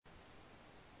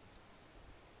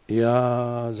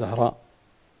يا زهراء.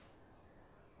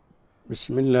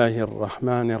 بسم الله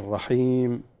الرحمن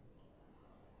الرحيم.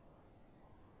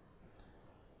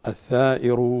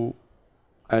 الثائر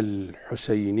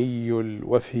الحسيني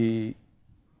الوفي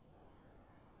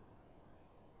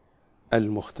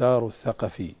المختار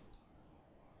الثقفي،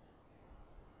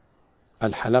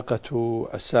 الحلقة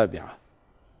 7.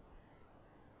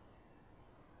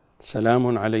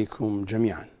 سلام عليكم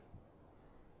جميعا.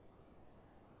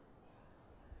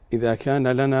 إذا كان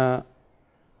لنا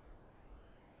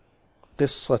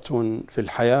قصة في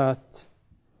الحياة،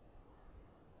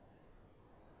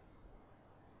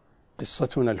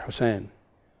 قصتنا الحسين،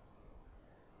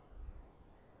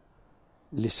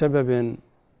 لسبب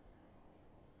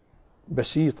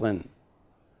بسيط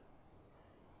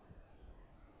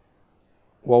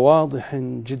وواضح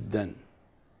جدا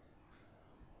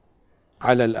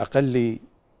على الأقل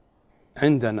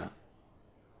عندنا.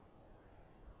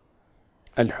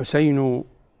 الحسين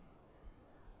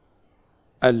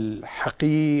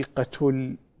الحقيقة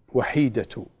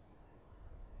الوحيدة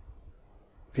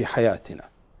في حياتنا،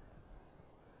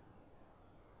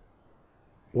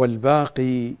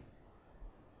 والباقي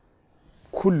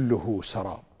كله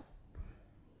سراب.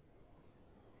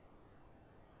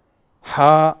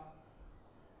 حاء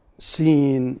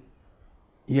سين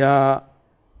ياء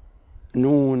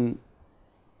نون،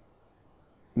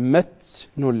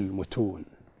 متن المتون.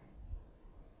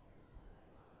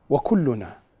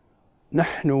 وكلنا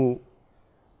نحن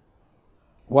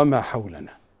وما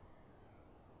حولنا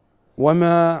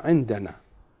وما عندنا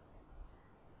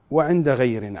وعند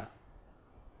غيرنا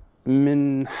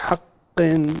من حق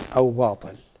أو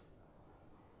باطل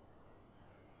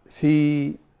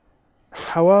في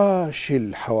حواشي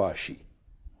الحواشي.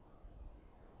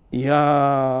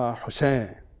 يا حسين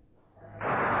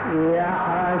يا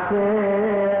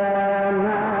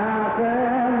حسين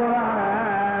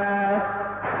خبرك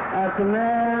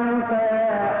أكمل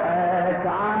طيحك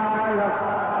على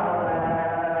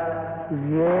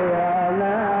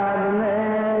جينا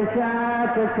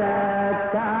بمشاك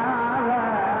كتابك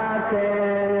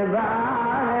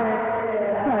الباري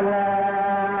هلا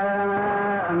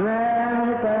من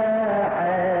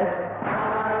طيحك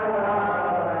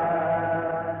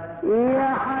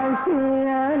يا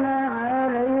حسين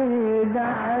أريد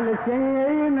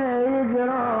السيم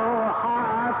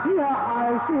جروحك يا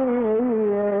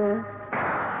حسين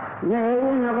من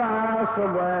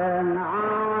غصبا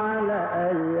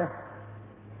علي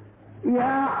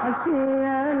يا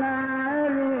حسين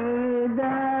أريد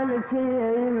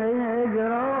السيم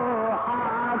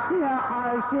جروحك يا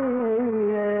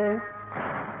حسين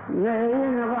من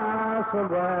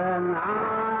غصبا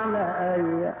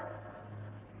علي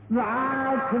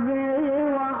بعت بي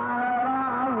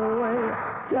وعراوي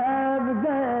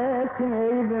تبدتني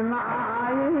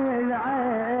بمعاي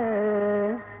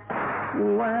العين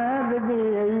وابدي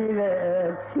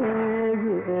لك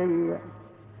شيء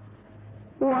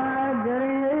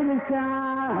وادري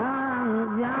السهم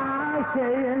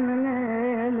جاشي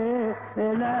من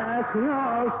لك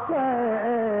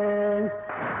نصين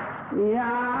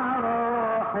يا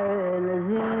روحي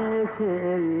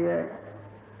الزيتية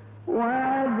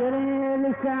وادري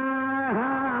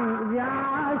السهم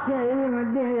جاشي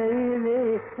مديلي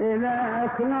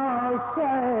لك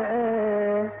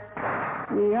نصين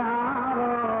يا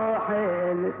روحي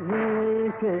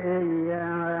الزيتية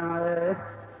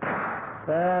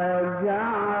فجعت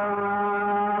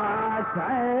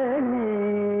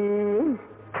عيني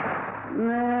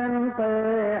من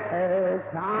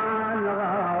طيحك على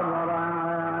الغبرة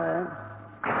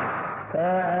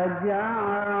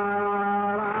فجعت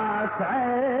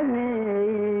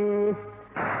عيني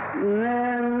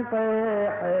من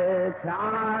طيحك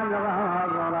على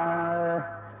الغبرة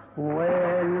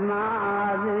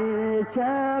والماضي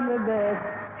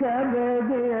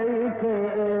كبديك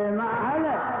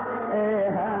معلق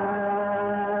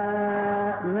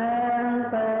من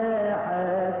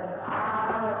طيحك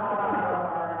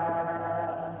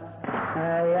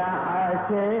يا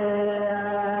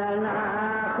حسين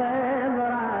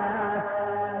خبرك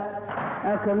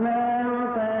أكمل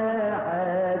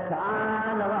طيحك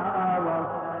على الغبر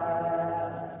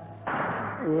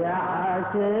يا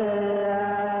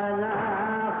حسين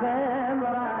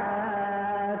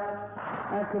خبرك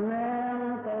أكمل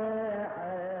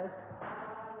طيحك.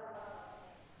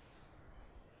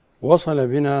 وصل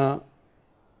بنا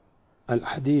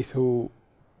الحديث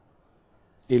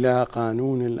إلى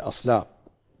قانون الأصلاب،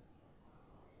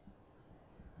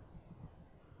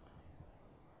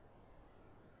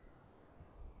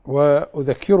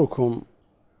 وأذكركم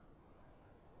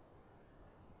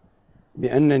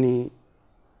بأنني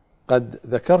قد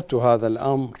ذكرت هذا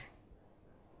الأمر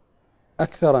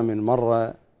أكثر من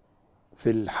مرة في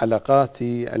الحلقات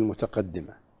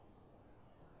المتقدمة.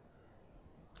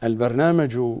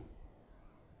 البرنامج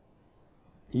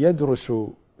يدرس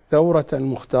ثورة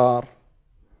المختار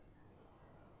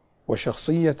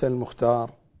وشخصية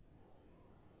المختار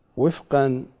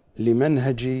وفقا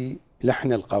لمنهج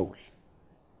لحن القول،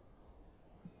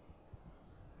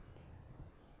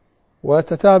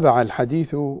 وتتابع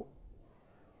الحديث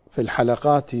في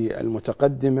الحلقات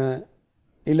المتقدمة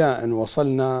إلى أن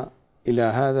وصلنا إلى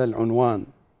هذا العنوان: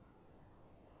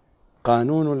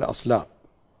 قانون الأصلاب.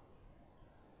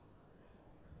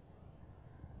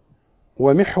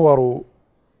 ومحور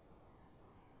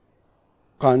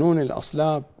قانون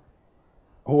الأصلاب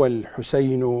هو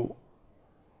الحسين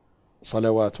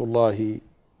صلوات الله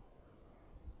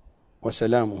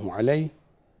وسلامه عليه،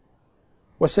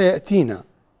 وسيأتينا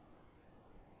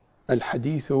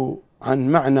الحديث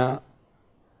عن معنى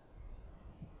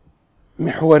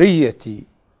محورية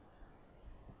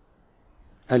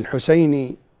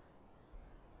الحسين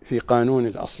في قانون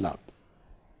الأصلاب.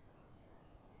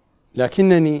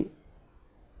 لكنني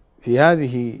في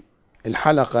هذه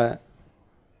الحلقة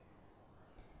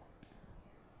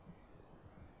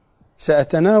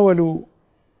سأتناول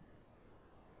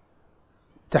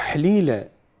تحليل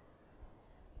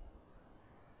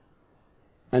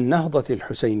النهضة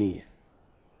الحسينية،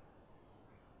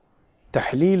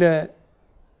 تحليل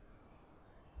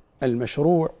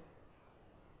المشروع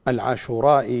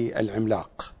العاشورائي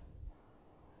العملاق.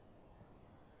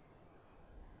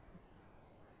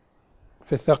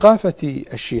 في الثقافة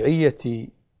الشيعية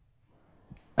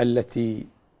التي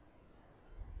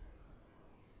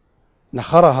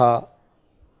نخرها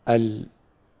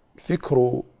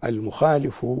الفكر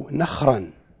المخالف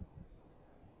نخرا،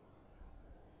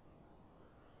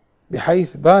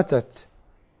 بحيث باتت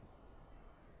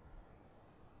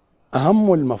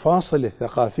أهم المفاصل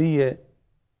الثقافية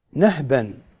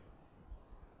نهبا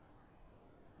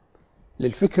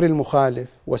للفكر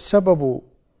المخالف، والسبب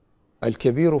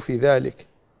الكبير في ذلك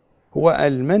هو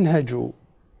المنهج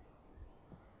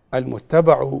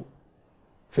المتبع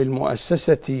في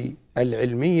المؤسسة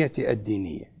العلمية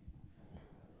الدينية.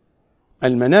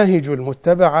 المناهج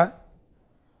المتبعة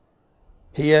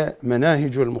هي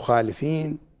مناهج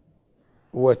المخالفين،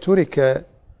 وترك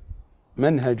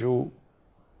منهج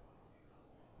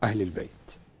أهل البيت.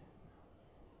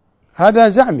 هذا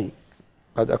زعمي،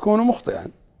 قد أكون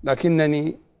مخطئا،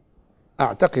 لكنني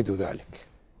أعتقد ذلك.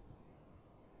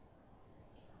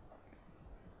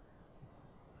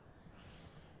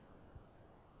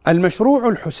 المشروع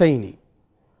الحسيني،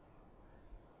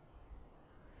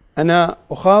 أنا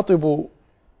أخاطب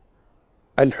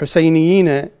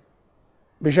الحسينيين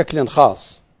بشكل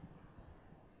خاص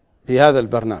في هذا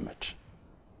البرنامج.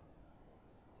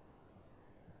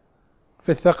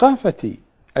 في الثقافة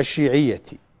الشيعية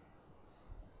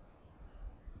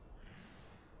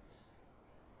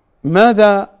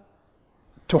ماذا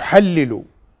تحلل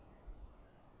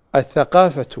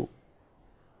الثقافة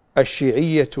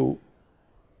الشيعية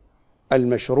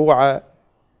المشروع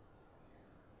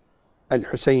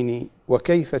الحسيني،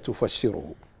 وكيف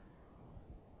تفسره؟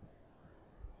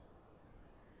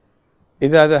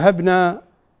 إذا ذهبنا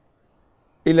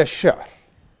إلى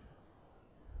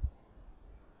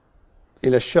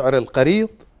الشعر القريض،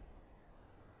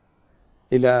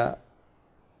 إلى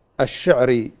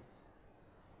الشعر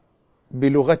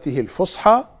بلغته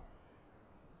الفصحى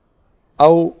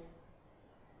أو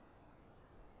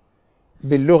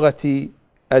باللغة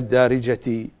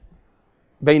الدارجة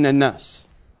بين الناس،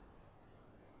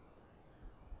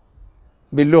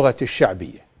 باللغة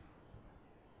الشعبية.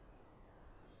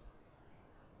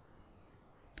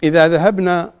 إذا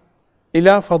ذهبنا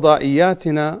إلى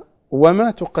فضائياتنا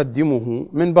وما تقدمه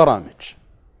من برامج،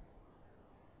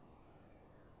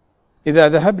 إذا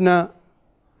ذهبنا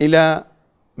إلى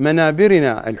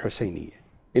منابرنا الحسينية،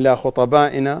 إلى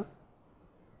خطبائنا،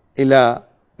 إلى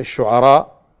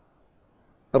الشعراء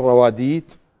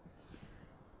الرواديد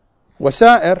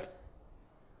وسائر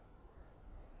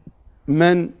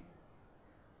من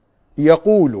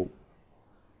يقول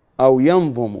أو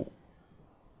ينظم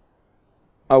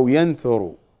أو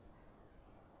ينثر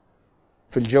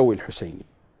في الجو الحسيني،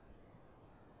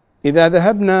 إذا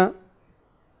ذهبنا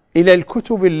إلى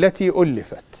الكتب التي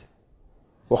ألفت،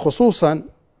 وخصوصا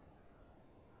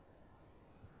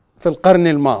في القرن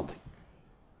الماضي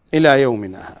إلى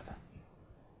يومنا هذا،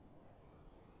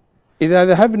 إذا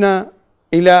ذهبنا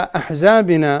إلى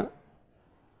أحزابنا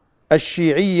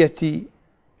الشيعية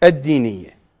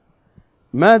الدينية،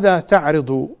 ماذا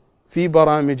تعرض في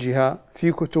برامجها،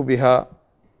 في كتبها،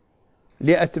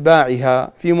 لأتباعها،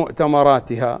 في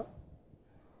مؤتمراتها،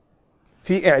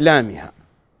 في إعلامها؟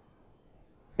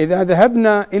 إذا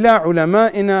ذهبنا إلى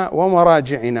علمائنا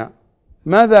ومراجعنا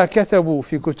ماذا كتبوا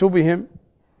في كتبهم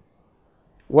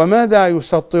وماذا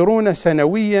يسطرون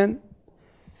سنويا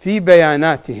في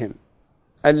بياناتهم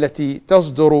التي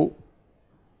تصدر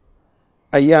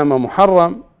أيام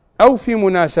محرم أو في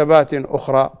مناسبات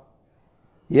أخرى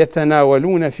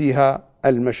يتناولون فيها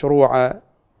المشروع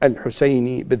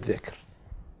الحسيني بالذكر.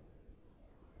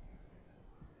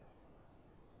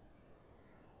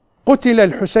 قتل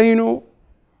الحسين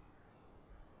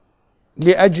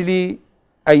لأجل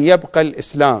أن يبقى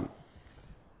الإسلام،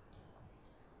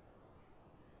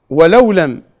 ولو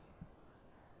لم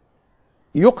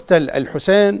يقتل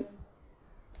الحسين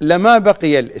لما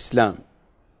بقي الإسلام.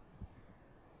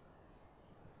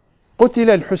 قتل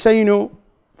الحسين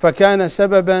فكان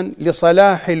سببا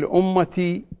لصلاح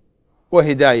الأمة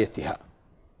وهدايتها،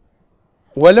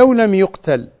 ولو لم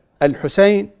يقتل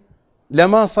الحسين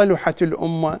لما صلحت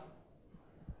الأمة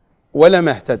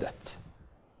ولما اهتدت.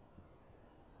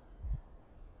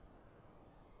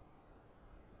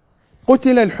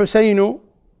 قتل الحسين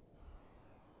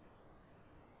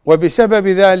وبسبب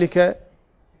ذلك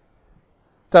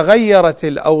تغيرت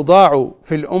الأوضاع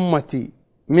في الأمة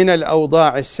من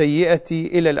الأوضاع السيئة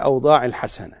إلى الأوضاع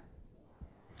الحسنة.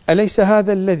 أليس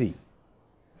هذا الذي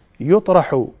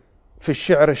يطرح في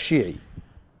الشعر الشيعي؟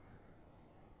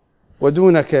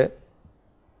 ودونك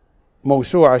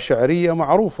موسوعة شعرية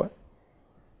معروفة،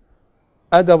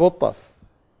 أدب الطف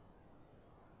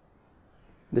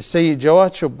للسيد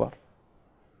جواد شبر،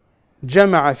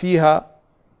 جمع فيها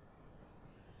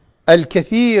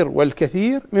الكثير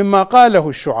والكثير مما قاله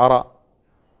الشعراء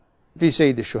في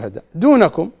سيد الشهداء.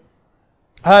 دونكم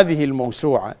هذه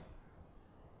الموسوعة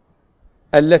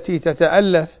التي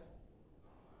تتألف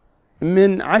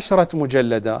من 10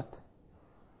 مجلدات،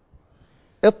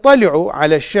 اطلعوا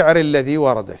على الشعر الذي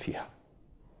ورد فيها.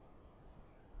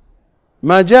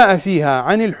 ما جاء فيها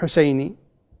عن الحسين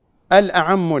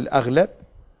الأعم الأغلب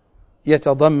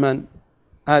يتضمن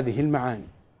هذه المعاني.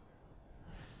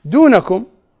 دونكم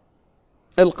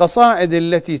القصائد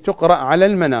التي تقرأ على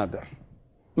المنابر،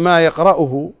 ما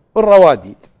يقرأه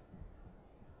الرواديد.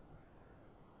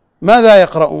 ماذا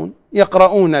يقرؤون؟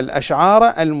 يقرؤون الأشعار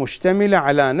المشتملة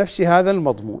على نفس هذا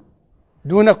المضمون.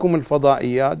 دونكم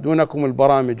الفضائيات، دونكم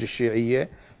البرامج الشيعية،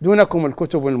 دونكم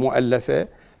الكتب المؤلفة،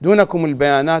 دونكم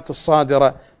البيانات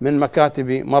الصادرة من مكاتب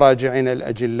مراجعنا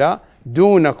الأجلاء،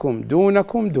 دونكم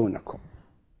دونكم دونكم.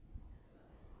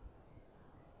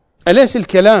 أليس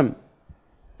الكلام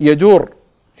يدور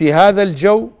في هذا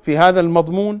الجو، في هذا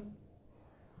المضمون؟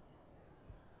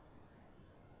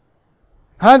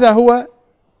 هذا هو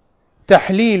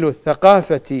تحليل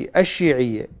الثقافة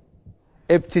الشيعية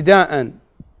ابتداء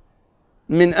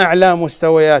من أعلى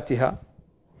مستوياتها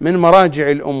من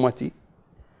مراجع الأمة،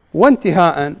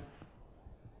 وانتهاء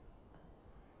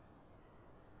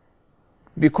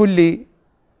بكل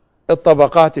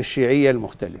الطبقات الشيعية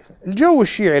المختلفة. الجو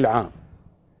الشيعي العام،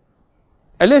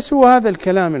 أليس هو هذا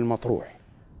الكلام المطروح؟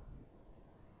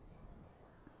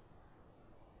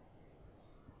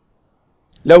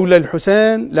 لولا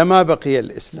الحسين لما بقي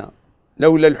الإسلام،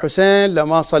 لولا الحسين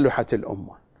لما صلحت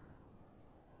الأمة،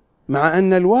 مع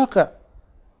أن الواقع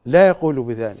لا يقول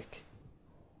بذلك.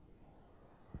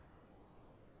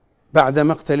 بعد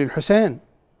مقتل الحسين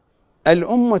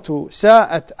الأمة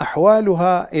ساءت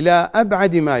أحوالها إلى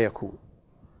أبعد ما يكون.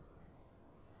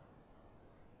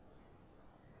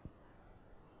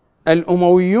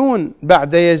 الأمويون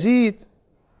بعد يزيد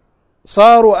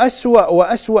صاروا أسوأ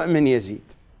وأسوأ من يزيد،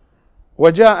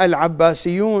 وجاء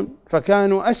العباسيون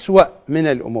فكانوا أسوأ من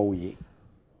الأمويين،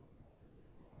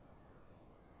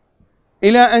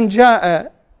 إلى أن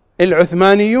جاء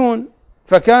العثمانيون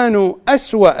فكانوا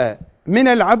أسوأ من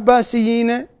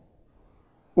العباسيين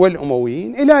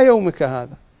والأمويين إلى يومك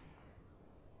هذا.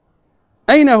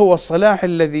 أين هو الصلاح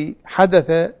الذي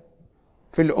حدث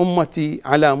في الأمة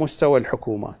على مستوى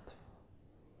الحكومات،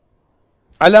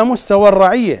 على مستوى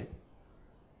الرعية؟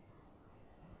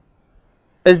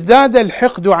 ازداد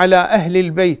الحقد على أهل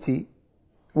البيت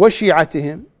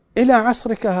وشيعتهم إلى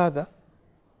عصرك هذا،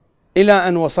 إلى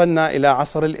أن وصلنا إلى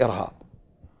عصر الإرهاب.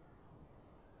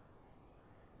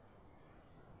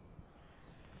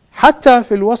 حتى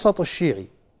في الوسط الشيعي،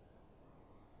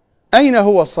 أين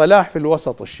هو الصلاح في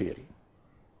الوسط الشيعي؟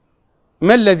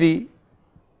 ما الذي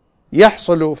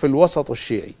يحصل في الوسط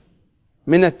الشيعي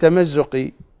من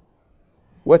التمزق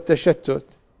والتشتت؟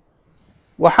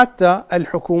 وحتى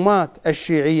الحكومات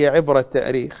الشيعية عبر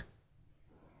التاريخ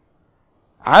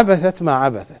عبثت ما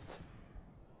عبثت.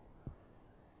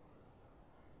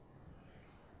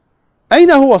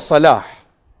 أين هو الصلاح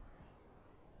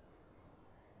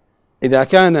إذا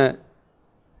كان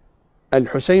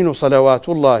الحسين صلوات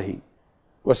الله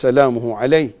وسلامه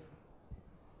عليه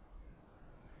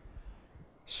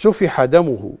سفح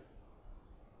دمه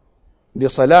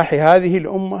لصلاح هذه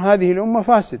الأمة، هذه الأمة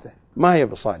فاسدة ما هي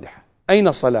بصالحة، أين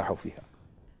الصلاح فيها؟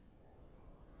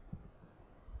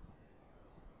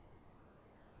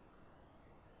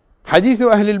 حديث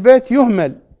أهل البيت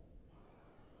يهمل،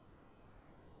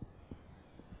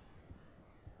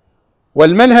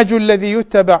 والمنهج الذي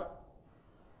يتبع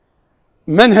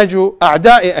منهج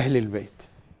أعداء أهل البيت.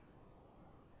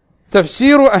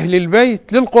 تفسير أهل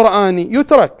البيت للقرآن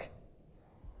يترك،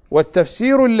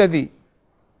 والتفسير الذي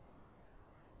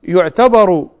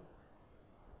يعتبر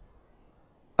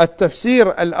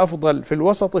التفسير الأفضل في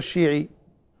الوسط الشيعي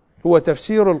هو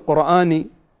تفسير القرآن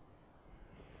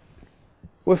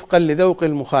وفقا لذوق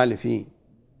المخالفين،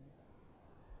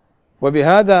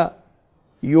 وبهذا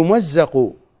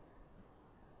يمزق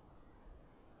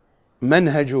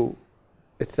منهج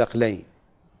الثقلين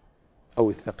أو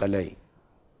الثقلين،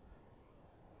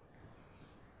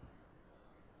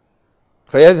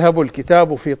 فيذهب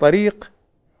الكتاب في طريق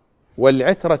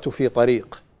والعترة في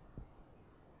طريق،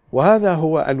 وهذا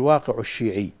هو الواقع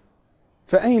الشيعي.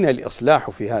 فأين الإصلاح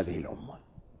في هذه الأمة؟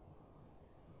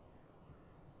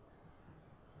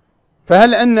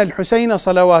 فهل أن الحسين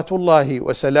صلوات الله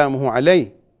وسلامه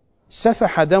عليه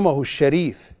سفح دمه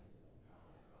الشريف؟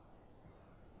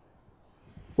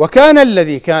 وكان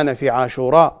الذي كان في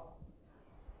عاشوراء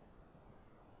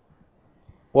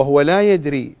وهو لا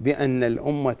يدري بأن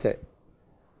الأمة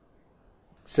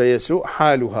سيسوء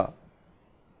حالها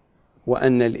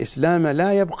وأن الإسلام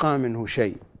لا يبقى منه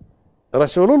شيء.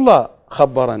 رسول الله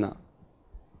خبرنا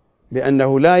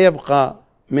بأنه لا يبقى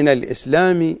من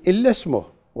الإسلام إلا اسمه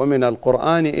ومن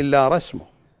القرآن إلا رسمه.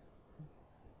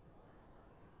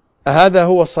 هذا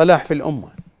هو الصلاح في الأمة،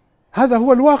 هذا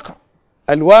هو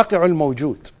الواقع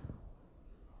الموجود.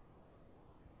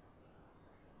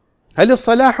 هل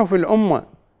الصلاح في الأمة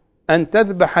أن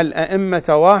تذبح الأئمة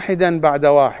واحدا بعد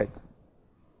واحد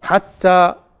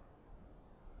حتى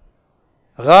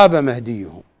غاب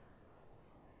مهديهم؟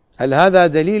 هل هذا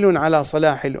دليل على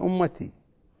صلاح الأمة،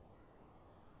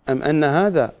 أم أن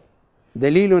هذا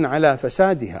دليل على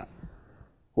فسادها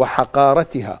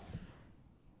وحقارتها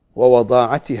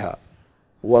ووضاعتها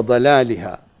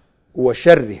وضلالها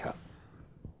وشرها؟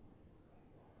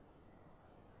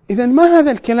 إذن ما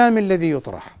هذا الكلام الذي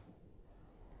يطرح؟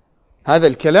 هذا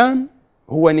الكلام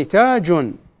هو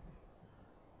نتاج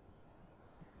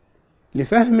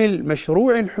لفهم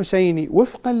المشروع الحسيني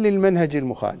وفقا للمنهج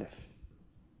المخالف،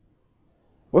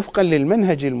 وفقا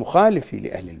للمنهج المخالف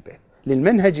لأهل البيت،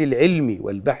 للمنهج العلمي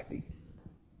والبحثي.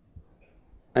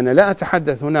 أنا لا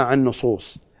أتحدث هنا عن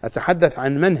نصوص، أتحدث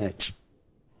عن منهج،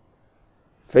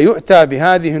 فيؤتى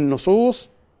بهذه النصوص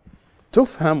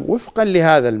تفهم وفقا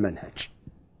لهذا المنهج.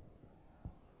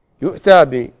 يؤتى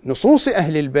بنصوص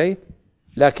أهل البيت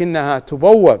لكنها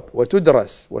تبوب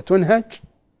وتدرس وتنهج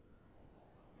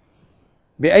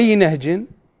بأي نهج؟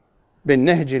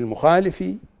 بالنهج المخالف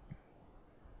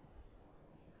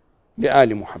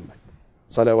لآل محمد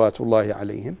صلوات الله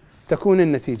عليهم. تكون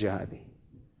النتيجة هذه.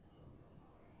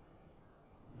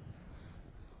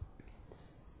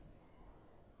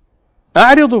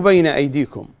 أعرض بين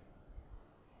أيديكم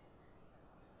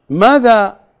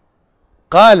ماذا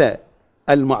قال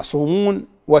المعصومون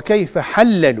وكيف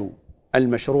حللوا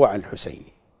المشروع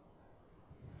الحسيني.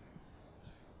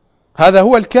 هذا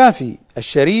هو الكافي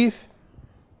الشريف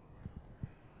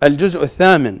الجزء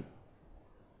 8،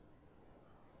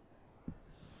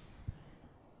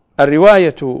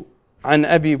 الرواية عن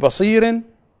أبي بصير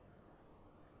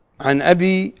عن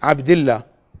أبي عبد الله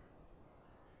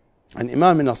عن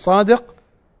إمامنا الصادق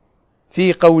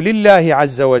في قول الله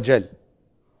عز وجل: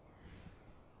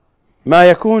 ما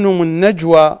يكون من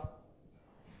نجوى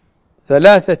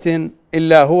 3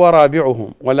 إلا هو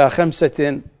رابعهم ولا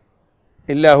 5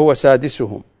 إلا هو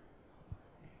سادسهم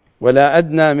ولا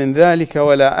أدنى من ذلك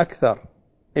ولا أكثر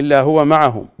إلا هو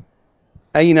معهم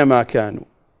أينما كانوا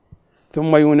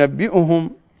ثم ينبئهم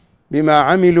بما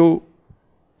عملوا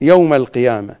يوم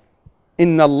القيامة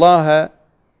إن الله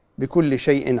بكل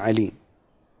شيء عليم.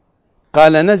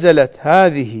 قال: نزلت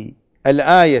هذه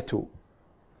الآية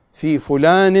في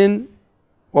فلان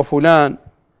وفلان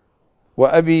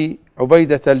وأبي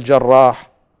عبيدة الجراح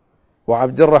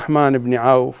وعبد الرحمن بن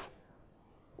عوف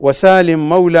وسالم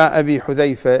مولى أبي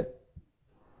حذيفة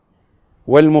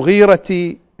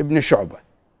والمغيرة بن شعبة،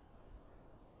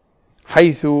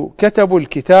 حيث كتبوا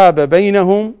الكتاب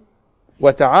بينهم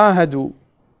وتعاهدوا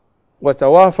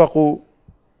وتوافقوا: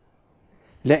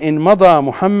 لئن مضى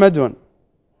محمد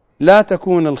لا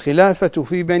تكون الخلافة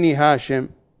في بني هاشم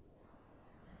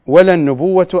ولا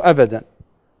النبوة أبدا،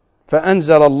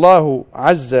 فأنزل الله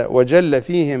عز وجل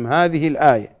فيهم هذه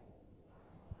الآية.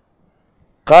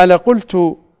 قال: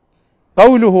 قلت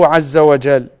قوله عز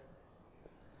وجل: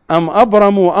 أم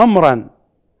أبرموا أمرا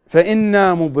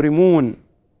فإنا مبرمون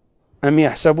أم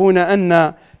يحسبون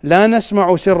أن لا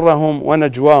نسمع سرهم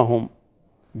ونجواهم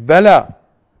بلى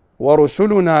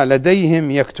ورسلنا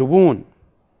لديهم يكتبون.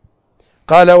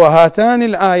 قال: وهاتان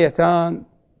الآيتان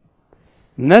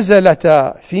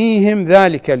نزلتا فيهم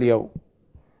ذلك اليوم.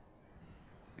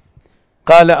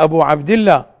 قال أبو عبد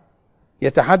الله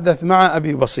يتحدث مع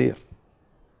أبي بصير: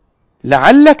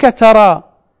 لعلك ترى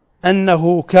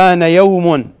أنه كان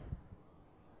يوم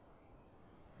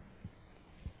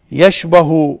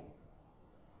يشبه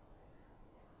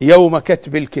يوم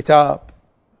كتب الكتاب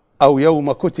أو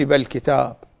يوم كتب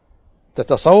الكتاب.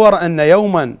 تتصور أن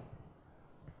يوما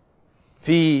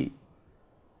في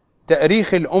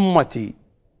تاريخ الأمة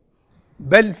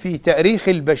بل في تاريخ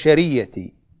البشرية،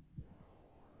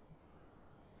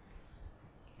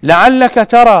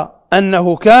 لعلك ترى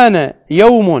أنه كان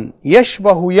يوم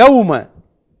يشبه يوم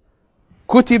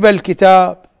كتب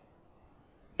الكتاب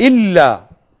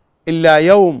إلا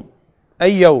يوم،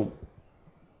 أي يوم؟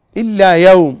 إلا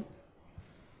يوم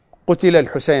قتل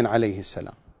الحسين عليه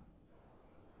السلام.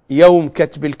 يوم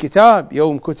كتب الكتاب،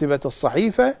 يوم كتبت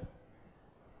الصحيفة،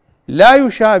 لا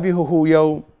يشابهه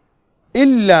يوم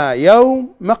إلا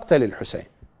يوم مقتل الحسين.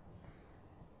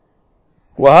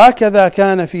 وهكذا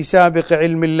كان في سابق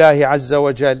علم الله عز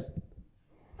وجل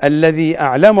الذي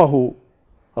أعلمه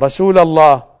رسول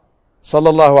الله صلى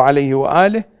الله عليه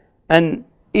وآله أن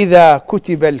إذا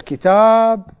كتب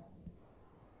الكتاب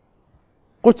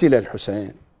قتل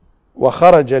الحسين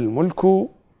وخرج الملك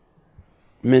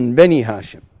من بني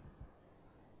هاشم.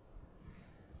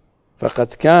 فقد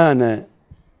كان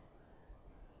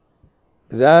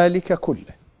ذلك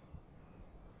كله.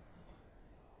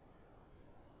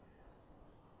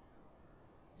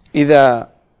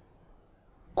 إذا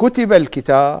كتب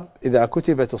الكتاب، إذا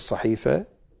كتبت الصحيفة،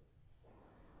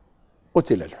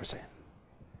 قتل الحسين.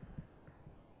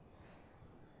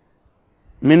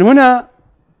 من هنا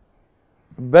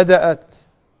بدأت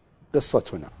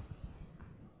قصتنا،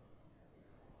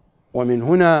 ومن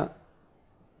هنا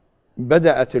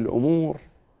بدأت الأمور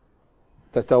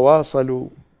تتواصل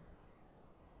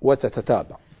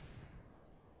وتتتابع.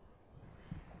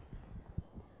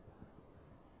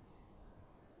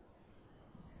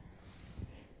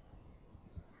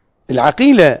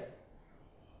 العقيلة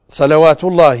صلوات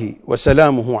الله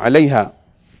وسلامه عليها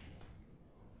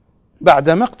بعد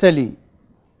مقتل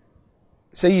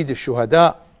سيد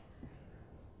الشهداء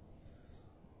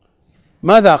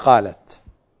ماذا قالت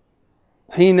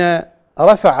حين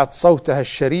رفعت صوتها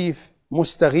الشريف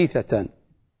مستغيثة؟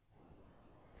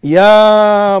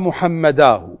 يا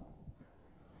محمداه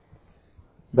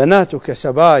بناتك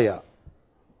سبايا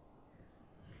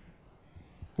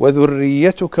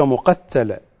وذريتك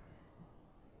مقتلة،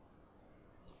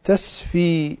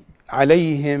 تسفي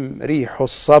عليهم ريح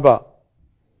الصبا،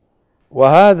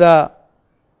 وهذا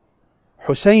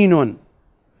حسين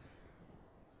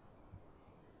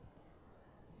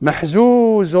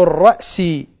محزوز الرأس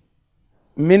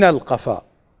من القفا،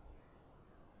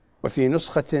 وفي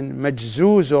نسخة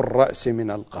مجزوز الرأس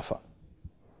من القفا.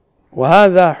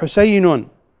 وهذا حسين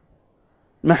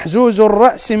محزوز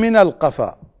الرأس من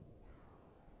القفا،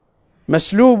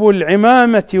 مسلوب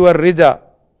العمامة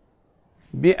والرداء،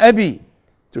 بأبي،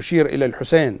 تشير إلى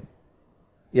الحسين،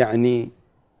 يعني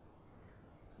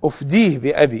أفديه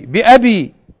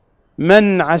بأبي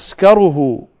من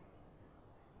عسكره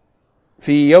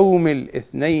في يوم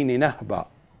الاثنين نهبا.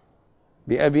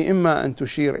 بأبي إما أن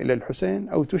تشير إلى الحسين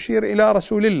أو تشير إلى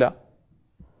رسول الله،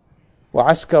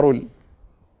 وعسكر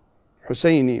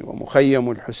الحسين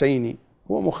ومخيم الحسين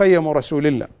هو مخيم رسول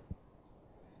الله.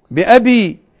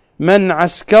 بأبي من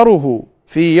عسكره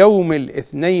في يوم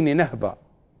الاثنين نهبا.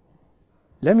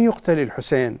 لم يقتل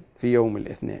الحسين في يوم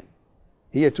الاثنين،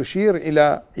 هي تشير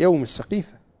إلى يوم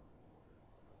السقيفة.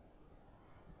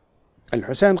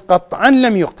 الحسين قطعا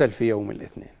لم يقتل في يوم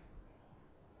الاثنين،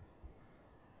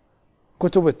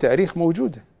 كتب التاريخ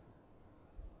موجودة.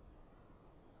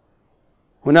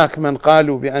 هناك من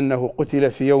قالوا بأنه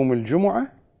قتل في يوم الجمعة،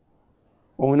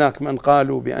 وهناك من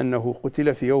قالوا بأنه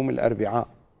قتل في يوم الأربعاء.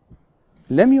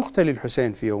 لم يقتل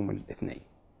الحسين في يوم الاثنين.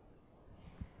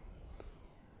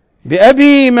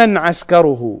 بأبي من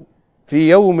عسكره في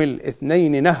يوم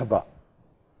الاثنين نهبا،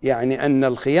 يعني أن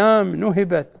الخيام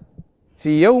نهبت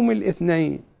في يوم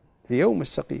الاثنين، في يوم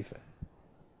السقيفة،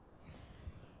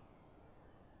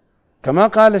 كما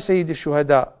قال سيد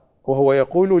الشهداء وهو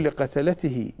يقول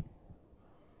لقتلته: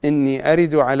 إني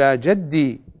أرد على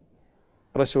جدي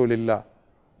رسول الله.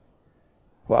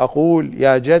 وأقول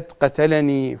يا جد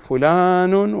قتلني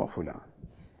فلان وفلان،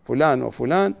 فلان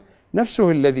وفلان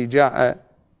نفسه الذي جاء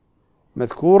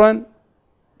مذكورا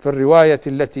في الرواية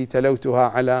التي تلوتها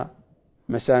على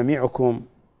مسامعكم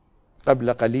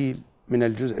قبل قليل من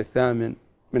الجزء 8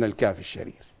 من الكافي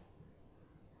الشريف.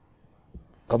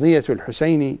 قضية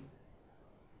الحسين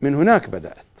من هناك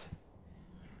بدأت.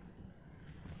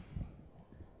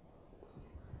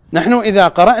 نحن إذا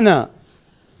قرأنا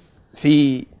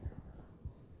في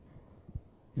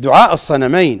دعاء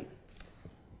الصنمين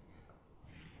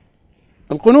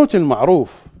القنوت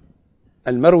المعروف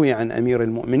المروي عن أمير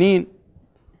المؤمنين،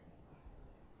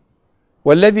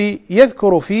 والذي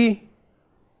يذكر فيه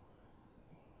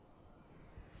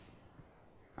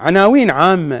عناوين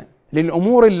عامة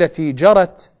للأمور التي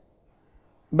جرت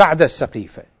بعد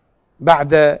السقيفة،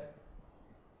 بعد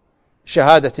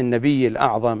شهادة النبي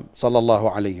الأعظم صلى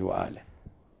الله عليه وآله: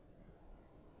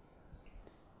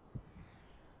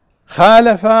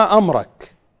 خالف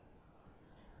أمرك،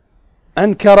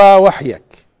 أنكر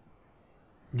وحيك،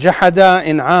 جحدا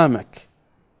إنعامك،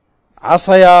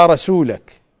 عصيا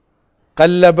رسولك،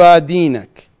 قلبا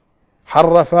دينك،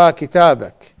 حرفا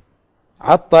كتابك،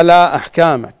 عطلا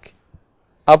أحكامك،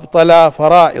 أبطلا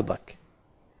فرائضك،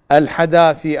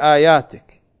 ألحدا في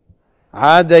آياتك،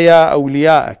 عاديا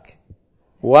أولياءك،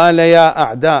 واليا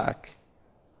أعداءك،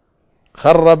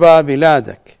 خربا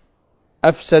بلادك،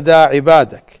 أفسدا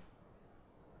عبادك،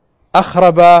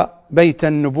 أخربا بيت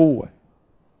النبوة،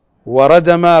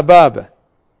 وردما بابه،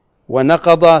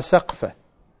 ونقض سقفه،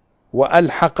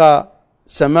 وألحق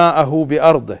سماءه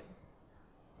بأرضه،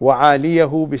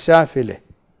 وعاليه بسافله،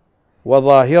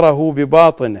 وظاهره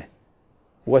بباطنه،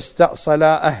 واستأصل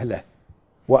أهله،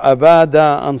 وأباد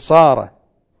أنصاره،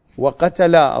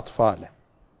 وقتل أطفاله.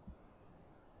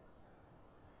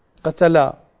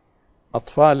 قتل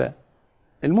أطفاله،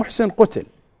 المحسن قتل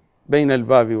بين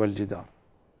الباب والجدار.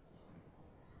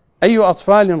 أي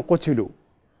أطفال قتلوا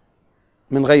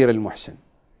من غير المحسن؟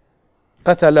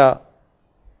 قتل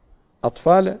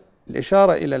أطفال،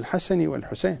 الإشارة إلى الحسن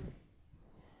والحسين،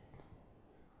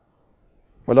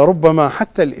 ولربما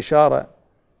حتى الإشارة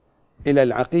إلى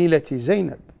العقيلة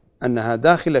زينب أنها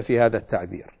داخلة في هذا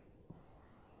التعبير.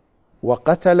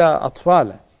 وقتل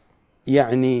أطفاله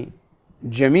يعني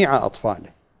جميع أطفاله،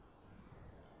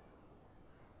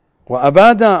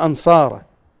 وأباد أنصاره،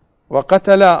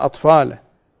 وقتل أطفاله،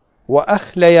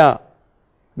 وأخليا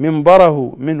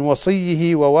منبره من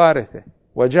وصيه ووارثه،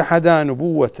 وجحدا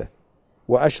نبوته،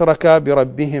 وأشركا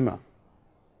بربهما.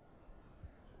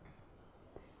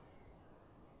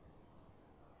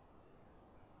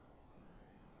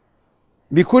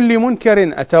 بكل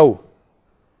منكر أتوه،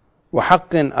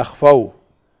 وحق أخفوه،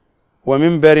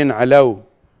 ومنبر علوه،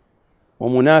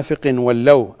 ومنافق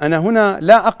ولوه. أنا هنا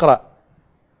لا أقرأ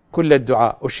كل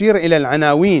الدعاء، أشير إلى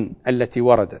العناوين التي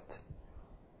وردت.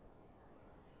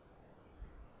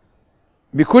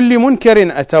 بكل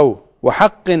منكر أتوه،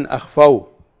 وحق أخفوه،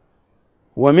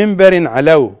 ومنبر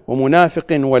علوه، ومنافق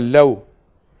ولوه،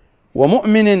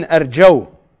 ومؤمن أرجوه،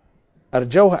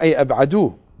 أرجوه أي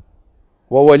أبعدوه،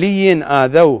 وولي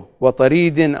آذوه،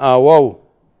 وطريد آووه،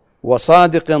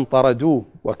 وصادق طردوه،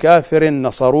 وكافر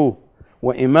نصروه،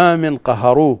 وإمام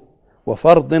قهروه،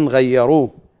 وفرض غيروه،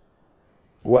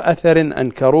 وأثر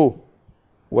أنكروه،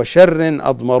 وشر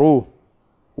أضمروه،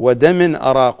 ودم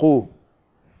أراقوه،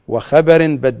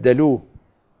 وخبر بدلوه،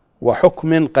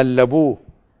 وحكم قلبوه،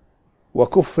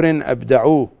 وكفر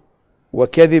أبدعوه،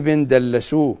 وكذب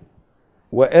دلسوه،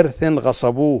 وإرث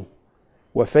غصبوه،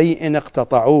 وفيء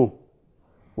اقتطعوه،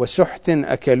 وسحت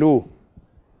أكلوه،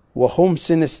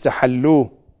 وخمس استحلوه،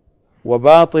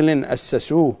 وباطل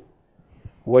أسسوه،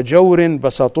 وجور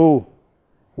بسطوه،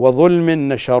 وظلم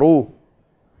نشروه،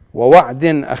 ووعد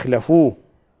أخلفوه،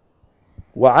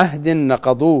 وعهد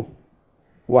نقضوه،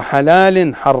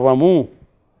 وحلال حرموه،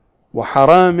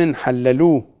 وحرام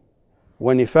حللوه،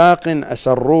 ونفاق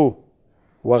أسروه،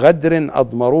 وغدر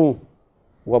أضمروه،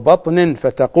 وبطن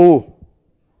فتقوه.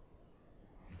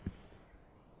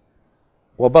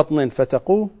 وبطن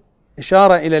فتقوه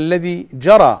إشارة إلى الذي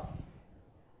جرى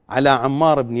على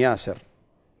عمار بن ياسر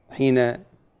حين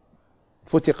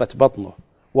فتقت بطنه.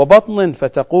 وبطن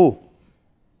فتقوه،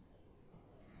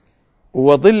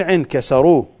 وضلع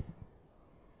كسروه،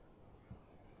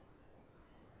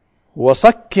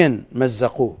 وصك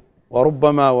مزقوه.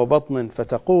 وربما وبطن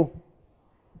فتقوه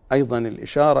أيضا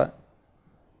الإشارة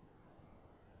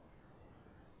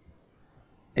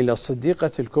إلى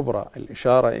الصديقة الكبرى،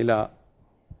 الإشارة إلى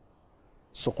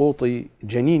سقوط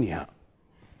جنينها.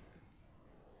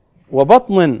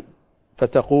 وبطن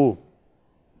فتقوه،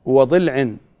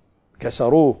 وضلع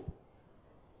كسروه،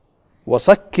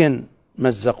 وصك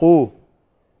مزقوه،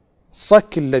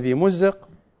 الصك الذي مزق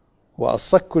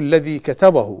والصك الذي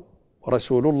كتبه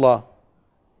رسول الله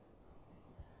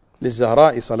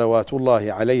للزهراء صلوات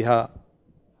الله عليها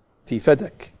في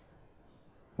فدك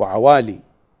وعوالي،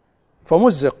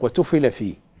 فمزق وتفل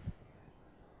فيه.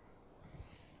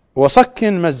 وصك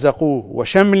مزقوه،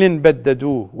 وشمل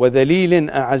بددوه، وذليل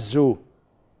أعزوه،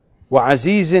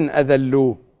 وعزيز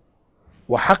أذلوه،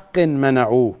 وحق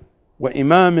منعوه،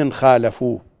 وإمام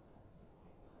خالفوه،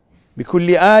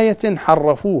 بكل آية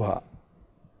حرفوها،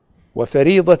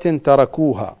 وفريضة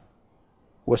تركوها،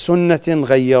 وسنة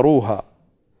غيروها،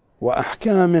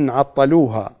 وأحكام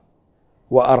عطلوها،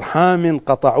 وأرحام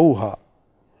قطعوها،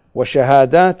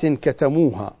 وشهادات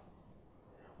كتموها،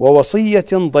 ووصية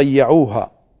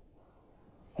ضيعوها،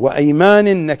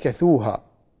 وأيمان نكثوها،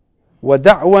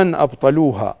 ودعوى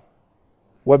أبطلوها،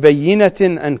 وبينة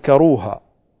أنكروها،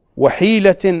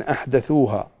 وحيلة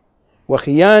أحدثوها،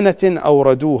 وخيانة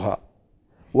أوردوها،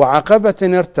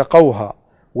 وعقبة ارتقوها،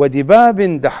 ودباب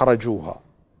دحرجوها.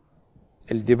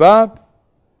 الدباب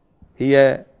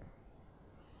هي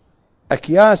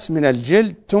أكياس من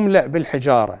الجلد تملأ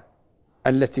بالحجارة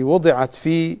التي وضعت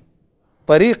في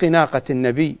طريق ناقة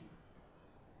النبي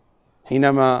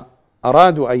حينما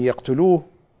أرادوا أن يقتلوه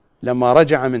لما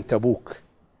رجع من تبوك.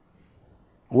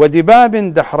 ودباب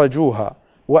دحرجوها،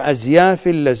 وأزياف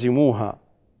لزموها،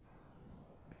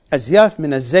 أزياف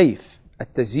من الزيف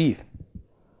التزييف،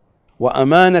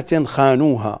 وأمانة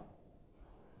خانوها.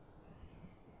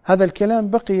 هذا الكلام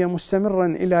بقي مستمرا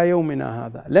إلى يومنا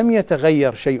هذا، لم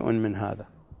يتغير شيء من هذا.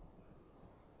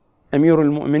 أمير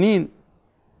المؤمنين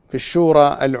في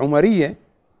الشورى العمرية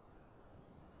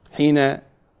حين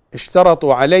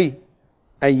اشترطوا عليه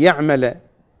أن يعمل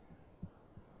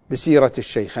بسيرة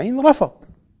الشيخين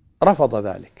رفض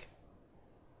ذلك.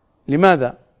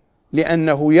 لماذا؟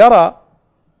 لأنه يرى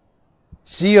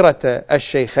سيرة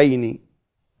الشيخين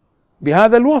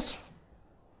بهذا الوصف،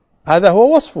 هذا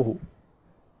هو وصفه.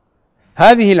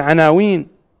 هذه العناوين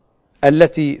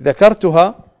التي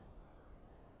ذكرتها،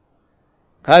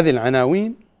 هذه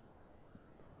العناوين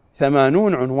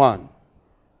 80 عنوان،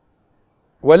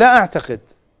 ولا أعتقد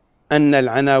أن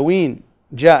العناوين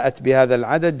جاءت بهذا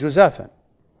العدد جزافا.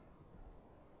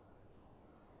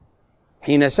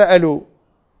 حين سألوا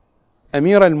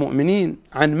أمير المؤمنين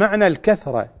عن معنى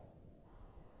الكثرة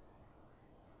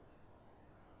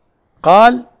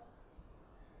قال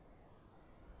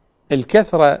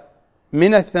الكثرة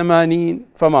من 80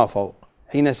 فما فوق.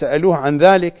 حين سألوه عن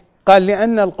ذلك قال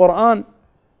لأن القرآن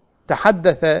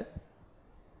تحدث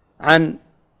عن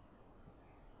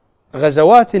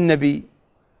غزوات النبي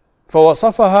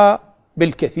فوصفها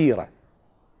بالكثيرة،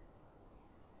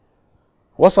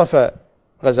 وصف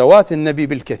غزوات النبي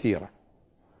بالكثيرة،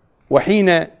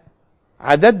 وحين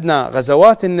عددنا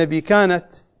غزوات النبي كانت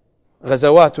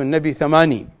غزوات النبي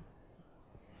 80،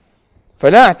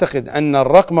 فلا أعتقد أن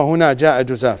الرقم هنا جاء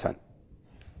جزافا.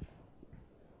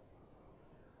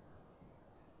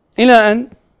 إلى أن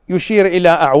يشير إلى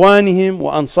أعوانهم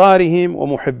وأنصارهم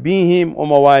ومحبيهم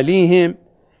ومواليهم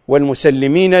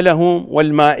والمسلمين لهم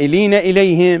والمائلين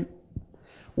إليهم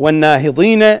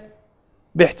والناهضين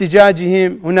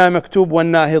باحتجاجهم. هنا مكتوب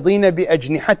والناهضين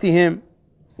بأجنحتهم،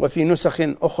 وفي نسخ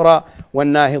أخرى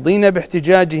والناهضين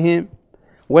باحتجاجهم،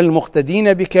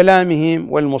 والمقتدين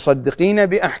بكلامهم، والمصدقين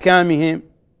بأحكامهم.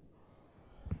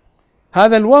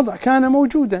 هذا الوضع كان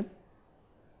موجودا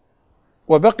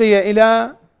وبقي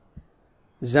إلى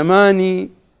زمان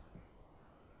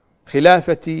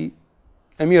خلافة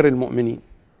أمير المؤمنين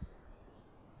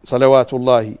صلوات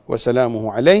الله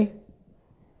وسلامه عليه.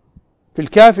 في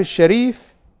الكاف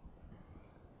الشريف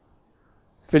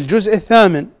في الجزء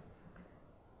 8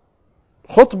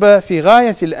 خطبة في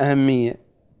غاية الأهمية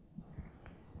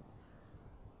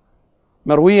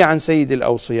مروية عن سيد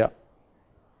الأوصياء: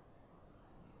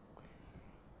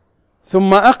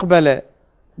 ثم أقبل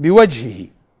بوجهه.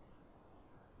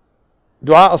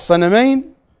 دعاء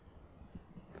الصنمين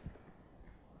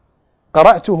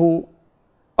قرأته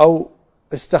أو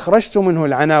استخرجت منه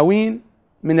العناوين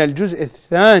من الجزء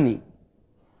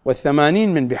 82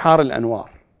 من بحار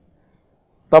الأنوار،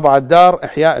 طبع الدار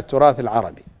إحياء التراث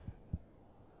العربي.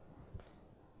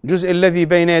 الجزء الذي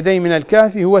بين يدي من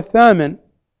الكافي هو 8.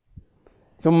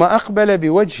 ثم أقبل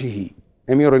بوجهه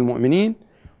أمير المؤمنين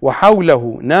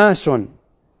وحوله ناس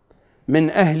من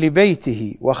أهل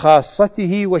بيته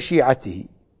وخاصته وشيعته.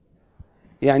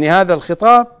 يعني هذا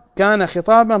الخطاب كان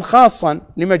خطابا خاصا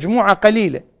لمجموعة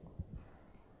قليلة.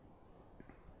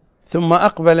 ثم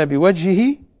أقبل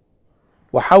بوجهه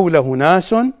وحوله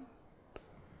ناس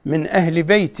من أهل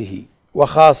بيته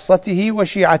وخاصته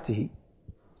وشيعته،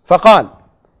 فقال: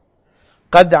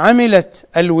 قد عملت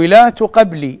الولاة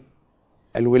قبلي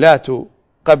الولاة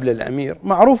قبل الأمير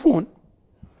معروفون.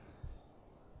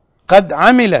 قد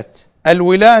عملت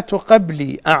الولاة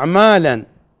قبلي أعمالا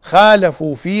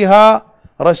خالفوا فيها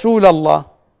رسول الله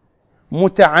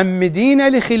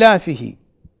متعمدين لخلافه،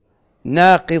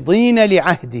 ناقضين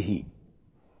لعهده،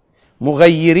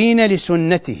 مغيرين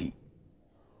لسنته،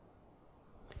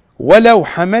 ولو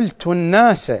حملت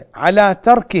الناس على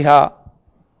تركها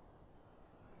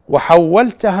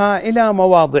وحولتها إلى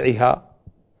مواضعها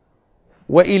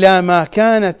وإلى ما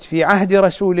كانت في عهد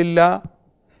رسول الله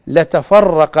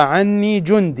لتفرق عني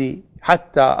جندي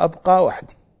حتى أبقى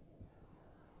وحدي،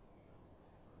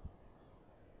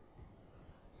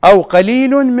 أو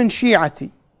قليل من شيعتي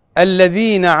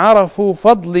الذين عرفوا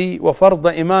فضلي وفرض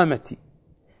إمامتي،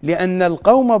 لأن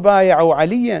القوم بايعوا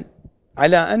عليا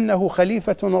على أنه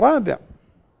خليفة رابع.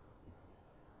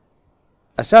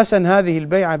 أساسا هذه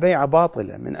البيعة بيعة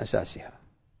باطلة من أساسها،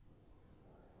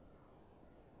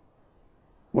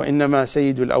 وإنما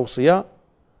سيد الأوصياء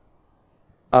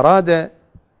أراد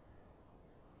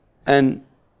أن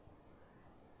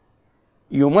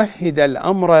يمهد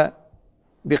الأمر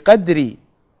بقدر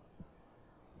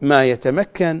ما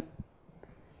يتمكن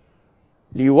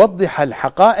ليوضح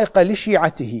الحقائق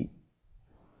لشيعته،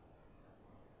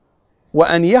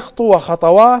 وأن يخطو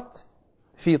خطوات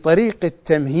في طريق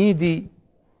التمهيد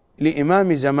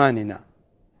لإمام زماننا،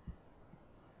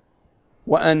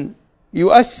 وأن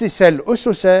يؤسس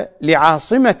الأسس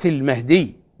لعاصمة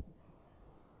المهدي،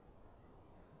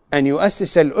 أن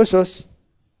يؤسس الأسس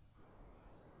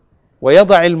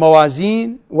ويضع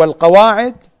الموازين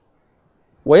والقواعد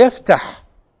ويفتح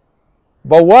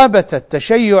بوابة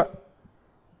التشيع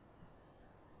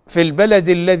في البلد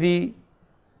الذي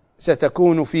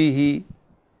ستكون فيه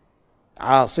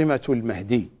عاصمة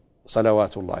المهدي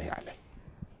صلوات الله عليه.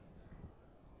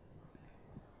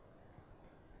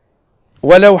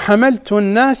 ولو حملت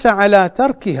الناس على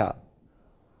تركها،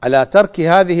 على ترك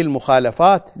هذه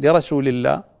المخالفات لرسول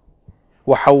الله،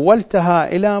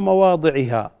 وحولتها إلى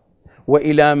مواضعها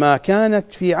وإلى ما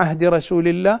كانت في عهد رسول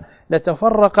الله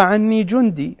لتفرق عني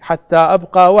جندي حتى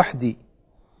أبقى وحدي،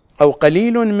 أو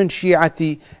قليل من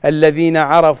شيعتي الذين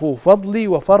عرفوا فضلي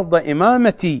وفرض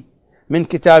إمامتي من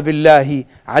كتاب الله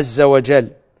عز وجل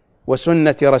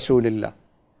وسنة رسول الله.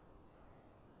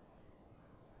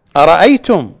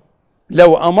 أرأيتم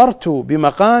لو أمرت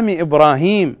بمقام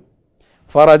إبراهيم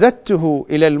فرددته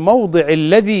إلى الموضع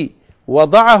الذي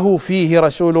وضعه فيه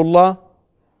رسول الله،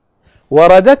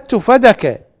 ورددت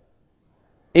فدك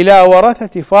إلى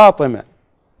ورثة فاطمة،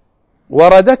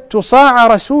 ورددت صاع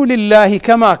رسول الله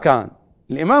كما كان.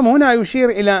 الإمام هنا يشير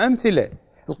إلى أمثلة،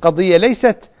 القضية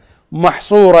ليست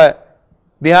محصورة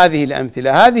بهذه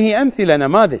الأمثلة، هذه أمثلة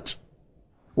نماذج،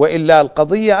 وإلا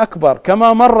القضية أكبر،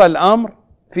 كما مر الأمر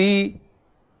في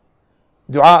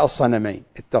دعاء الصنمين،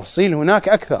 التفصيل هناك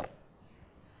أكثر.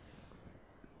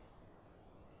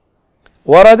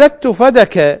 ورددت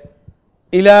فدك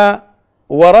إلى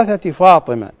ورثة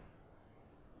فاطمة،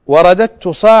 ورددت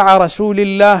صاع رسول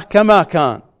الله كما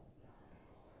كان،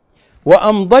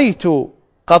 وأمضيت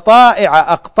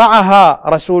قطائع أقطعها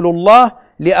رسول الله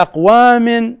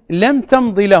لأقوام لم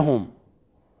تمض لهم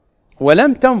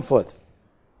ولم تنفذ.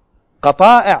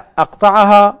 قطائع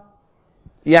أقطعها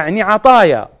يعني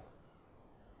عطايا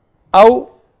أو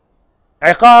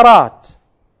عقارات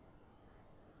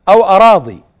أو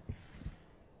أراضي.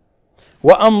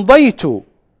 وأمضيت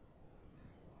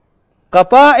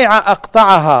قطائع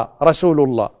أقطعها رسول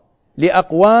الله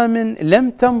لأقوام لم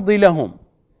تمض لهم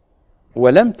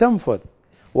ولم تنفذ.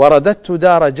 ورددت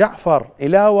دار جعفر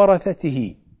إلى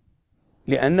ورثته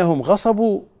لأنهم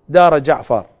غصبوا دار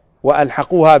جعفر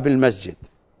وألحقوها بالمسجد.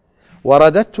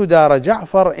 ورددت دار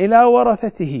جعفر إلى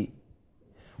ورثته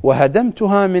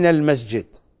وهدمتها من المسجد.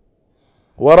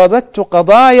 ورددت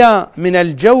قضايا من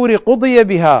الجور قضي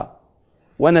بها،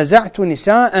 ونزعت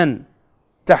نساء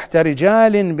تحت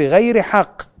رجال بغير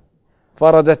حق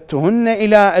فرددتهن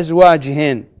إلى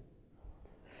أزواجهن،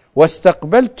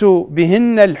 واستقبلت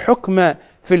بهن الحكم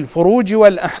في الفروج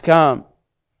والأحكام.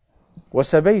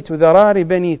 وسبيت ذرار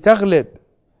بني تغلب،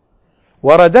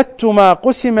 ورددت ما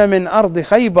قسم من أرض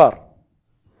خيبر،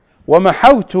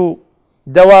 ومحوت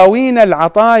دواوين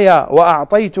العطايا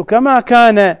وأعطيت كما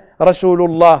كان رسول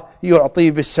الله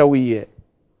يعطي بالسوية،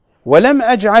 ولم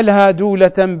أجعلها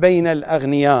دولة بين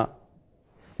الأغنياء.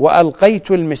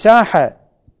 وألقيت المساحة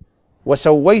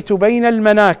وسويت بين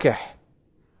المناكح.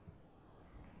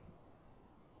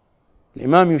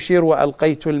 الإمام يشير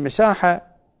وألقيت المساحة،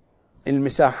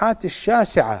 المساحات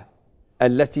الشاسعة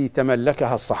التي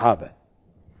تملكها الصحابة.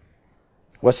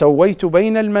 وسويت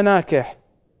بين المناكح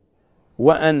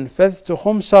وأنفذت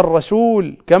خمس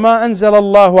الرسول كما أنزل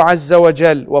الله عز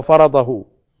وجل وفرضه،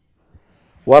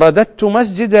 ورددت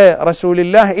مسجد رسول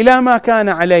الله إلى ما كان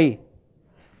عليه،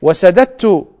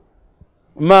 وسددت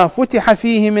ما فتح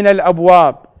فيه من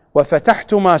الأبواب،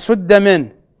 وفتحت ما سد منه،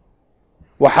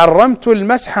 وحرمت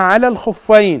المسح على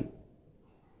الخفين،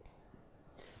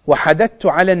 وحددت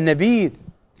على النبيذ،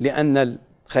 لأن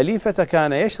الخليفة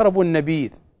كان يشرب النبيذ،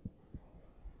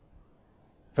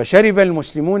 فشرب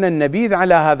المسلمون النبيذ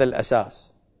على هذا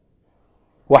الأساس،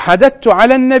 وحددت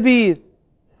على النبيذ،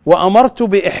 وأمرت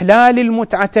بإحلال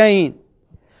المتعتين،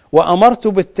 وأمرت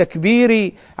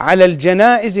بالتكبير على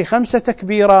الجنائز 5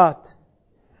 تكبيرات،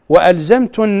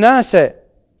 وألزمت الناس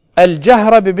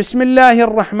الجهر ببسم الله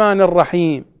الرحمن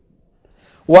الرحيم،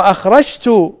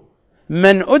 وأخرجت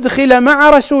من أدخل مع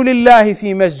رسول الله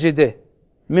في مسجده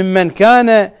ممن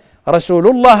كان رسول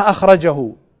الله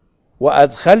أخرجه،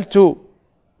 وأدخلت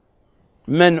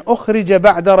من أخرج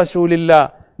بعد رسول الله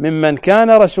ممن كان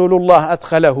رسول الله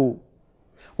أدخله،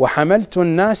 وحملت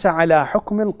الناس على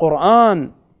حكم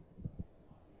القرآن،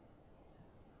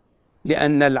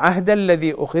 لأن العهد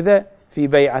الذي أخذ في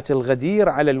بيعة الغدير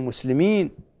على المسلمين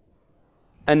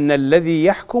أن الذي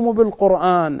يحكم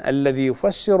بالقرآن الذي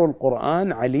يفسر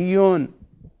القرآن علي.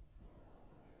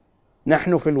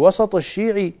 نحن في الوسط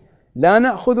الشيعي لا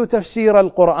نأخذ تفسير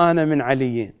القرآن من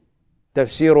علي،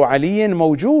 تفسير علي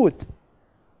موجود،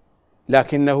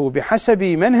 لكنه بحسب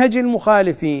منهج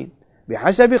المخالفين،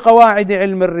 بحسب قواعد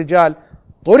علم الرجال،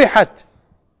 طرحت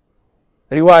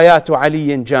روايات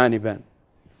علي جانبا،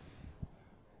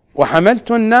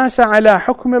 وحملت الناس على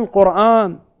حكم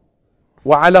القرآن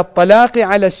وعلى الطلاق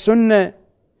على السنة،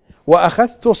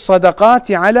 وأخذت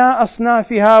الصدقات على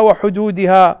أصنافها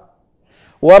وحدودها،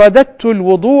 ورددت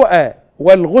الوضوء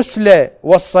والغسل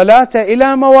والصلاة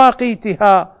إلى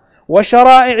مواقيتها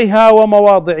وشرائعها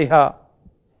ومواضعها.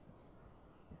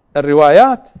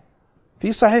 الروايات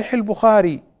في صحيح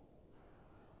البخاري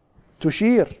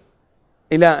تشير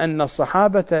إلى أن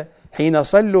الصحابة حين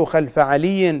صلوا خلف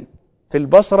علي في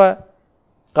البصرة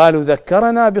قالوا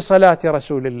ذكرنا بصلاة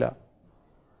رسول الله،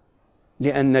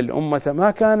 لأن الأمة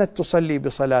ما كانت تصلي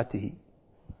بصلاته.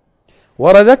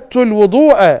 ورددت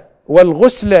الوضوء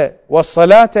والغسل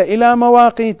والصلاة إلى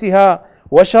مواقيتها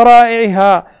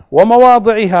وشرائعها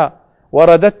ومواضعها،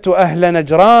 ورددت أهل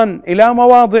نجران إلى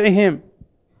مواضعهم،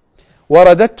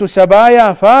 ورددت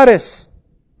سبايا فارس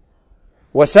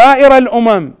وسائر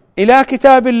الأمم إلى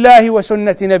كتاب الله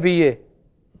وسنة نبيه،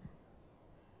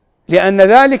 لأن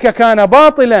ذلك كان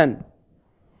باطلا.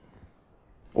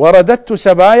 ورددت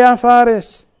سبايا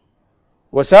فارس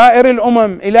وسائر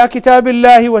الأمم إلى كتاب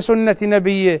الله وسنة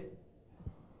نبيه،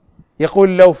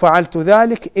 يقول لو فعلت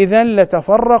ذلك إذن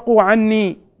لتفرقوا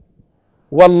عني،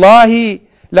 والله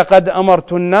لقد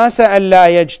أمرت الناس أن لا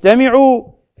يجتمعوا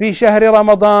في شهر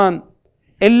رمضان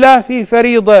إلا في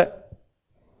فريضة،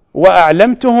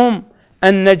 وأعلمتهم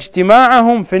أن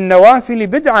اجتماعهم في النوافل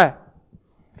بدعة.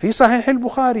 في صحيح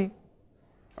البخاري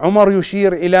عمر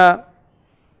يشير إلى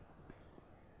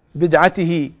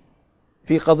بدعته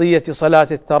في قضية صلاة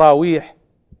التراويح،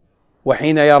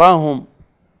 وحين يراهم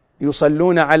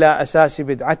يصلون على أساس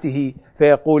بدعته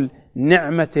فيقول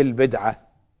نعمة البدعة.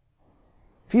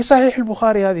 في صحيح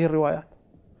البخاري هذه الروايات.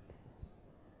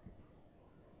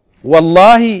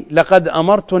 والله لقد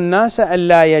أمرت الناس أن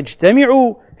لا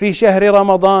يجتمعوا في شهر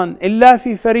رمضان إلا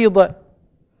في فريضة،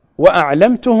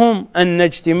 وأعلمتهم أن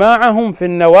اجتماعهم في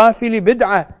النوافل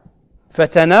بدعة.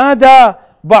 فتنادى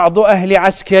بعض أهل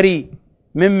عسكري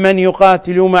ممن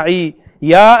يقاتل معي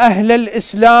يا أهل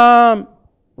الإسلام،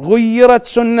 غيرت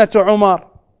سنة عمر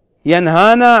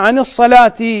ينهانا عن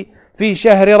الصلاة في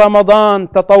شهر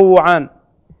رمضان تطوعا،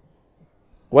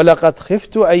 ولقد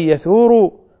خفت أن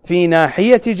يثوروا في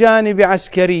ناحية جانب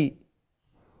عسكري.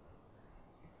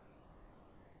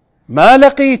 ما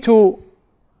لقيت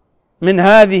من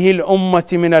هذه الأمة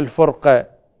من الفرقة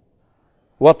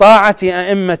وطاعة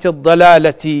أئمة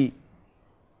الضلالة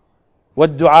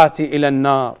والدعاة إلى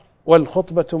النار،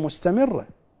 والخطبة مستمرة،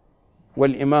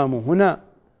 والإمام هنا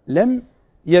لم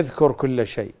يذكر كل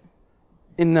شيء،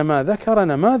 إنما ذكر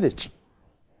نماذج.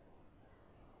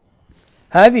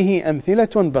 هذه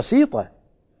أمثلة بسيطة،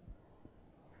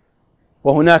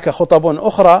 وهناك خطب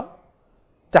أخرى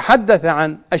تحدث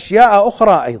عن أشياء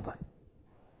أخرى أيضا،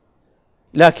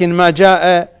 لكن ما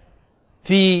جاء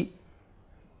في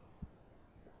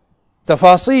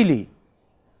تفاصيل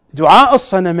دعاء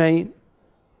الصنمين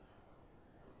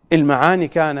المعاني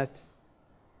كانت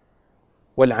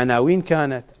والعناوين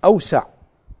كانت أوسع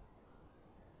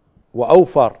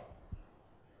وأوفر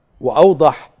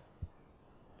وأوضح،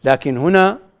 لكن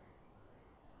هنا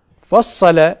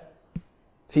فصل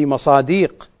في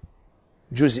مصاديق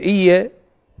جزئية،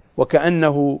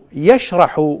 وكأنه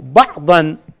يشرح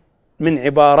بعضا من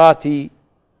عبارات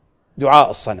دعاء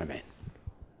الصنمين.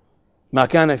 ما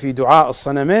كان في دعاء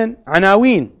الصنمين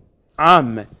عناوين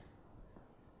عامة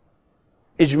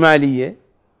إجمالية،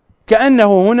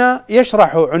 كأنه هنا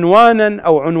يشرح عنوانا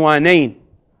أو عنوانين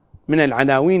من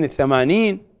العناوين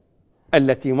 80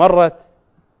 التي مرت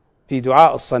في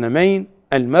دعاء الصنمين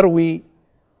المروي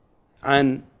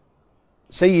عن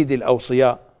سيد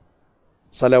الأوصياء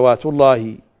صلوات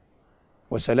الله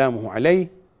وسلامه عليه.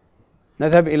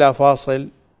 نذهب إلى فاصل.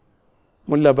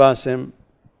 ملا باسم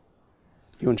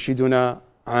ينشدنا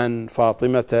عن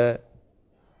فاطمة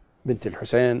بنت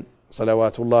الحسين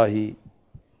صلوات الله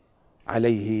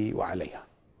عليه وعليها.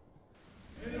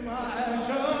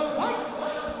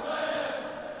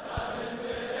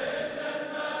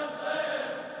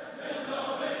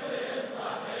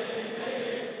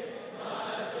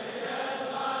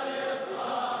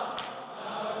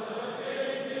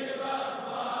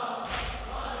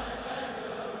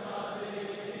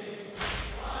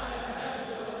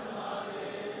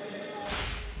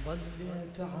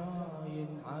 ظليت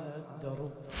عاين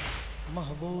عالدرب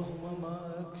مهضومة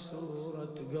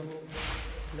مكسورة قلب،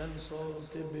 لن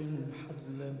صوت بن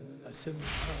حذلم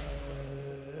أسمعها،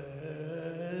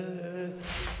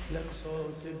 لن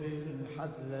صوت بن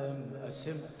حذلم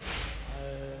أسمعها.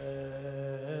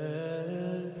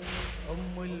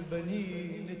 أم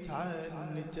البنين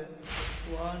تعنت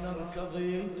وأنا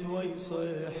ركضيت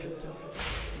ويصيحته،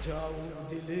 جاوب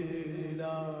دليلي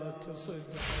لا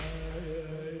تصدها،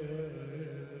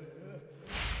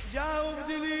 جاوب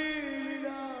دليلي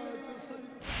لا تصد.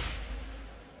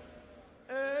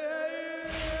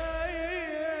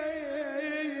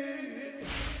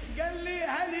 قال لي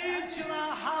هليج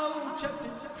راحة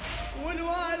وشتت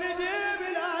والوالد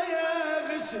بلا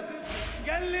يغسل،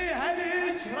 قال لي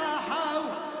هليج راحة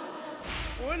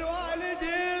والوالد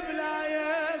بلا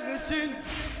يغسل،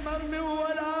 مرمي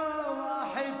ولا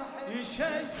واحد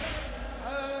يشيل،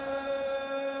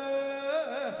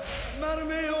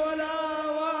 مرمي ولا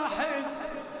واحد.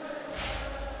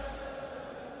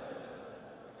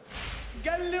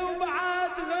 قال لي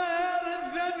وبعد غير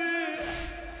الذبيح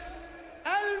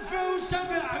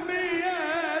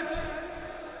 1700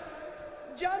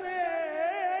 جريح،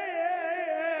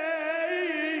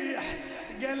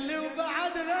 قال لي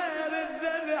وبعد غير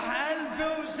الذبح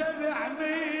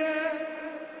 1700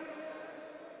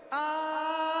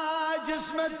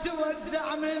 جسمه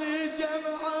توزع من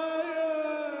الجمعة،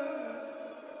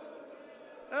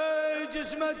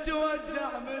 جسمه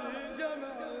توزع من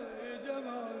الجمعة،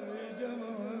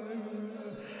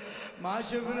 ما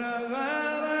شفنا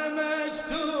غير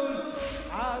مجتول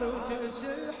عار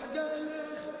وتسح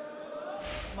قلخ،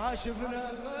 ما شفنا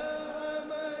غير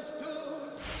مجتول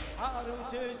عار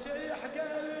وتسح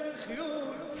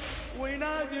قلخيول،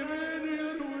 وينادي من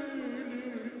يرويني،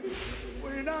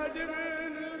 وينادي من يرويني.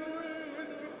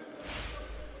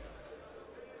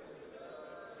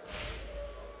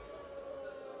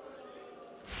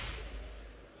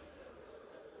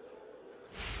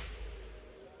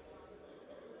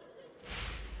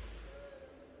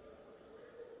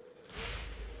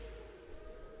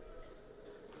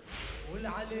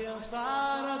 والعلي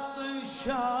صارت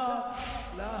طشار،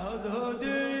 لا هدهد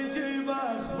يجيب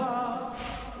اخبار،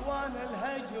 وانا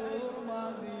الهجر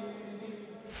ما ذيني،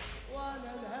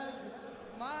 وانا الهجر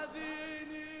ما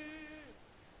ذيني.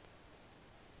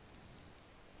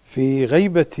 في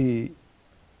غيبة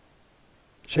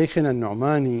شيخنا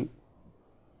النعماني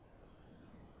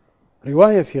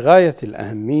رواية في غاية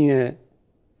الأهمية.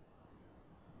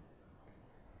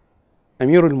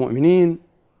 أمير المؤمنين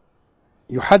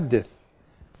يحدث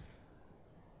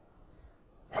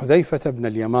حذيفة بن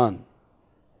اليمان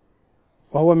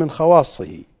وهو من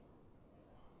خواصه،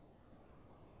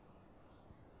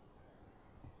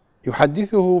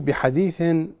 يحدثه بحديث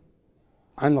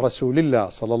عن رسول الله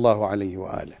صلى الله عليه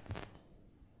وآله.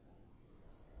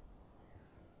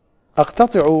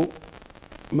 أقتطع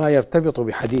ما يرتبط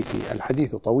بحديثي،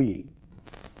 الحديث طويل.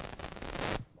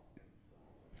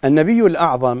 النبي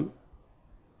الأعظم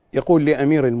يقول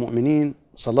لأمير المؤمنين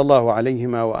صلى الله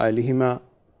عليهما وآلهما: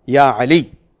 يا علي،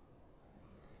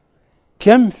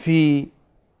 كم في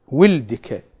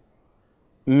ولدك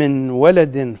من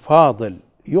ولد فاضل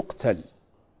يقتل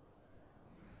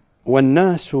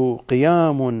والناس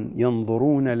قيام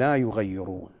ينظرون لا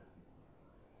يغيرون.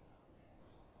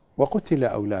 وقتل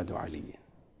أولاد علي،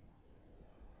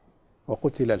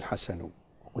 وقتل الحسن،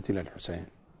 وقتل الحسين،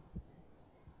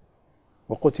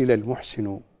 وقتل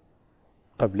المحسن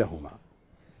قبلهما.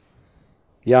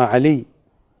 يا علي،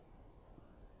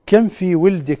 كم في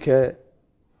ولدك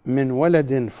من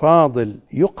ولد فاضل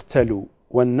يقتل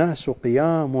والناس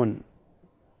قيام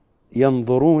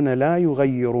ينظرون لا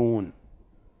يغيرون،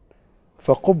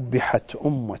 فقبحت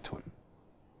أمة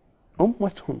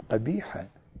قبيحة.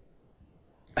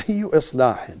 أي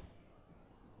إصلاح؟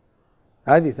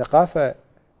 هذه ثقافة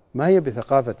ما هي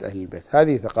بثقافة أهل البيت،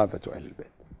 هذه ثقافة أهل البيت.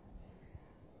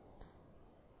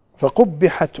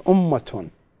 فقبحت أمة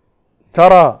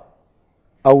ترى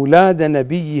أولاد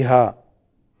نبيها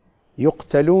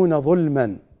يقتلون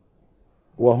ظلما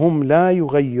وهم لا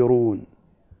يغيرون،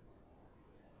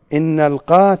 إن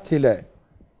القاتل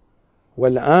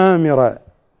والآمر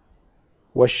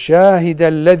والشاهد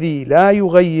الذي لا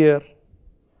يغير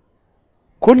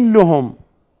كلهم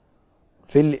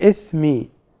في الإثم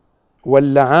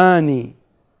واللعان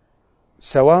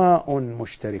سواء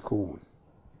مشتركون.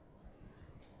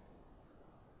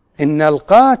 إن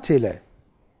القاتل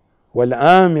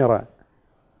والآمر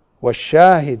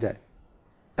والشاهد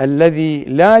الذي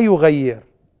لا يغير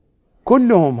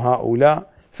كلهم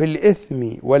هؤلاء في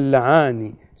الإثم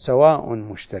واللعان سواء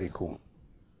مشتركون.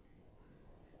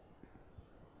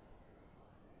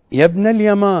 يا ابن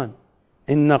اليمان،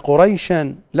 إن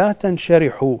قريشا لا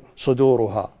تنشرح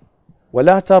صدورها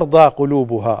ولا ترضى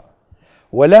قلوبها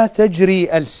ولا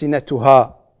تجري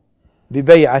ألسنتها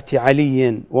ببيعة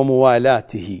علي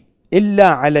وموالاته إلا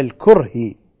على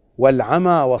الكره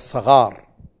والعمى والصغار.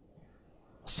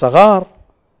 الصغار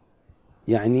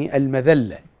يعني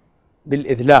المذلة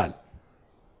بالإذلال.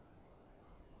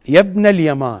 يا ابن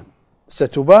اليمان،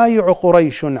 ستبايع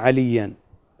قريش عليا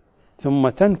ثم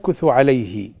تنكث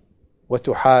عليه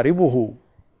وتحاربه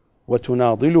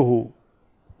وتناضله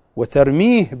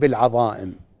وترميه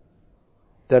بالعظائم.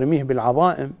 ترميه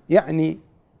بالعظائم يعني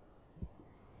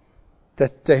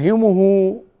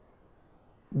تتهمه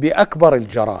بأكبر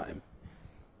الجرائم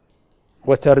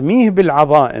وترميه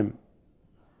بالعظائم.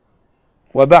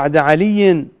 وبعد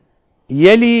علي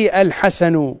يلي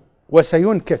الحسن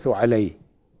وسينكث عليه،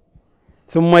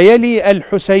 ثم يلي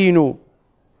الحسين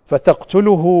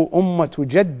فتقتله أمة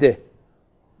جده،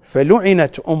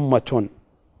 فلعنت أمة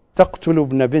تقتل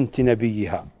ابن بنت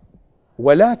نبيها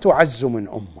ولا تعز من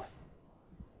أمة،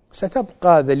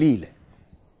 ستبقى ذليلة.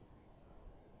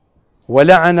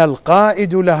 ولعن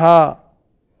القائد لها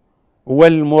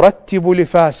والمرتب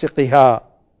لفاسقها،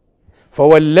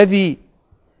 فوالذي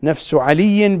نفس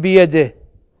علي بيده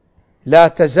لا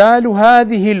تزال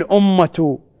هذه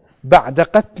الأمة بعد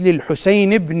قتل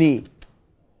الحسين ابني.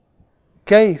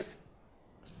 كيف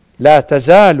لا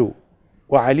تزال؟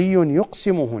 وعلي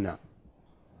يقسم هنا،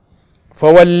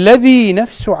 فوالذي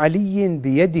نفس علي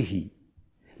بيده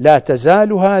لا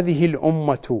تزال هذه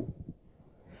الأمة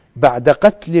بعد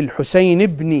قتل الحسين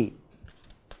ابني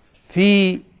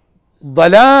في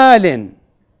ضلال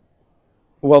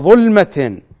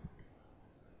وظلمة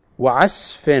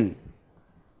وعسف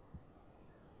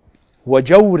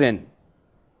وجور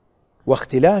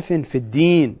واختلاف في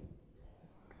الدين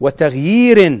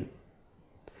وتغيير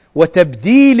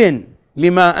وتبديل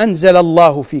لما أنزل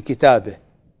الله في كتابه،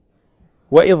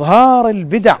 وإظهار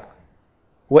البدع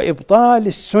وإبطال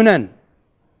السنن،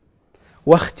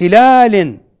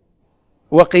 واختلال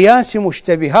وقياس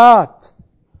مشتبهات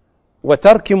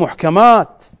وترك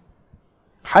محكمات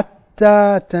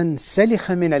حتى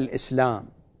تنسلخ من الإسلام.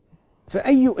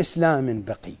 فأي إسلام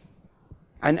بقي؟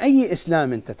 عن أي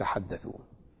إسلام تتحدثون؟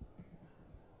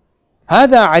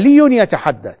 هذا علي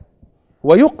يتحدث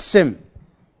ويقسم،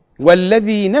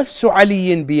 والذي نفس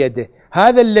علي بيده،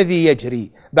 هذا الذي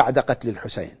يجري بعد قتل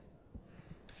الحسين.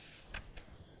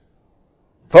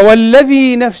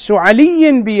 فوالذي نفس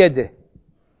علي بيده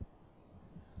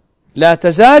لا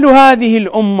تزال هذه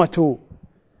الأمة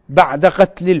بعد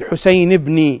قتل الحسين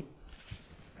ابني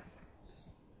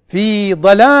في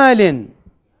ضلال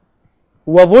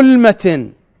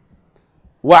وظلمة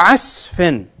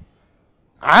وعسف.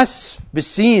 عسف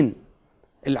بالسين،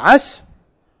 العسف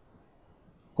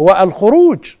هو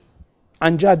الخروج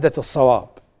عن جادة الصواب،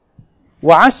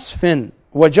 وعسف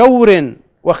وجور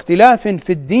واختلاف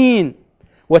في الدين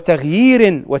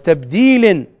وتغيير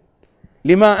وتبديل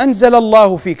لما أنزل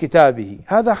الله في كتابه.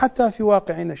 هذا حتى في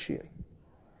واقعنا الشيعي،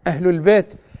 أهل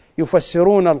البيت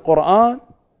يفسرون القرآن،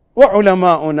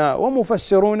 وعلماؤنا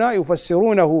ومفسرونا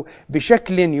يفسرونه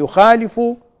بشكل يخالف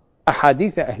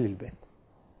أحاديث أهل البيت،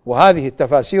 وهذه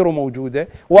التفاسير موجودة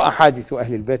وأحاديث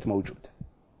أهل البيت موجودة.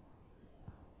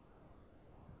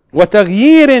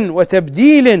 وتغيير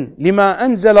وتبديل لما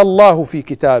أنزل الله في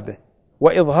كتابه،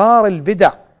 وإظهار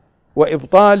البدع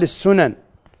وإبطال السنن،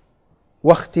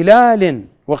 واختلال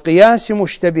وقياس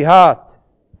مشتبهات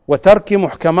وترك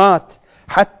محكمات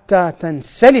حتى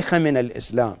تنسلخ من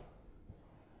الإسلام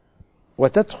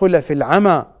وتدخل في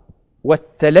العمى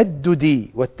والتلدد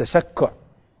والتسكع.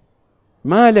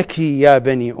 ما لك يا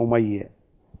بني أمية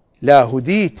لا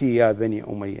هديت يا بني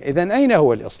أمية. إذن أين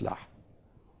هو الإصلاح؟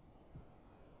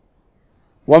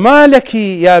 وما لك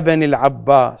يا بني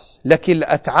العباس لك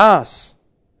الأتعاس،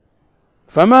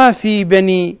 فما في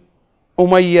بني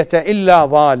أمية إلا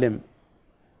ظالم،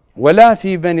 ولا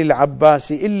في بني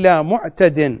العباس إلا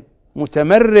معتد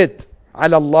متمرد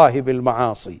على الله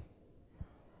بالمعاصي.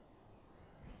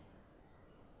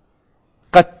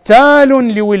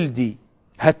 قتال لولدي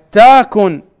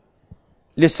هتاك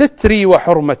لستري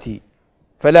وحرمتي،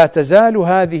 فلا تزال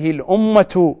هذه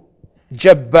الأمة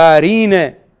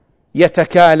جبارين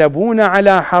يتكالبون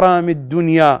على حرام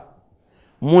الدنيا،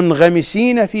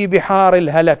 منغمسين في بحار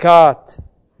الهلكات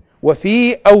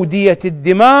وفي أودية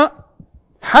الدماء،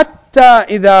 حتى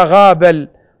إذا غاب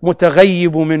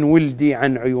المتغيب من ولدي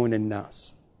عن عيون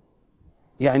الناس.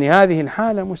 يعني هذه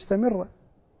الحالة مستمرة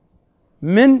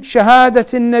من شهادة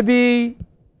النبي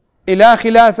إلى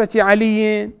خلافة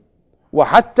علي،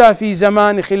 وحتى في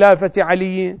زمان خلافة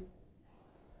علي،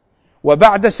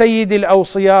 وبعد سيد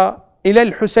الأوصياء إلى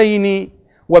الحسين،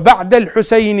 وبعد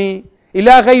الحسين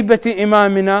إلى غيبة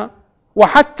إمامنا،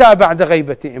 وحتى بعد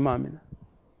غيبة إمامنا.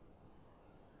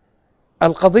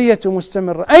 القضية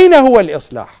مستمرة. أين هو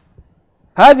الإصلاح؟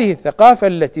 هذه الثقافة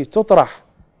التي تطرح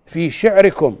في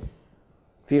شعركم،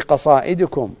 في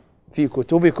قصائدكم، في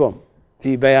كتبكم،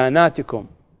 في بياناتكم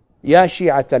يا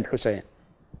شيعة الحسين،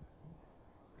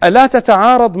 ألا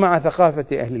تتعارض مع ثقافة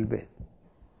أهل البيت؟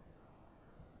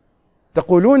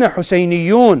 تقولون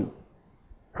حسينيون،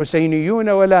 حسينيون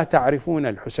ولا تعرفون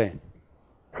الحسين،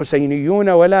 حسينيون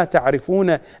ولا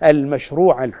تعرفون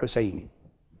المشروع الحسيني،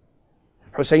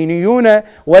 حسينيون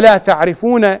ولا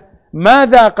تعرفون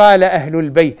ماذا قال أهل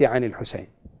البيت عن الحسين،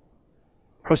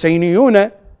 حسينيون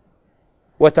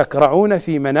وتقرعون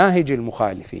في مناهج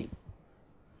المخالفين.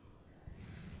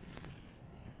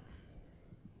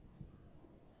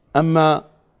 أما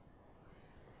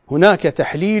هناك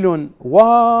تحليل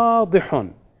واضح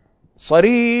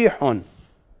صريح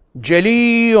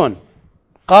جلي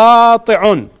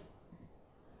قاطع،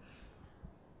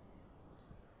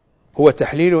 هو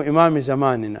تحليل إمام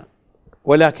زماننا،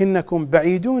 ولكنكم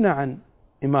بعيدون عن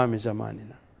إمام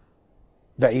زماننا،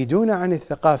 بعيدون عن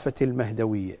الثقافة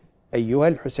المهدوية أيها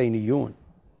الحسينيون.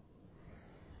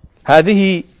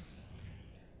 هذه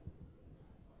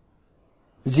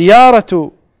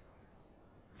زيارة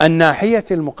الناحية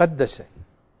المقدسة،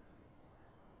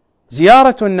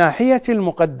 زيارة الناحية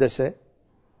المقدسة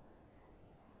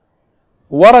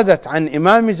وردت عن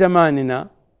إمام زماننا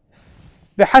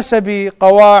بحسب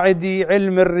قواعد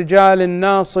علم الرجال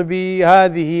الناصب.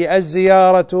 هذه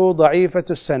الزيارة ضعيفة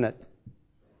السند.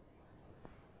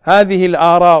 هذه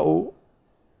الآراء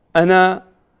أنا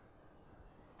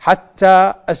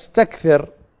حتى أستكثر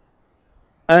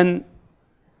أن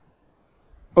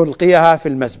ألقيها في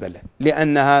المزبلة،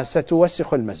 لأنها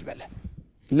ستوسخ المزبلة،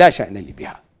 لا شأن لي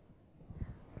بها.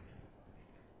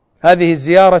 هذه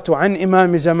الزيارة عن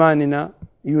إمام زماننا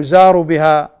يزار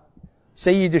بها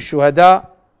سيد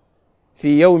الشهداء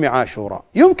في يوم عاشوراء،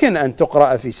 يمكن أن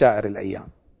تقرأ في سائر الأيام،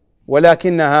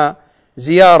 ولكنها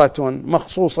زيارة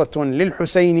مخصوصة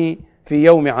للحسين في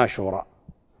يوم عاشوراء،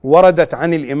 وردت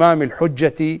عن الإمام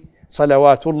الحجة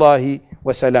صلوات الله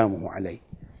وسلامه عليه،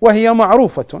 وهي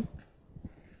معروفة.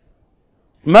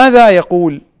 ماذا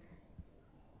يقول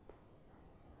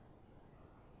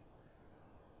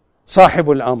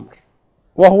صاحب الأمر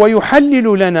وهو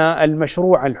يحلل لنا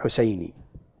المشروع الحسيني،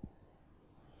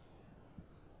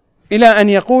 إلى أن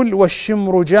يقول: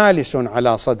 والشمر جالس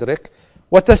على صدرك،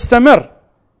 وتستمر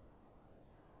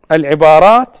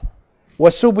العبارات: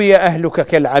 وسبي أهلك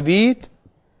كالعبيد.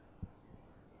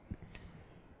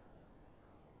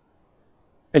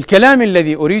 الكلام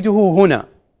الذي أريده هنا: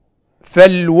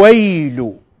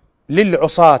 فالويل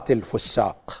للعصاة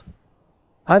الفساق.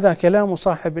 هذا كلام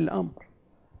صاحب الأمر.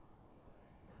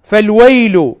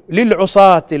 فالويل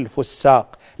للعصاة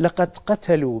الفساق، لقد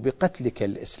قتلوا بقتلك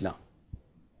الإسلام.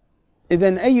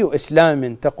 إذن أي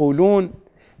إسلام تقولون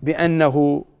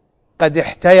بأنه قد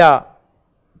احتيا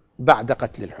بعد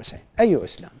قتل الحسين؟ أي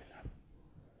إسلام؟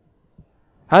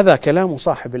 هذا كلام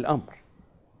صاحب الأمر.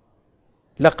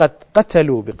 لقد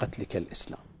قتلوا بقتلك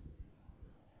الإسلام.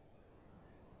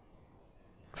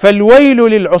 فالويل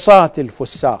للعصاة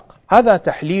الفساق، هذا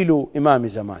تحليل إمام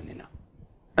زماننا.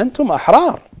 أنتم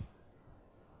أحرار،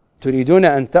 تريدون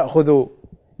أن تأخذوا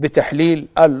بتحليل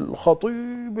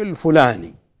الخطيب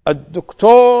الفلاني،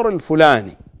 الدكتور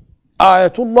الفلاني،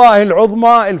 آية الله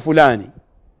العظمى الفلاني،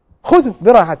 خذوا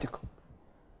براحتكم.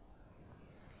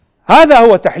 هذا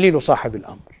هو تحليل صاحب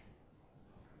الأمر.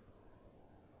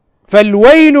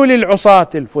 فالويل للعصاة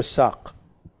الفساق،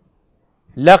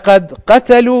 لقد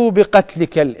قتلوا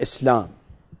بقتلك الإسلام،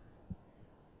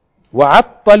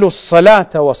 وعطلوا الصلاة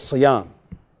والصيام،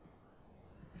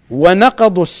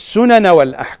 ونقضوا السنن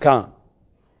والأحكام،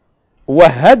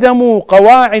 وهدموا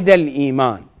قواعد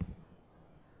الإيمان،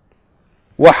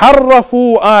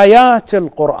 وحرفوا آيات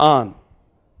القرآن،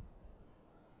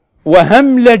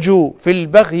 وهملجوا في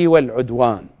البغي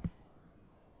والعدوان.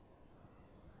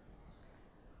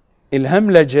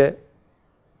 الهملجة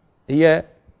هي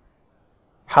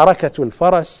حركة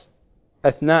الفرس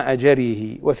أثناء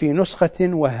جريه، وفي نسخة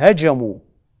وهجموا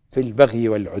في البغي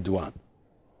والعدوان.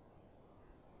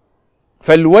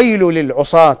 فالويل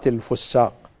للعصاة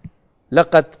الفساق،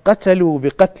 لقد قتلوا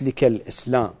بقتلك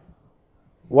الإسلام،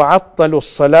 وعطلوا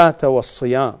الصلاة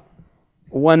والصيام،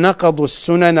 ونقضوا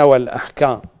السنن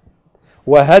والأحكام،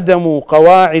 وهدموا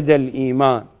قواعد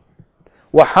الإيمان،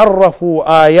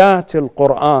 وحرفوا آيات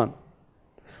القرآن،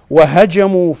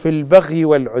 وهجموا في البغي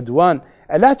والعدوان.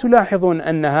 ألا تلاحظون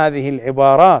أن هذه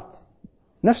العبارات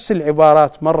نفس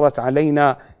العبارات مرت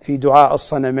علينا في دعاء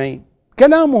الصنمين؟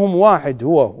 كلامهم واحد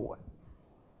هو.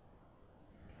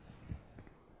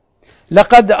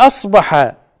 لقد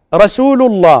أصبح رسول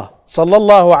الله صلى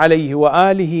الله عليه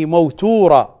وآله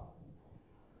موتورا،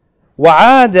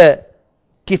 وعاد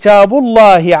كتاب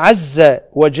الله عز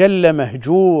وجل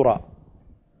مهجورا،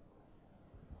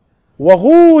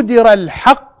 وغودر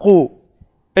الحق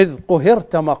إذ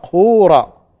قهرت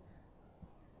مقهورا،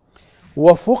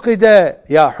 وفقد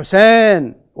يا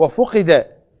حسين، وفقد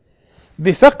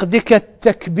بفقدك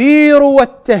التكبير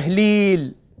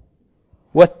والتهليل،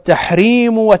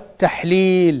 والتحريم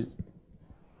والتحليل،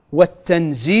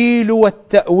 والتنزيل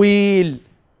والتأويل،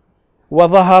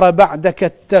 وظهر بعدك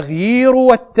التغيير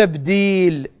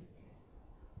والتبديل،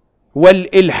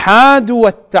 والإلحاد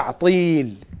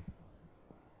والتعطيل،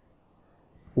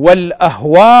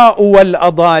 والأهواء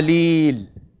والأضاليل،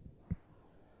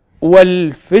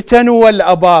 والفتن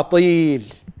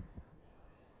والأباطيل.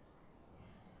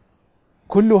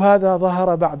 كل هذا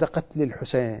ظهر بعد قتل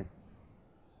الحسين،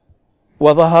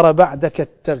 وظهر بعدك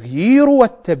التغيير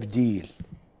والتبديل،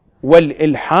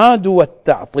 والإلحاد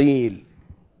والتعطيل،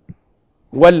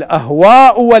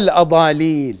 والأهواء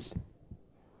والأضاليل،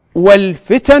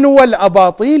 والفتن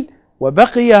والأباطيل،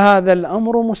 وبقي هذا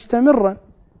الأمر مستمرا.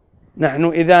 نحن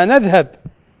إذا نذهب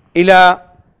إلى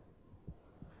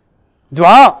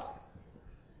دعاء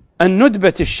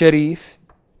الندبة الشريف،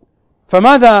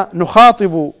 فماذا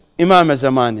نخاطب إمام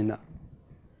زماننا؟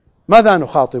 ماذا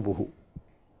نخاطبه؟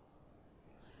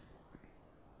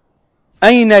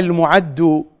 أين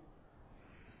المعد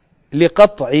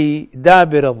لقطع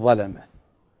دابر الظلمة؟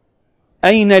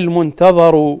 أين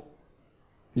المنتظر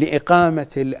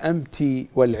لإقامة الأمت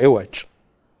والعوج؟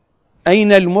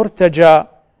 أين المرتجى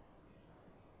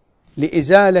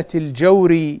لإزالة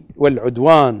الجور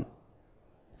والعدوان؟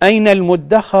 أين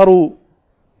المدخر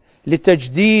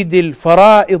لتجديد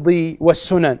الفرائض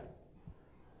والسنن؟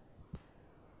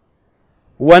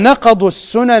 ونقضوا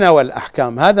السنن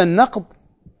والأحكام. هذا النقض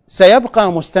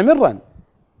سيبقى مستمرا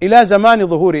إلى زمان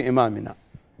ظهور إمامنا.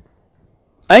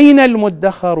 أين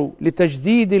المدخر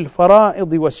لتجديد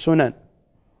الفرائض والسنن؟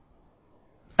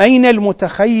 أين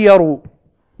المتخير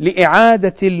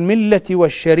لإعادة الملة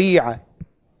والشريعة؟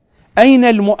 أين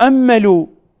المؤمل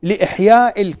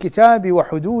لإحياء الكتاب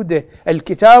وحدوده؟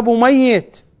 الكتاب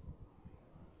ميت،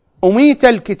 أميت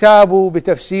الكتاب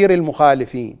بتفسير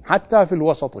المخالفين حتى في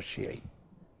الوسط الشيعي.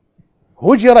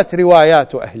 هجرت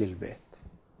روايات أهل البيت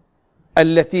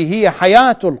التي هي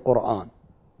حياة القرآن.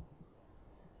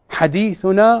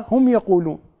 حديثنا هم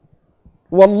يقولون،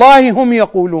 والله هم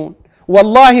يقولون،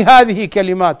 والله هذه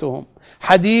كلماتهم: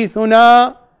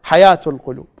 حديثنا حياة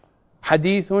القلوب،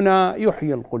 حديثنا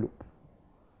يحيي القلوب،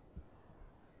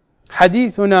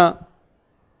 حديثنا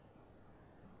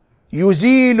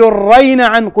يزيل الرين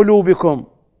عن قلوبكم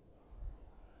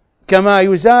كما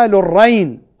يزال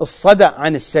الرين الصدأ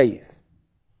عن السيف.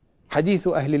 حديث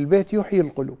أهل البيت يحيي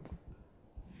القلوب.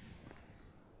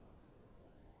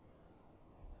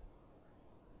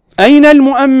 أين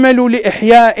المؤمل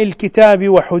لإحياء الكتاب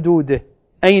وحدوده؟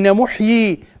 أين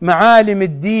محيي معالم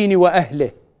الدين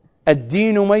وأهله؟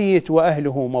 الدين ميت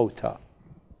وأهله موتى،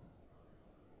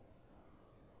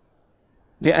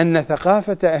 لأن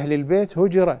ثقافة أهل البيت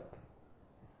هجرت.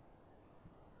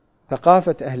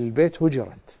 ثقافة أهل البيت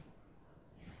هجرت.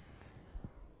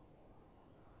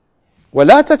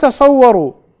 ولا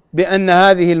تتصوروا بأن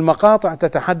هذه المقاطع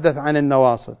تتحدث عن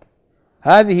النواصب،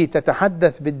 هذه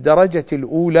تتحدث بالدرجة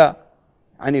الأولى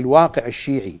عن الواقع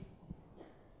الشيعي.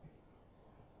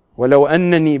 ولو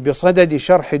أنني بصدد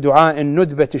شرح دعاء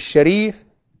الندبة الشريف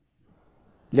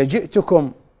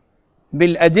لجئتكم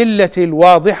بالأدلة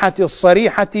الواضحة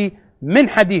الصريحة من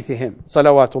حديثهم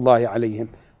صلوات الله عليهم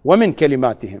ومن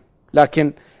كلماتهم،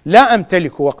 لكن لا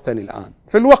أمتلك وقتا الآن.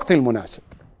 في الوقت المناسب.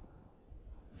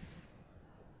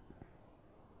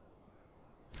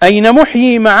 أين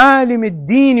محيي معالم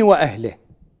الدين وأهله؟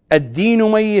 الدين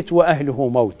ميت وأهله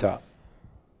موتى.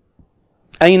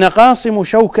 أين قاصم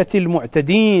شوكة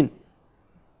المعتدين؟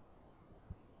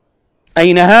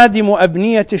 أين هادم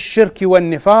أبنية الشرك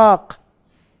والنفاق؟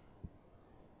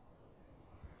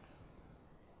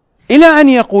 إلى أن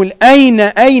يقول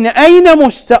أين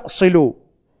مستأصل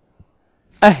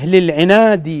أهل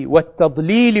العناد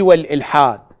والتضليل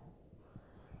والإلحاد؟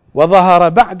 وظهر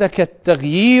بعدك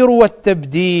التغيير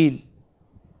والتبديل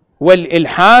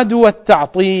والإلحاد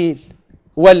والتعطيل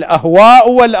والأهواء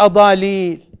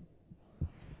والأضاليل.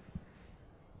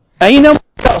 أين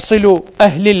مستأصل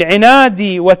أهل العناد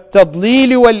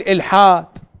والتضليل والإلحاد؟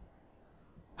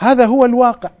 هذا هو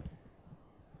الواقع.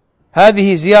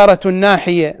 هذه زيارة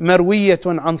الناحية مروية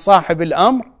عن صاحب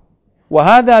الأمر،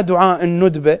 وهذا دعاء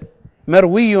الندبة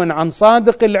مروي عن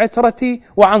صادق العترة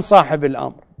وعن صاحب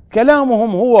الأمر.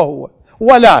 كلامهم هو،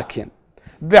 ولكن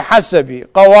بحسب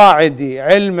قواعد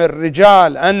علم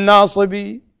الرجال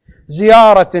الناصبي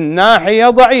زيارة الناحية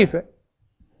ضعيفة،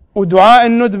 ودعاء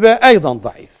الندبة أيضا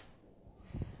ضعيف.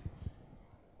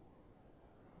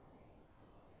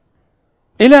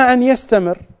 إلى أن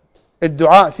يستمر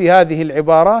الدعاء في هذه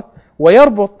العبارات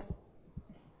ويربط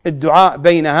الدعاء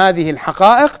بين هذه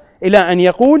الحقائق إلى أن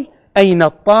يقول: أين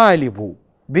الطالب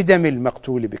بدم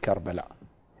المقتول بكربلاء؟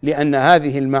 لأن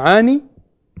هذه المعاني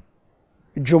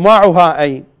جماعها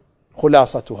أين؟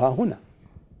 خلاصتها هنا: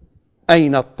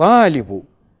 أين الطالب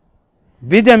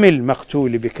بدم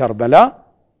المقتول بكربلاء؟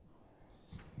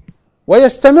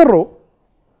 ويستمر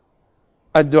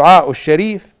الدعاء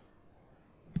الشريف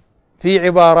في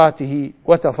عباراته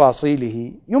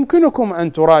وتفاصيله، يمكنكم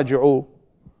أن تراجعوا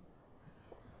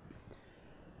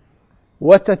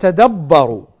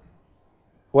وتتدبروا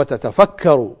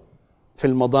وتتفكروا في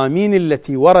المضامين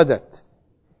التي وردت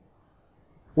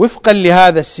وفقا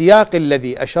لهذا السياق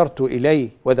الذي أشرت إليه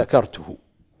وذكرته.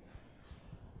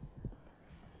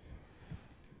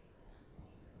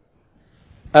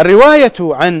 الرواية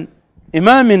عن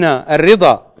إمامنا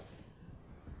الرضا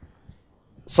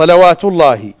صلوات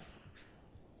الله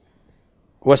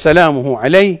وسلامه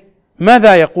عليه،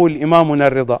 ماذا يقول إمامنا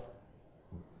الرضا؟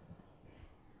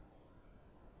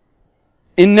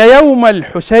 إن يوم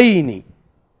الحسين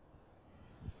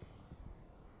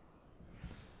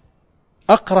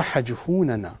أقرح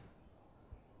جفوننا.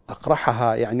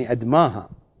 أقرحها يعني أدماها.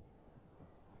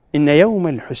 إن يوم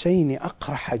الحسين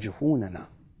أقرح جفوننا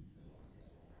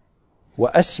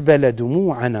وأسبل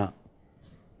دموعنا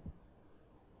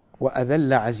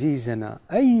وأذل عزيزنا.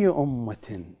 أي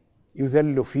أمة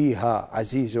يذل فيها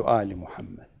عزيز آل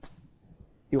محمد؟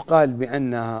 يقال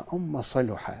بأنها أمة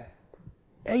صلحت.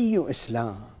 أي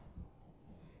إسلام؟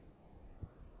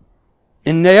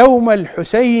 إن يوم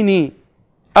الحسين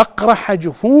أقرح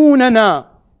جفوننا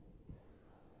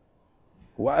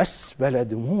وأسبل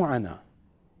دموعنا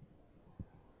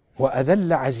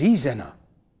وأذل عزيزنا.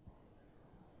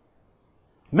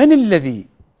 من الذي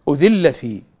أذل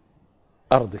في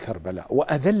أرض كربلاء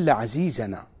وأذل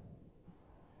عزيزنا؟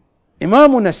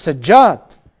 إمامنا السجاد،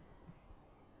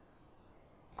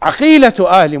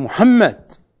 عقيلة آل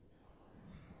محمد.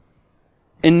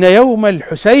 إن يوم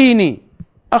الحسين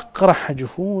أقرح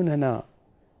جفوننا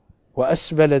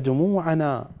وأسبل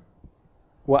دموعنا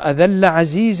وأذل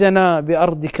عزيزنا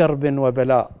بأرض كرب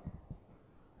وبلاء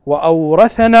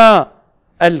وأورثنا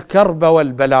الكرب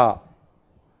والبلاء.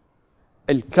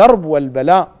 الكرب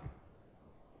والبلاء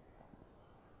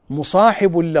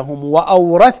مصاحب لهم،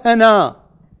 وأورثنا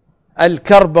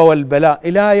الكرب والبلاء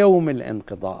إلى يوم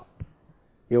الانقضاء.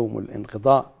 يوم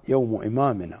الانقضاء يوم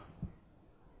إمامنا،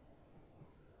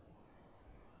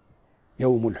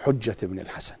 يوم الحجة بن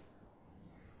الحسن.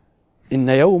 إن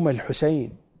يوم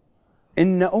الحسين،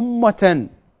 إن أمة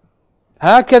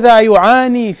هكذا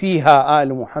يعاني فيها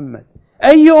آل محمد.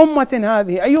 أي أمة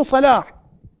هذه؟ أي صلاح؟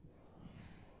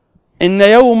 إن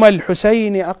يوم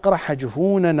الحسين أقرح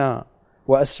جفوننا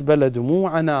وأسبل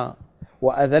دموعنا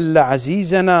وأذل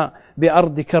عزيزنا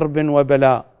بأرض كرب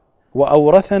وبلاء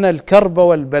وأورثنا الكرب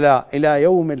والبلاء إلى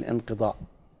يوم الانقضاء.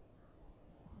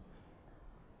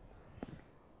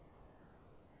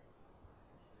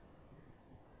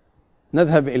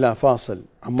 نذهب إلى فاصل.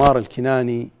 عمار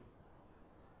الكناني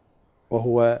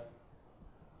وهو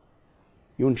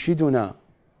ينشدنا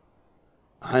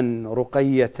عن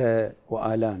رقية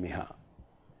وآلامها،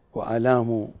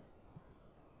 وآلام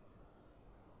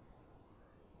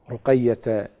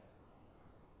رقية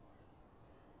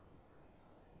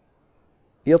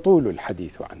يطول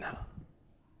الحديث عنها،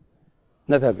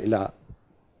 نذهب إلى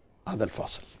هذا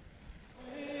الفاصل.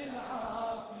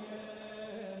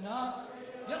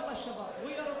 يلا الشباب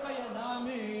ويا رقية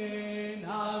نامي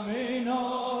نامي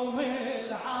نوم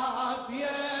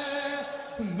العافية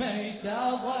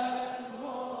ميتة ظل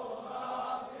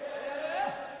مرافية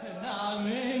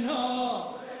نامي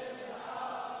نوم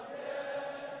العافية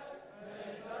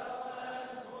ميتة ظل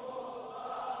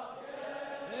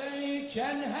مرافية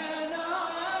جنها نامت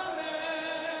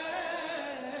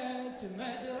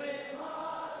مدري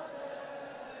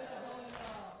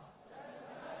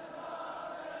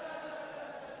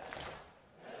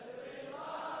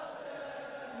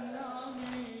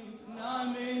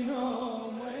نامي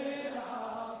نوم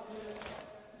العافية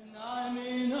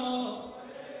نامي نوم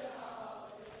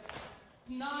العافية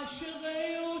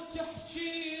تناشغي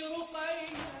وتحكي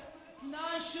رقية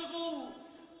تناشغي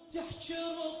وتحكي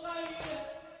رقية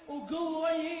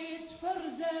وقويت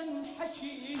فرزا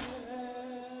حكيها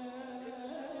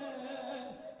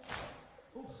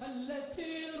وخلت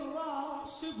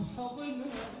الراس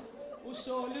بحضنها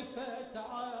وسولفت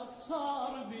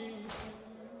عالصار بيها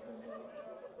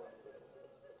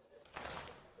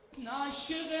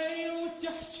ناشغي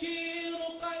وتحكي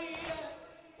رقية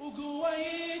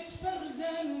وقويت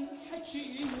فرزا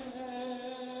حكيها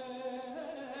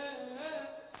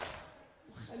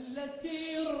وخلت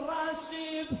الراس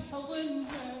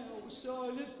بحضنها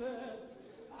وسولفت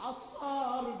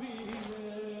عالصار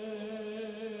بيها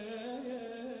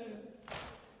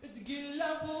تقل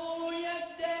ابويا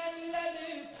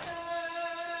دللتها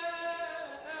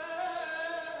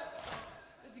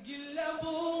تقل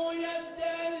ابويا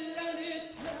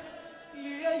دللتها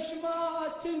ليش ما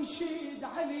تنشد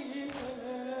عليها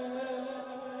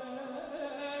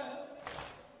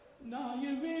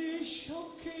نايم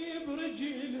الشوك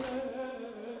برجلها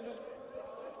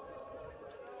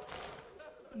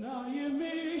نايم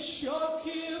الشوك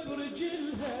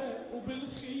برجلها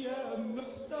وبالخيام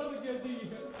محتر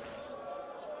قديها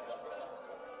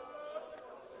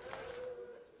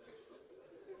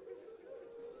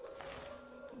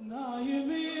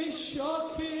نايم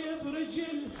الشوك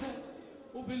برجلها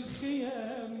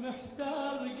وبالخيام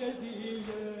محتار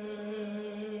قديها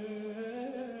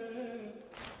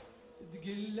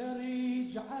تقل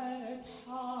رجعت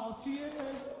حافية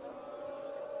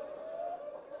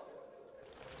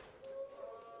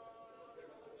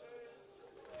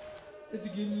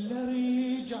تقل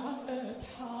رجعت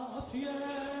حافية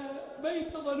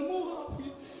ميت ظن مو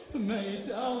غافية ميت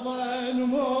ظن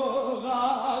مو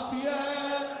غافية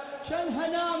شنها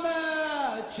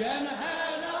نامت شنها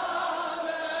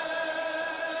نامت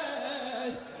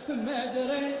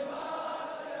مدري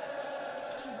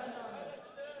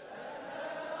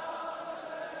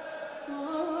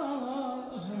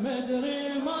مدري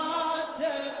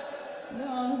ماتت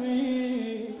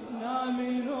نامي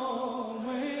نامي نوم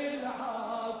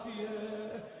العافية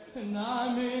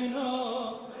نامي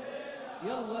نوم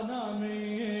يلا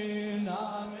نامي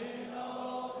نامي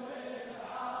نوم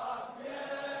العافية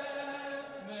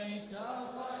ميتة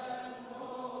ظل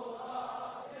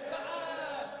مرافية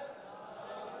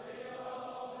نامي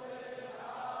نوم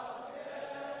العافية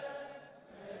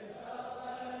ميتة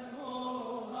ظل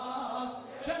مرافية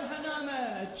جنها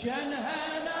نامت جنها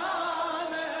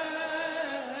نامت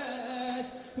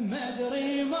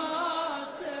مدري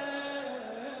ماتت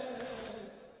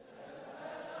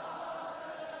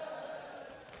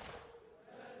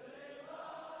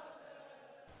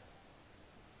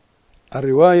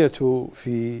الرواية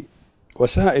في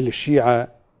وسائل الشيعة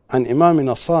عن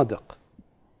إمامنا الصادق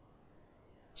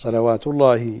صلوات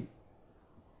الله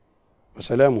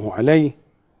وسلامه عليه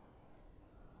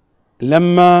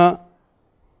لما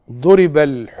ضرب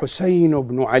الحسين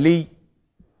بن علي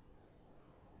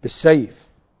بالسيف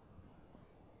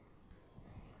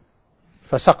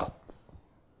فسقط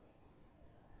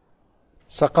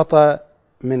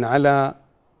من على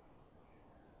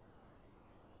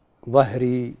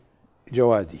ظهر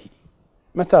جواده.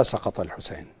 متى سقط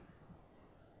الحسين؟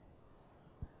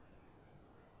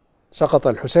 سقط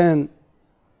الحسين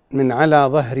من على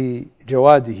ظهر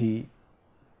جواده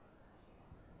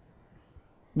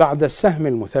بعد السهم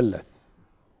المثلث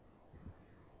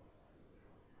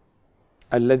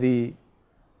الذي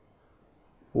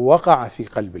وقع في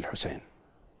قلب الحسين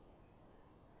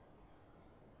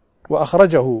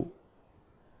وأخرجه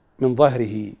من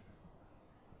ظهره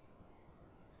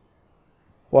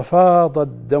وفاض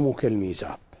الدم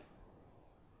كالميزاب،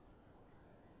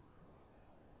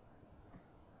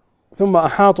 ثم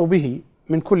أحاطوا به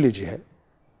من كل جهة،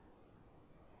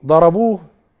 ضربوه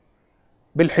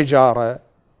بالحجارة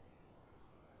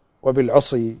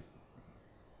وبالعصي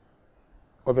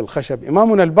وبالخشب.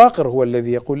 إمامنا الباقر هو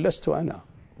الذي يقول: لست أنا،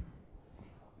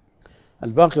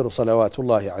 الباقر صلوات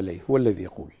الله عليه هو الذي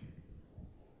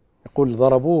يقول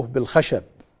ضربوه بالخشب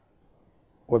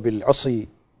وبالعصي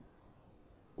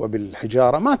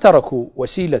وبالحجارة، ما تركوا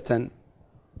وسيلة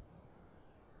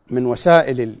من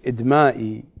وسائل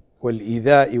الإدماء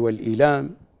والإيذاء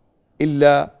والإيلام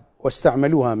إلا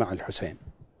واستعملوها مع الحسين،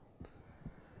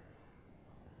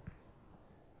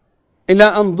 إلى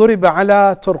أن ضرب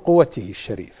على ترقوته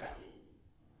الشريفة.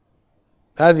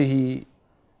 هذه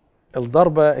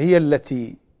الضربة هي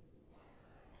التي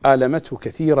آلمته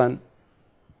كثيرا.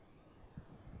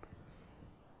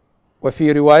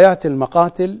 وفي روايات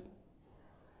المقاتل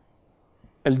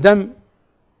الدم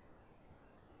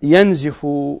ينزف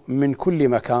من كل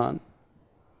مكان،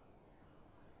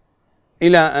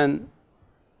 إلى أن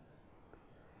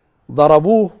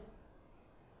ضربوه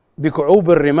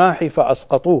بكعوب الرماح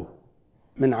فأسقطوه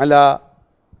من على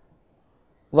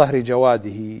ظهر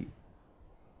جواده،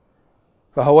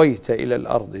 فهويت إلى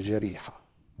الأرض جريحا،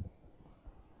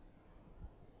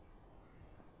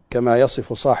 كما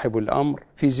يصف صاحب الأمر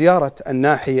في زيارة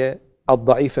الناحية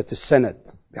الضعيفة السند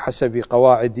بحسب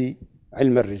قواعد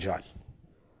علم الرجال.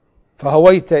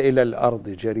 فهويت إلى الأرض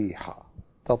جريحا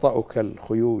تطأك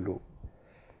الخيول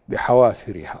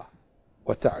بحوافرها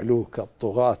وتعلوك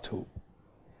الطغاة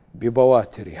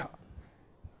ببواترها.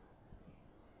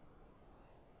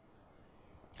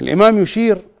 الإمام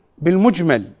يشير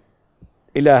بالمجمل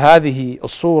إلى هذه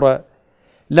الصورة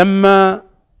لما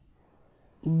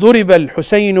ضرب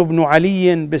الحسين بن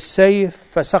علي بالسيف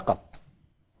فسقط،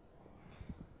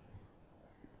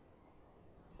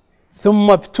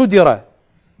 ثم ابتدر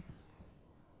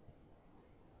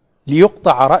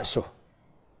ليقطع رأسه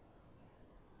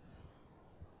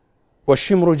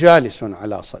والشمر جالس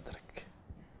على صدرك.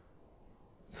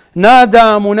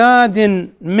 نادى مناد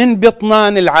من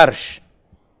بطنان العرش: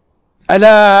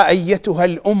 ألا أيتها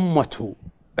الأمة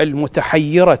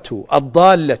المتحيرة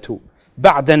الضالة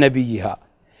بعد نبيها،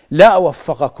 لا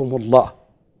وفقكم الله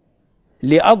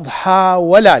لأضحى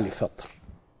ولا لفطر.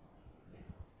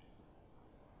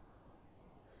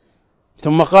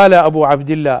 ثم قال أبو عبد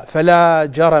الله: فلا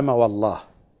جرم والله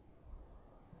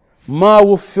ما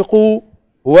وفقوا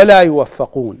ولا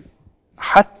يوفقون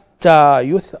حتى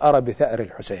يثأر بثأر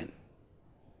الحسين،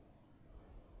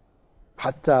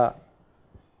 حتى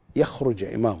يخرج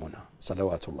إمامنا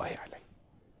صلوات الله عليه.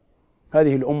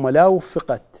 هذه الأمة لا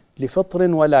وفقت لفطر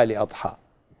ولا لأضحى،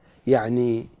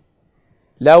 يعني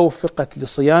لا وفقت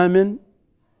لصيام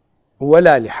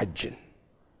ولا لحج.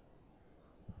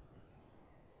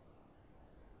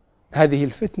 هذه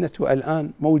الفتنة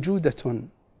الآن موجودة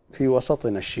في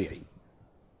وسطنا الشيعي،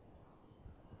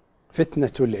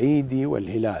 فتنة العيد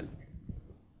والهلال.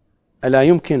 ألا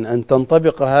يمكن أن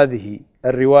تنطبق هذه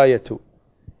الرواية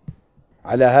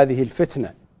على هذه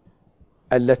الفتنة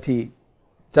التي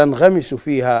تنغمس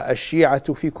فيها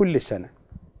الشيعة في كل سنة؟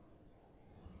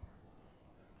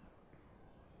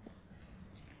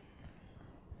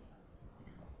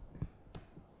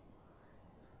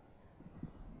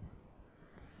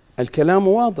 الكلام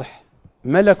واضح،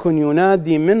 ملك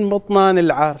ينادي من بطنان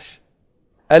العرش: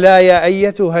 ألا يا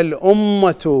أيتها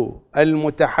الأمة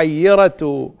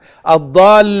المتحيرة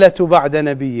الضالة بعد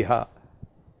نبيها،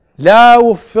 لا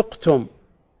وفقتم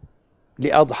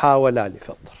لأضحى ولا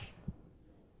لفطر.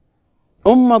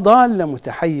 أمة ضالة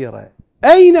متحيرة،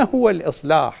 أين هو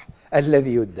الإصلاح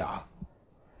الذي يدعى؟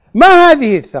 ما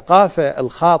هذه الثقافة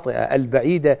الخاطئة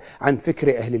البعيدة عن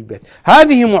فكر أهل البيت؟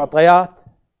 هذه معطيات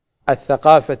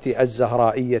الثقافة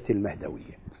الزهرائية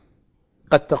المهدوية.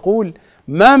 قد تقول: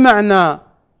 ما معنى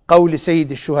قول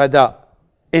سيد الشهداء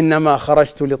إنما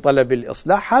خرجت لطلب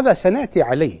الإصلاح؟ هذا سنأتي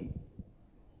عليه.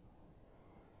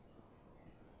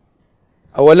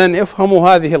 أولا افهموا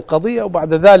هذه القضية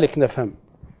وبعد ذلك نفهم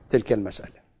تلك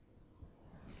المسألة.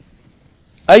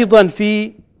 أيضا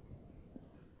في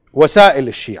وسائل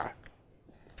الشيعة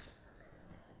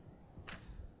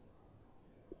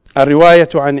الرواية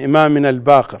عن إمامنا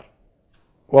الباقر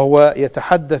وهو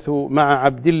يتحدث مع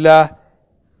عبد الله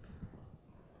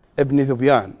ابن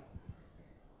ذبيان: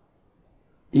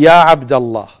 يا عبد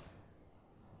الله،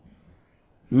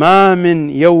 ما من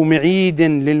يوم عيد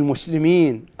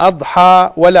للمسلمين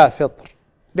أضحى ولا فطر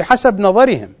بحسب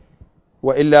نظرهم،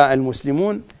 وإلا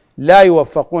المسلمون لا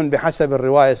يوفقون بحسب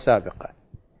الرواية السابقة.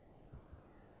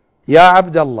 يا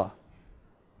عبد الله،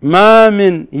 ما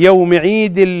من يوم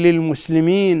عيد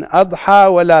للمسلمين أضحى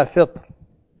ولا فطر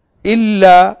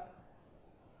إلا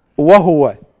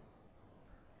وهو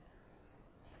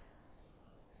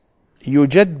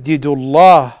يجدد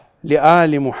الله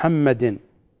لآل محمد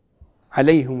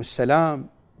عليهم السلام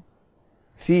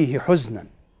فيه حزنا،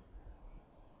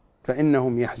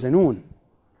 فإنهم يحزنون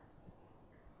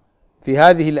في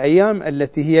هذه الأيام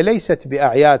التي هي ليست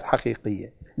بأعياد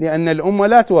حقيقية، لأن الأمة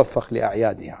لا توفق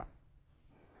لأعيادها،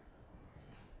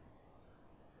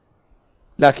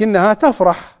 لكنها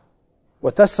تفرح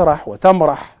وتسرح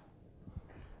وتمرح.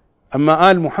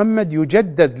 أما آل محمد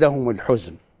يجدد لهم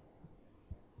الحزن.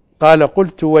 قال: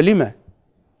 قلت: ولم؟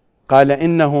 قال: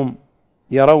 إنهم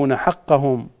يرون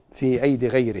حقهم في أيدي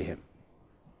غيرهم.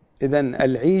 إذن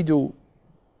العيد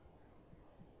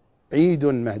عيد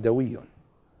مهدوي،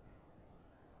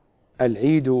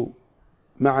 العيد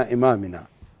مع إمامنا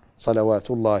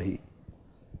صلوات الله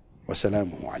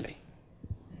وسلامه عليه.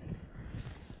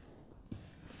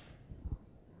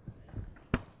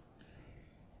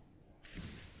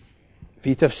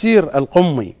 في تفسير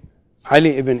القمي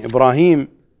علي بن إبراهيم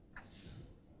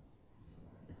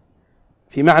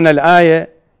في معنى الآية: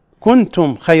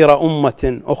 كنتم خير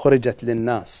أمة أخرجت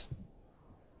للناس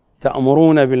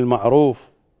تأمرون بالمعروف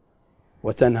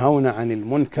وتنهون عن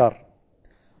المنكر.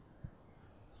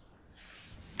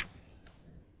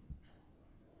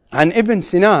 عن ابن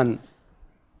سنان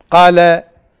قال: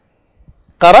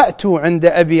 قرأت عند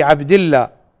أبي عبد الله: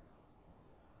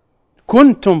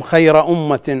 كنتم خير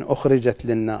أمة أخرجت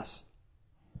للناس.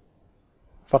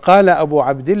 فقال أبو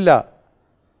عبد الله: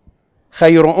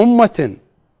 خير أمة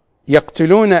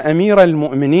يقتلون أمير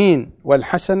المؤمنين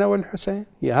والحسن والحسين،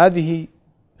 هي هذه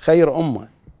خير أمة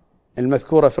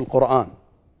المذكورة في القرآن.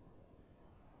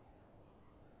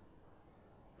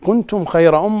 كنتم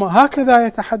خير أمة، هكذا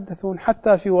يتحدثون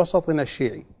حتى في وسطنا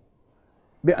الشيعي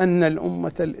بأن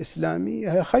الأمة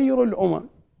الإسلامية هي خير الأمم.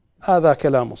 هذا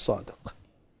كلام الصادق.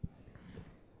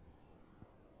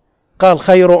 قال: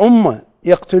 خير أمة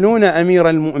يقتلون أمير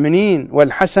المؤمنين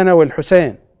والحسن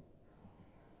والحسين.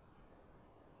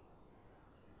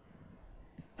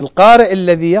 القارئ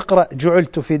الذي يقرأ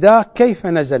جعلت فداك كيف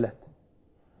نزلت؟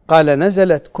 قال: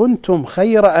 نزلت: كنتم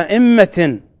خير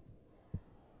أئمة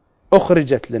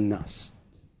أخرجت للناس.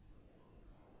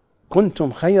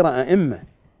 كنتم خير أئمة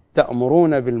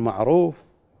تأمرون بالمعروف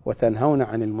وتنهون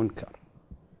عن المنكر.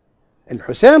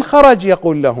 الحسين خرج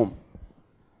يقول لهم: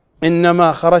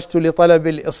 إنما خرجت لطلب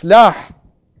الإصلاح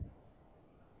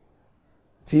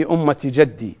في أمة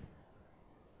جدي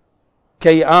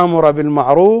كي آمر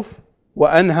بالمعروف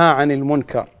وأنهى عن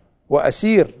المنكر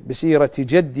وأسير بسيرة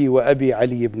جدي وأبي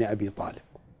علي بن أبي طالب.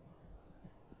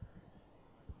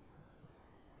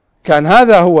 كان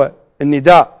هذا هو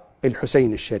النداء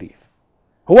الحسين الشريف،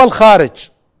 هو الخارج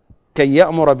كي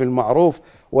يأمر بالمعروف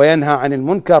وينهى عن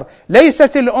المنكر،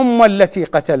 ليست الأمة التي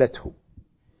قتلته.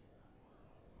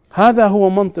 هذا هو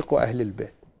منطق أهل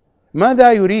البيت.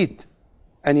 ماذا يريد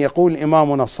أن يقول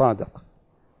إمامنا الصادق؟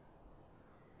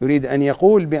 يريد أن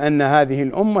يقول بأن هذه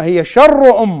الأمة هي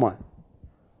شر أمة،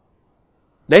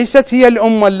 ليست هي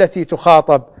الأمة التي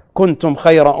تخاطب كنتم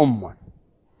خير أمة،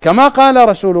 كما قال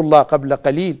رسول الله قبل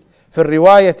قليل في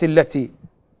الرواية التي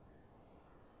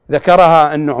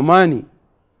ذكرها النعماني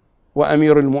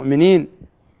وأمير المؤمنين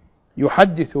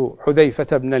يحدث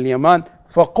حذيفة بن اليمان: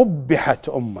 فقبحت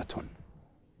أمة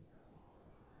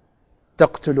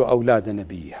تقتل أولاد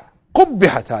نبيها.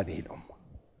 قبحت هذه الأمة.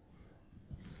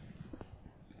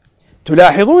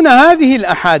 تلاحظون هذه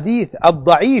الأحاديث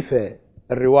الضعيفة،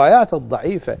 الروايات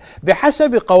الضعيفة،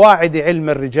 بحسب قواعد علم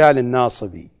الرجال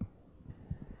الناصبي،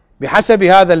 بحسب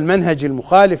هذا المنهج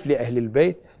المخالف لأهل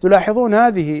البيت، تلاحظون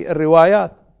هذه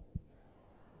الروايات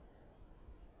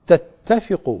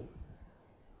تتفق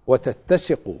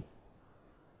وتتسق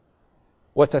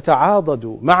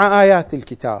وتتعاضد مع آيات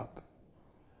الكتاب،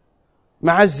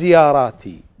 مع الزيارات،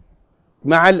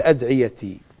 مع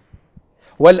الأدعية،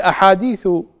 والأحاديث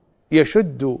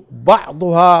يشد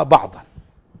بعضها بعضا.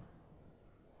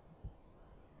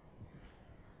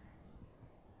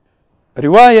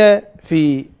 رواية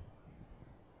في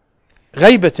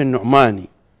غيبة النعماني،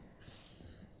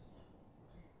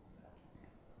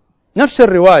 نفس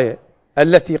الرواية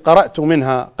التي قرأت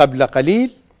منها قبل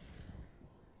قليل،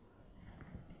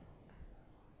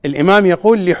 الإمام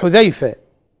يقول لحذيفة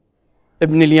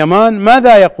ابن اليمان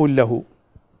ماذا يقول له؟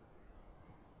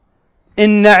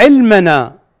 إن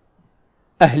علمنا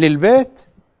أهل البيت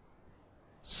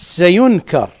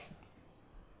سينكر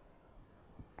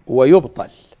ويبطل.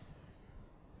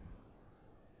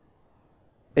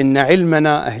 إن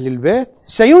علمنا أهل البيت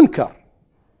سينكر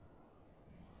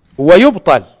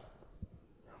ويبطل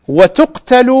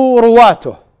وتقتل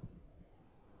رواته.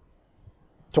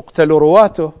 تقتل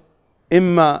رواته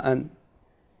إما أن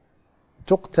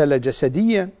تقتل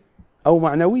جسديا أو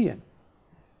معنويا.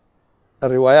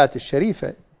 الروايات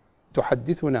الشريفة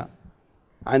تحدثنا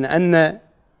عن أن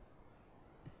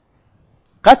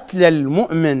قتل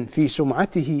المؤمن في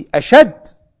سمعته أشد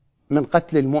من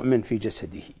قتل المؤمن في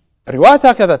جسده. رواية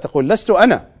هكذا تقول: لست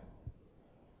أنا،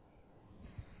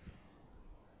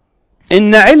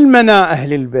 إن علمنا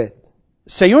أهل البيت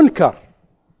سينكر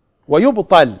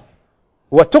ويبطل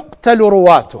وتقتل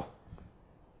رواته،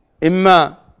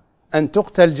 إما أن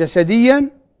تقتل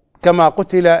جسديا كما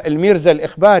قتل الميرزا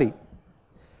الإخباري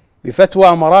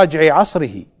بفتوى مراجع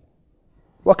عصره،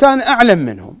 وكان أعلم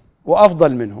منهم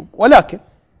وأفضل منهم، ولكن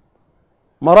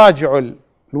مراجع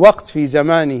الوقت في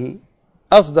زمانه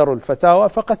أصدروا الفتاوى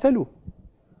فقتلوه.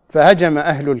 فهجم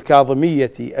أهل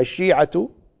الكاظمية الشيعة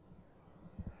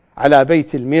على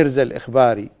بيت الميرزا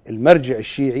الإخباري المرجع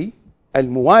الشيعي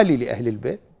الموالي لأهل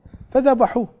البيت،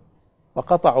 فذبحوه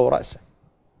وقطعوا رأسه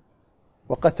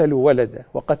وقتلوا ولده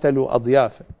وقتلوا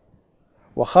أضيافه،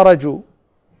 وخرجوا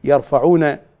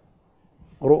يرفعون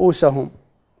رؤوسهم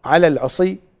على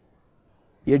العصي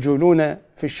يجولون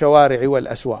في الشوارع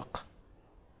والأسواق.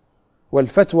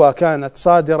 والفتوى كانت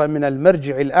صادرة من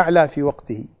المرجع الأعلى في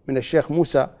وقته، من الشيخ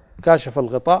موسى كاشف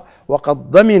الغطاء،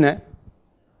 وقد ضمن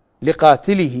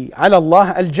لقاتله على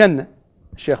الله الجنة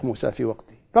الشيخ موسى في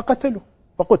وقته، فقتلوا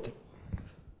فقتل.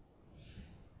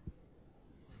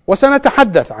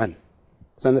 وسنتحدث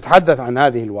عن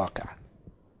هذه الواقعة.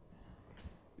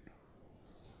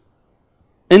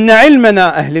 إن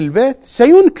علمنا أهل البيت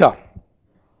سينكر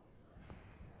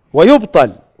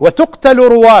ويبطل وتقتل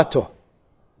رواته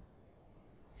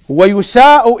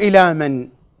ويساء إلى من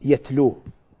يتلوه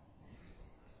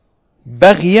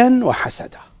بغيا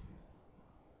وحسدا.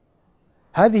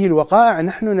 هذه الوقائع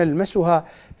نحن نلمسها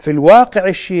في الواقع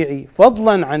الشيعي،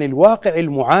 فضلا عن الواقع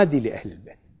المعادي لأهل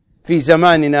البيت في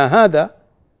زماننا هذا.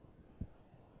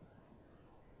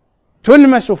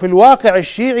 تلمس في الواقع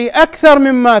الشيعي أكثر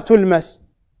مما تلمس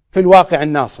في الواقع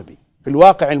الناصبي، في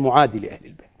الواقع المعادي لأهل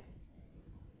البيت.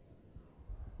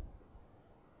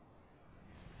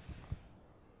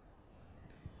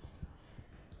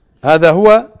 هذا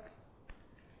هو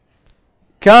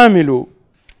كامل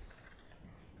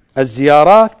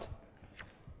الزيارات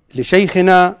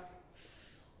لشيخنا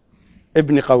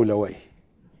ابن قولويه.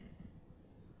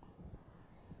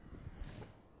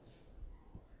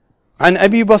 عن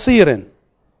أبي بصير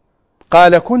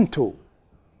قال: كنت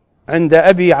عند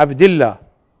أبي عبد الله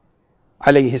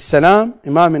عليه السلام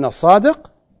إمامنا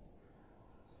الصادق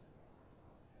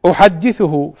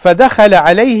أحدثه، فدخل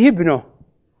عليه ابنه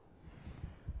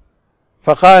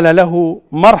فقال له: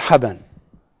 مرحبا،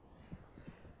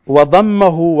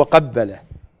 وضمه وقبله.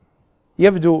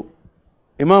 يبدو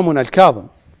إمامنا الكاظم،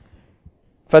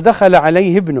 فدخل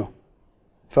عليه ابنه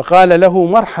فقال له: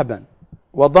 مرحبا،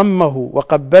 وضمه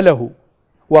وقبله،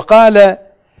 وقال: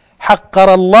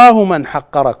 حقر الله من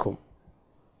حقركم،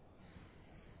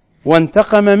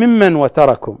 وانتقم ممن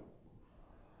وتركم،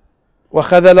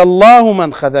 وخذل الله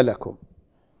من خذلكم،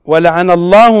 ولعن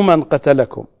الله من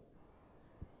قتلكم،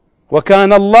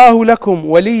 وكان الله لكم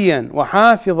وليا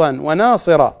وحافظا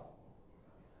وناصرا.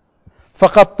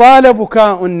 فقد طال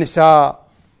بكاء النساء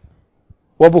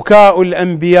وبكاء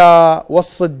الأنبياء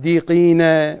والصديقين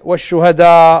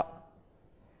والشهداء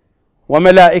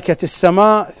وملائكة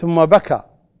السماء، ثم بكى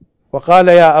وقال: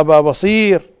 يا أبا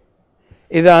بصير،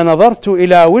 إذا نظرت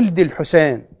إلى ولد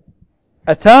الحسين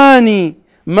أتاني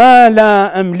ما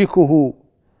لا أملكه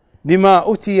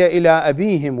بما أتي إلى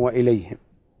أبيهم وإليهم.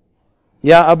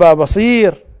 يا أبا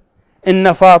بصير،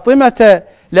 إن فاطمة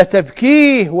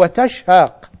لتبكيه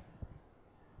وتشهق.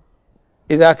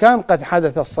 إذا كان قد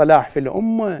حدث الصلاح في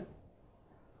الأمة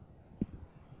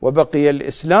وبقي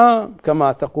الإسلام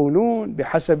كما تقولون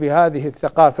بحسب هذه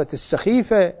الثقافة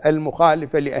السخيفة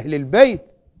المخالفة لأهل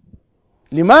البيت،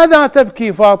 لماذا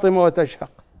تبكي فاطمة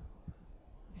وتشهق؟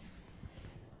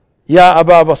 يا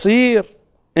أبا بصير،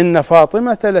 إن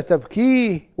فاطمة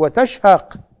لتبكيه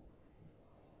وتشهق.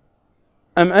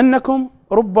 أم أنكم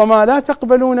ربما لا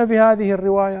تقبلون بهذه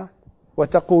الروايات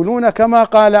وتقولون كما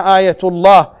قال آية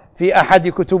الله في أحد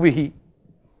كتبه: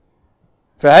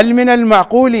 فهل من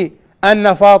المعقول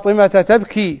أن فاطمة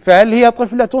تبكي؟ فهل هي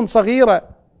طفلة صغيرة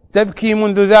تبكي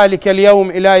منذ ذلك اليوم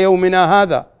إلى يومنا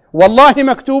هذا؟ والله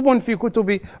مكتوب في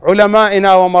كتب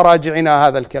علمائنا ومراجعنا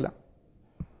هذا الكلام.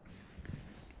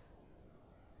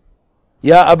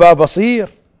 يا أبا بصير،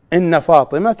 إن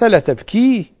فاطمة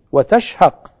لتبكيه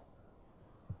وتشهق،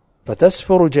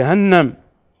 فتسفر جهنم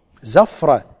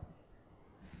زفرة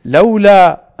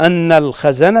لولا أن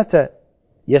الخزنة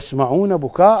يسمعون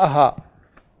بكاءها،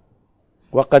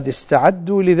 وقد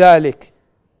استعدوا لذلك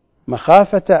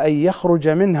مخافة أن يخرج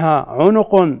منها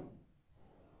عنق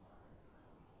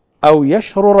أو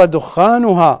يشرر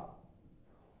دخانها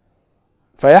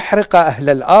فيحرق أهل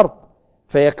الأرض،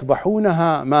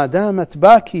 فيكبحونها ما دامت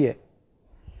باكية،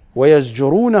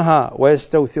 ويزجرونها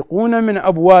ويستوثقون من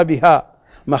أبوابها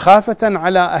مخافة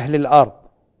على أهل الأرض،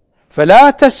 فلا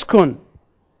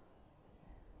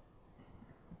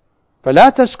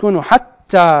تسكن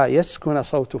حتى يسكن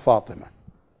صوت فاطمة.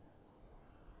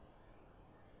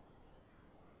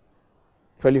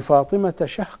 فلفاطمة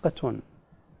شهقة،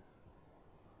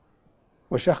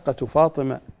 وشهقة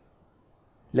فاطمة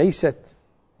ليست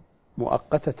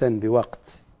مؤقتة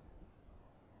بوقت.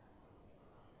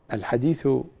 الحديث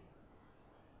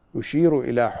يشير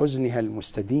إلى حزنها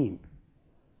المستديم.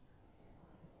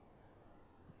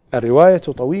 الرواية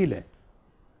طويلة،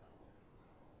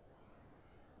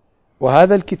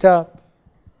 وهذا الكتاب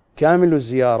كامل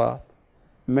الزيارات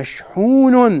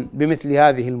مشحون بمثل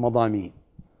هذه المضامين،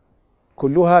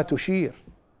 كلها تشير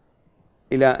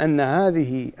إلى أن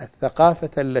هذه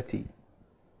الثقافة التي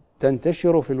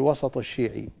تنتشر في الوسط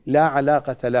الشيعي لا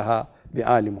علاقة لها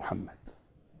بآل محمد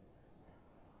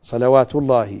صلوات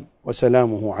الله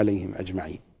وسلامه عليهم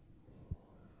أجمعين.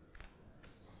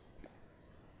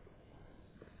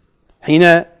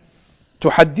 حين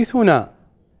تحدثنا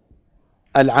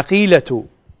العقيلة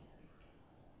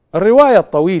الرواية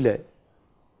الطويلة،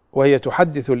 وهي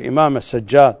تحدث الإمام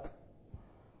السجاد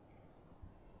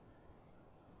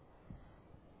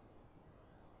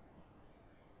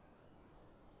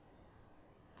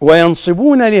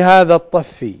وينصبون لهذا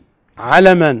الطف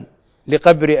علما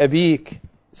لقبر أبيك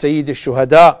سيد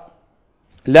الشهداء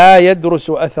لا يدرس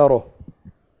أثره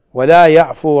ولا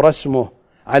يعفو رسمه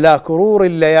على كرور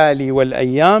الليالي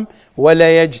والأيام،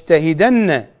 ولا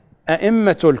يجتهدن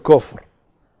أئمة الكفر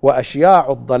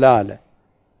وأشياع الضلالة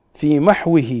في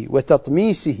محوه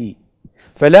وتطميسه،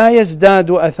 فلا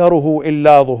يزداد أثره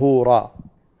إلا ظهورا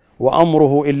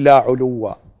وأمره إلا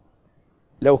علوا.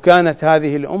 لو كانت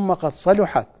هذه الأمة قد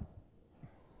صلحت،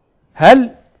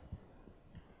 هل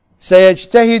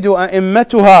سيجتهد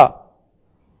أئمتها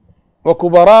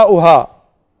وكبراؤها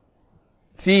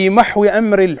في محو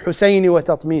أمر الحسين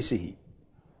وتطميسه؟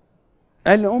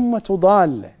 الأمة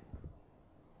ضالة.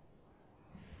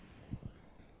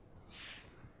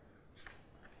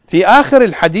 في آخر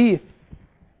الحديث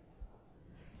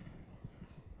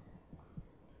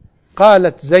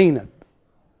قالت زينب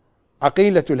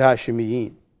عقيلة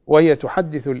الهاشميين وهي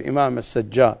تحدث الإمام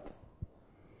السجاد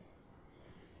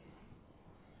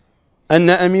أن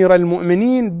أمير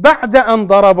المؤمنين بعد أن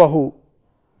ضربه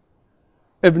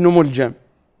ابن ملجم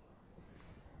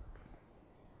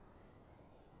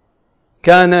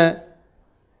كان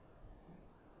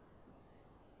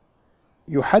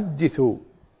يحدث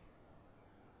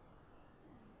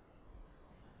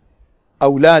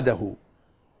أولاده،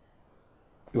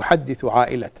 يحدث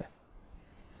عائلته،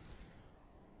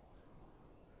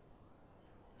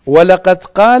 ولقد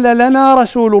قال لنا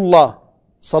رسول الله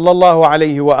صلى الله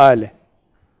عليه وآله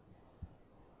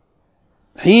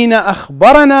حين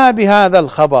أخبرنا بهذا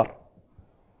الخبر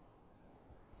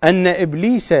أن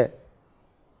إبليس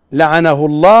لعنه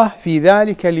الله في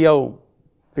ذلك اليوم،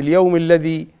 في اليوم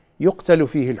الذي يقتل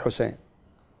فيه الحسين،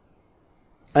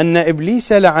 أن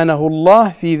إبليس لعنه الله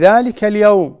في ذلك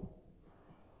اليوم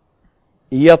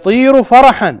يطير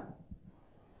فرحا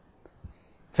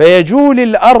فيجول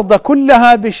الأرض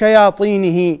كلها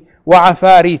بشياطينه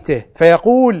وعفاريته،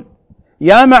 فيقول: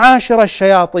 يا معاشر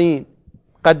الشياطين،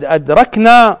 قد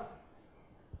أدركنا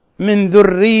من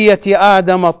ذرية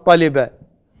آدم الطلبة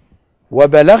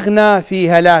وبلغنا في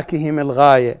هلاكهم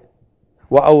الغاية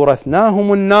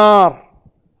وأورثناهم النار.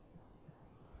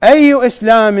 أي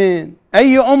إسلام،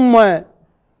 أي أمة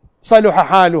صلح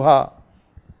حالها؟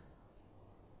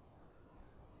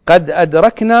 قد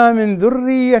أدركنا من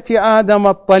ذرية آدم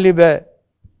الطلبة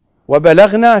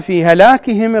وبلغنا في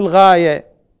هلاكهم الغاية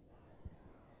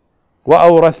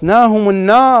وأورثناهم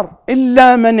النار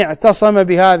إلا من اعتصم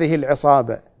بهذه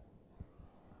العصابة.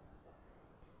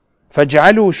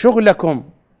 فاجعلوا شغلكم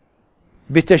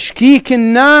بتشكيك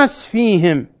الناس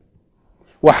فيهم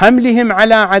وحملهم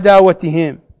على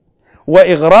عداوتهم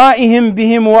وإغرائهم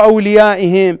بهم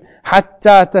وأوليائهم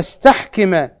حتى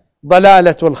تستحكم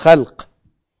ضلالة الخلق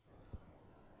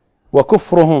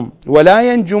وكفرهم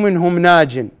ولا ينجو منهم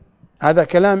ناج. هذا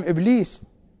كلام إبليس.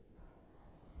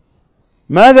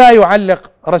 ماذا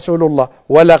يعلق رسول الله؟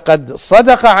 ولقد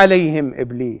صدق عليهم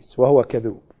إبليس وهو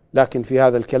كذوب، لكن في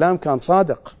هذا الكلام كان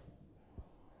صادق.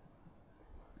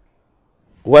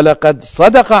 ولقد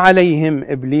صدق عليهم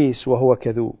إبليس وهو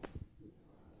كذوب.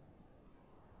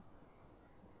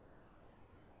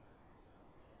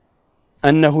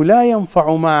 أنه لا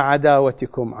ينفع مع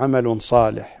عداوتكم عمل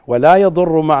صالح، ولا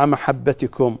يضر مع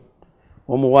محبتكم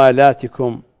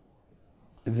وموالاتكم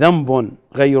ذنب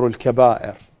غير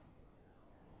الكبائر.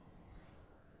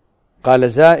 قال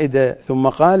زائدة: ثم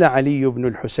قال علي بن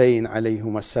الحسين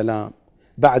عليهما السلام: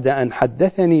 بعد أن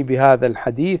حدثني بهذا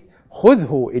الحديث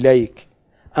خذه إليك،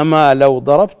 أما لو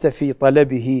ضربت في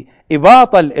طلبه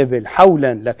إباط الإبل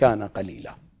حولا لكان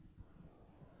قليلا.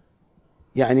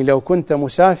 يعني لو كنت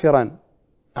مسافرا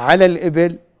على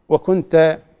الإبل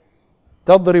وكنت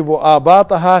تضرب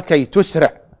آباطها كي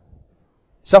تسرع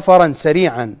سفرا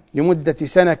سريعا لمدة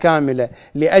سنة كاملة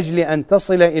لأجل أن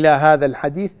تصل إلى هذا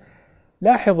الحديث،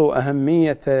 لاحظوا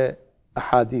أهمية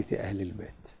أحاديث أهل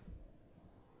البيت،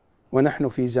 ونحن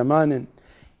في زمان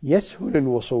يسهل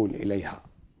الوصول إليها،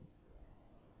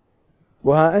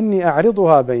 وها أني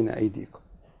أعرضها بين أيديكم،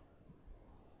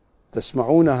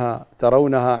 تسمعونها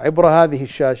ترونها عبر هذه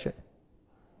الشاشة،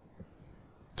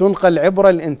 تنقل عبر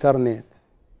الإنترنت،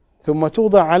 ثم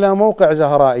توضع على موقع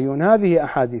زهرائيون. هذه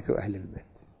أحاديث أهل البيت.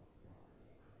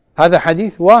 هذا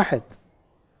حديث واحد،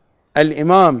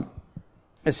 الإمام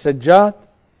السجاد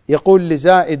يقول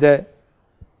لزائدة: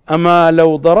 أما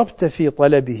لو ضربت في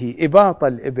طلبه إباط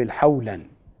الإبل حولا،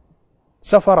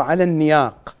 سفر على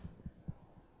النياق،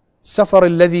 السفر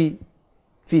الذي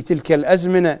في تلك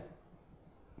الأزمنة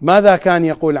ماذا كان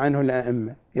يقول عنه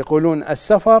الأئمة؟ يقولون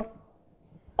السفر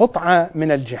قطعة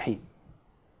من الجحيم،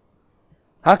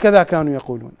 هكذا كانوا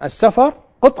يقولون، السفر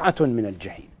قطعة من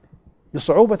الجحيم،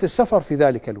 لصعوبة السفر في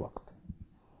ذلك الوقت.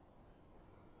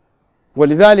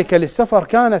 ولذلك للسفر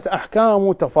كانت أحكام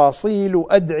وتفاصيل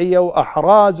وأدعية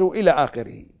وأحراز إلى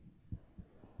آخره.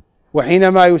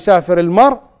 وحينما يسافر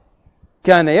المرء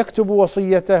كان يكتب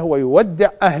وصيته ويودع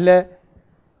أهله،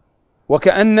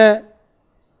 وكأن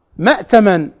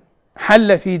مأتما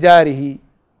حل في داره،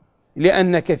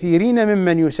 لأن كثيرين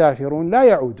ممن يسافرون لا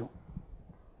يعودون.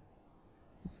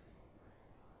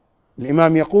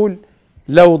 الإمام يقول: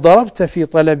 لو ضربت في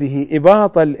طلبه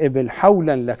إباط الإبل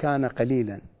حولا لكان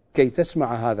قليلا، كي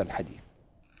تسمع هذا الحديث.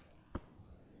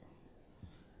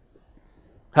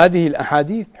 هذه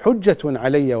الأحاديث حجة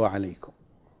علي وعليكم.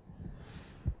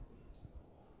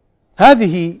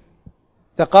 هذه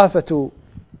ثقافة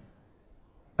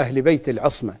أهل بيت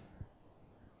العصمة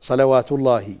صلوات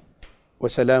الله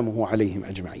وسلامه عليهم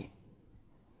أجمعين.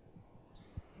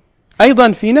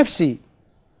 أيضا في نفس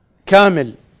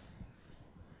كامل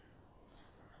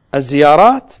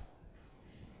الزيارات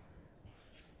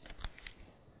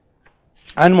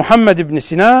عن محمد بن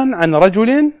سنان عن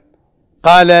رجل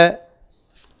قال: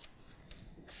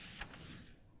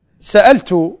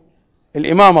 سألت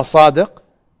الإمام الصادق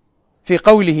في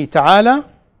قوله تعالى: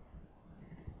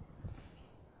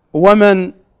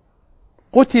 ومن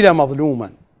قتل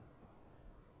مظلوما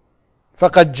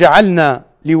فقد جعلنا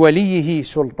لوليه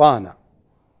سلطانا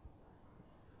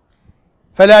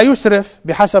فلا يسرف،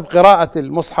 بحسب قراءة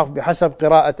المصحف بحسب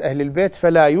قراءة أهل البيت،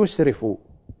 فلا يسرف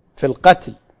في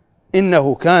القتل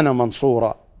إنه كان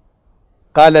منصورا.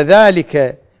 قال: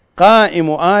 ذلك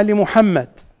قائم آل محمد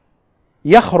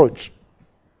يخرج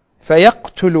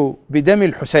فيقتل بدم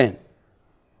الحسين،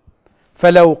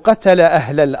 فلو قتل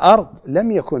أهل الأرض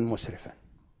لم يكن مسرفا.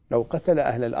 لو قتل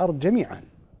أهل الأرض جميعا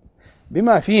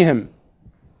بما فيهم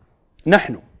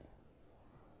نحن.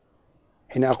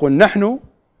 حين أقول نحن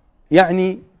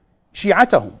يعني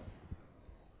شيعتهم.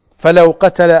 فلو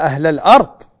قتل أهل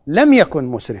الأرض لم يكن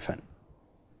مسرفا.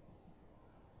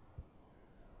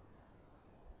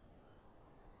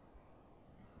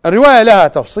 الرواية لها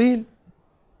تفصيل،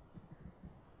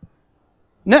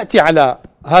 نأتي على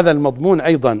هذا المضمون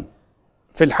أيضا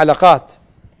في الحلقات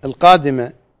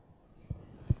القادمة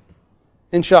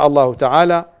إن شاء الله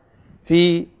تعالى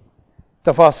في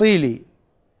تفاصيل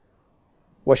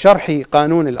وشرح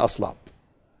قانون الأصلاب.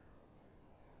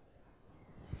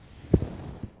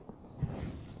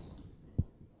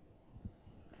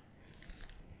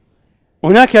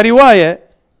 هناك رواية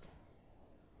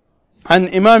عن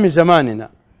إمام زماننا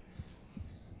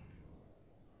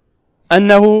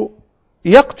أنه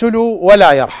يقتل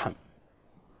ولا يرحم.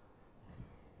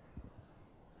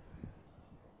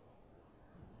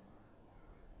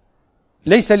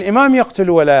 ليس الإمام يقتل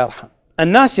ولا يرحم،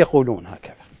 الناس يقولون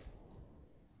هكذا.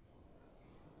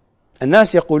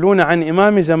 الناس يقولون عن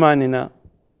إمام زماننا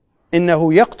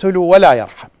إنه يقتل ولا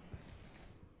يرحم.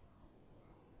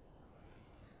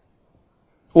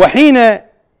 وحين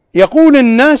يقول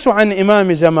الناس عن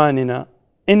إمام زماننا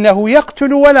إنه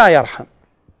يقتل ولا يرحم،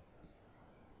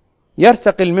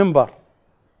 يرتقي المنبر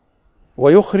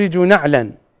ويخرج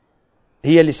نعلا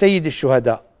هي لسيد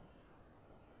الشهداء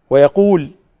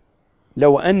ويقول: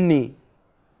 لو أني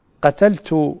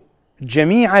قتلت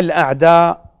جميع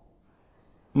الأعداء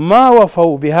ما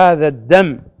وفوا بهذا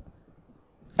الدم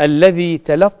الذي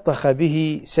تلطخ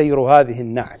به سير هذه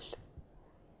النعل.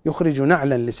 يخرج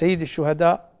نعلا لسيد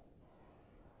الشهداء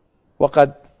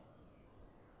وقد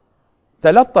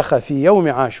تلطخ في يوم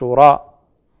عاشوراء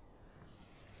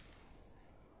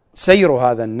سير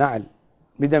هذا النعل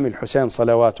بدم الحسين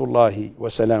صلوات الله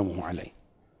وسلامه عليه.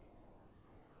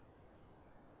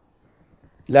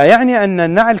 لا يعني أن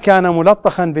النعل كان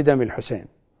ملطخا بدم الحسين،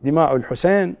 دماء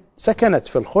الحسين سكنت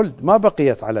في الخلد ما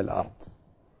بقيت على الأرض،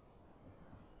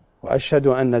 وأشهد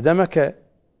أن دمك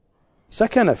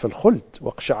سكن في الخلد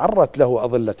واقشعرت له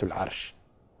أظلة العرش.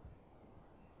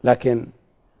 لكن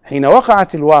حين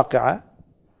وقعت الواقعة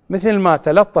مثل ما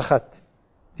تلطخت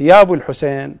ثياب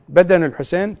الحسين بدن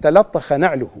الحسين تلطخ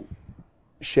نعله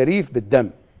الشريف بالدم.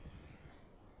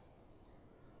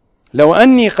 لو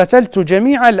أني قتلت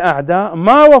جميع الأعداء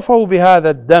ما وفوا بهذا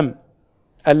الدم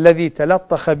الذي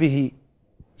تلطخ به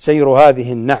سير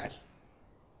هذه النعل.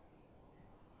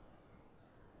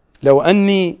 لو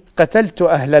أني قتلت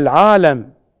أهل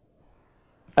العالم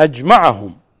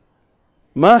أجمعهم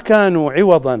ما كانوا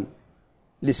عوضا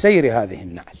لسير هذه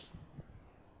النعل.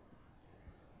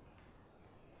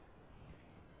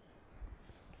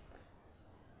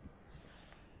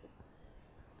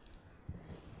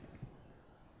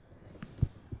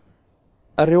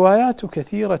 الروايات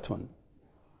كثيرة،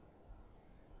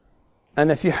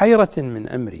 أنا في حيرة من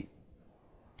أمري،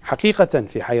 حقيقة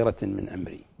في حيرة من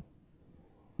أمري.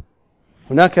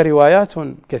 هناك روايات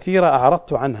كثيرة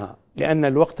أعرضت عنها لأن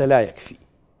الوقت لا يكفي.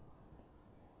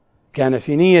 كان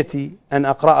في نيتي أن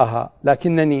أقرأها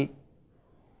لكنني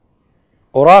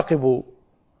أراقب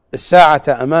الساعة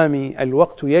أمامي،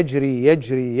 الوقت يجري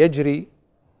يجري يجري.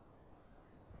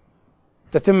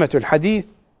 تتمة الحديث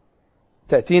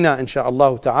تأتينا إن شاء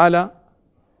الله تعالى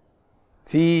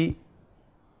في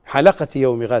حلقة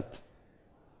يوم غد،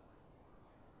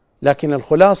 لكن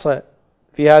الخلاصة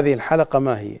في هذه الحلقة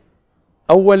ما هي؟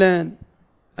 أولا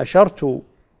أشرت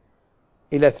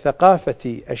إلى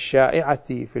الثقافة الشائعة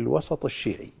في الوسط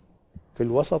الشيعي، في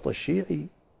الوسط الشيعي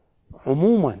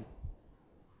عموما،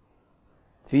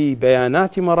 في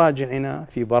بيانات مراجعنا،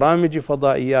 في برامج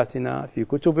فضائياتنا، في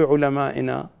كتب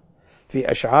علمائنا،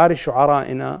 في أشعار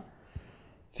شعرائنا،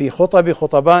 في خطب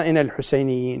خطبائنا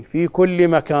الحسينيين، في كل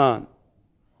مكان.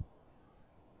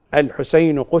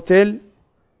 الحسين قتل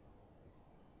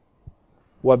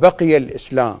وبقي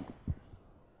الإسلام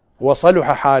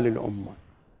وصلح حال الأمة.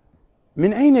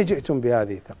 من أين جئتم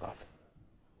بهذه الثقافة؟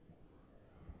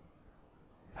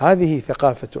 هذه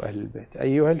ثقافة أهل البيت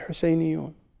أيها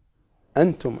الحسينيون.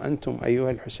 أنتم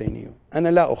أيها الحسينيون، أنا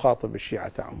لا أخاطب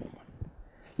الشيعة عموما،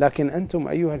 لكن أنتم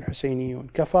أيها الحسينيون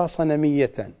كفى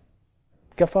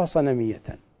صنمية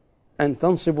أن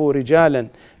تنصبوا رجالا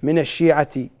من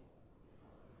الشيعة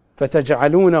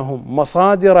فتجعلونهم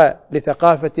مصادر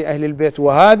لثقافة أهل البيت،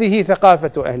 وهذه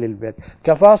ثقافة أهل البيت.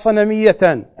 كفى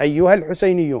صنمية أيها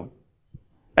الحسينيون.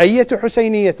 أية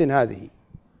حسينية هذه؟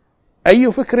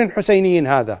 أي فكر حسيني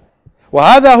هذا؟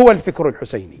 وهذا هو الفكر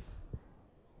الحسيني.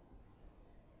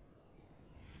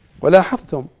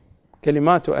 ولاحظتم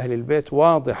كلمات أهل البيت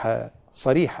واضحة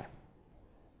صريحة.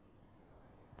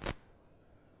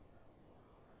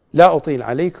 لا أطيل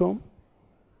عليكم،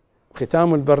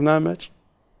 ختام البرنامج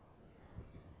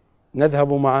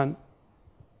نذهب معا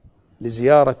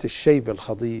لزيارة الشيب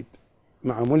الخضيب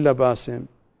مع ملا باسم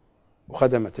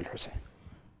وخدمة الحسين.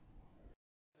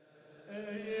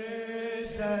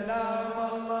 سلام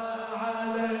الله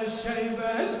على الشيب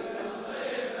الخضيب،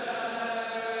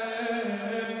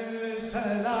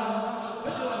 سلام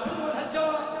فدوة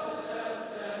الجواب.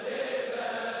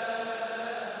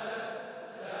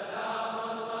 سلام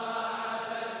الله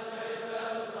على الشيب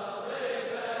الخضيب،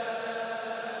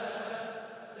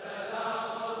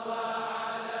 سلام الله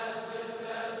على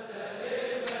الجدة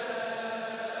السليمة.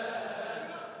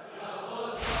 يا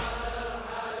بطل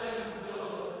الرحل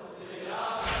نزور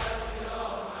زيارة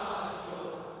يوم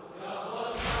عاشور، يا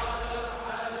بطل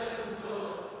الرحل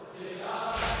نزور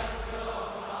زيارة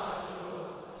يوم عاشور.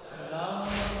 سلام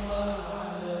الله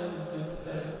على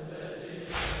الجثة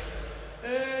السليمة.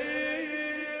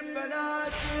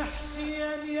 بنات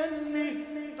حسين يمي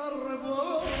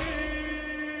قربوني،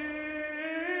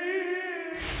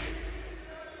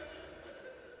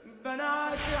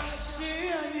 بنات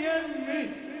حسين يمي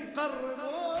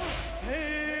قربوني،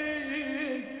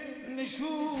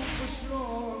 نشوف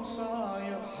شلون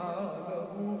صاير حال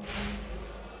ابوك.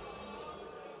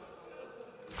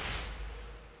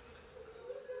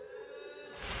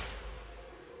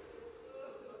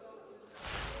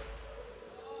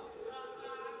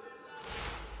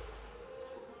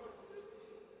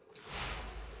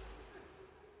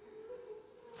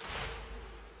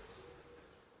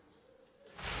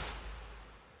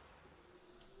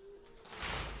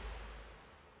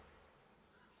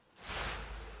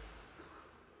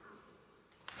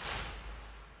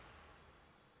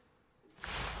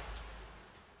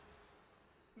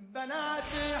 بنات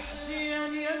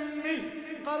حسين يمي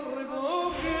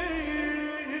قربوكي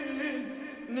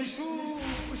نشوف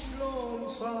شلون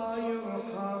صاير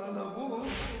حال ابوكي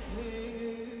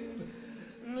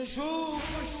نشوف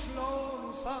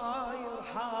شلون صاير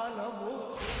حال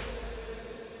ابوك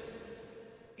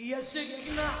يا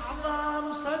سكن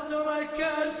عظام صدرك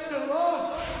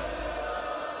كسره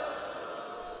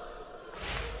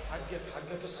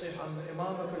حقك الصيح عن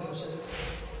امامك الحسين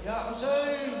يا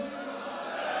حسين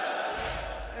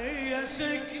يا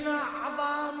سكن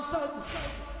عظام صدرك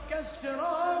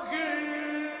كسروك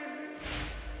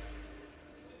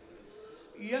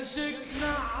يا سكن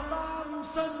عظام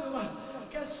صدره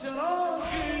كسروك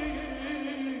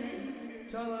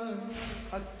ترى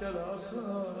حتى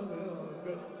الأصابع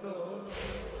قطعوا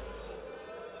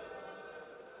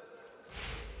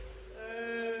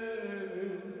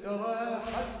ترى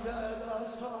حتى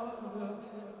الأصابع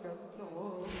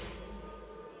قطعوا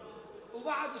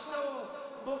وبعد سووا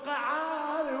بقى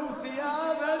عاري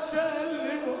وثيابه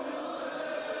سلموا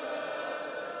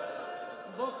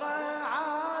بقى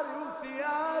عاري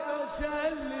وثيابه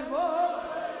سلموا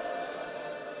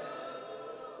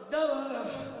درى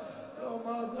لو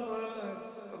ما درى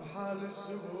بحال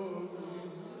السبوع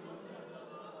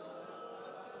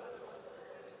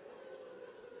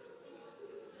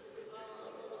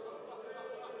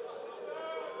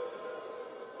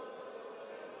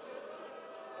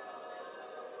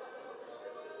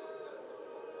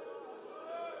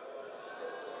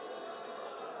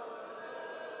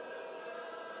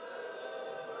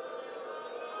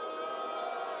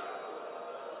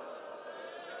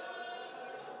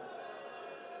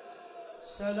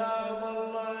سلام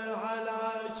الله على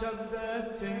كبدة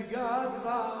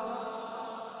تقطع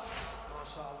ما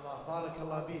شاء الله بارك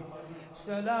الله بيك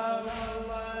سلام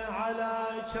الله على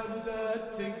كبدة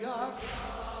تقطع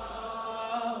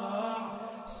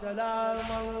سلام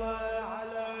الله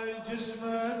على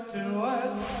جسمه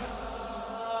توزع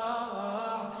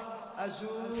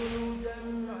أزور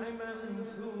دمع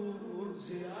منثور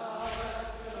زيارة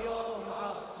يوم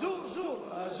زور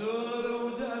أزور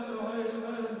دمع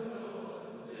منثور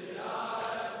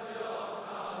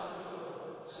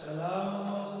سلام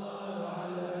الله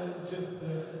على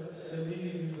الجثة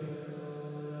السليمة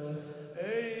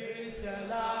اي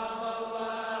سلام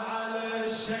الله على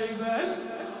الشيبة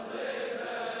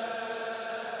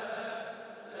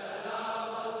سلام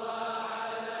الله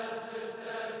على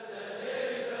الجثة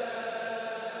السليمة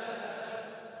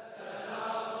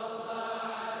سلام الله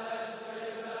على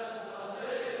الشيبة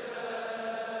النظيفة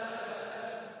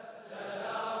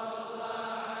سلام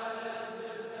الله على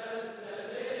الجثة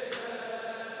السليمة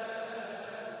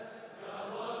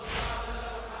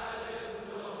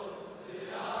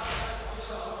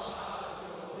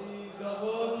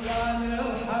قبل لا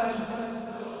نرحل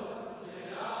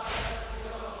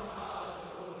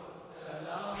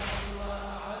سلام الله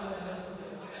على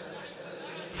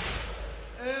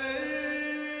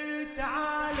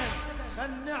تعال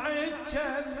خل نعد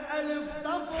كم ألف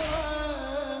طبرة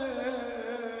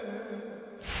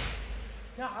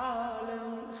تعال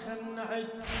خل نعد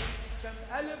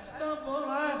كم ألف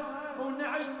طبرة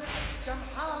ونعد كم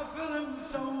حافر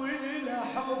مسوي له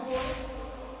حفر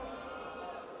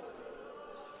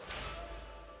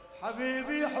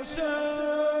حبيبي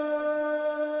حسين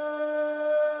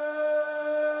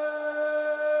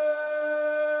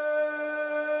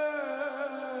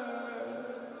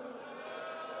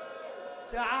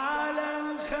تعال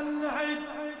خل نعد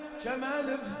كم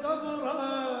ألف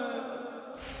طبرة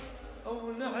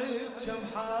ونعد كم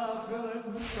حافر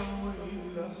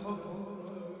مسوي له حفر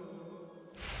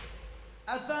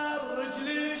أثر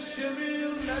رجلي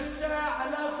الشمير لسه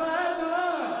على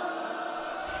صدره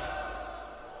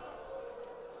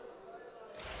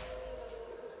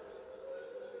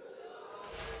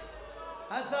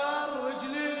أثار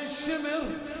رجلي الشمر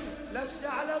لسه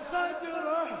على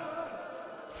صدره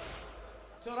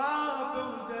تراب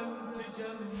ودم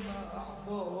تجمع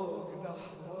فوق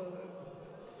نحره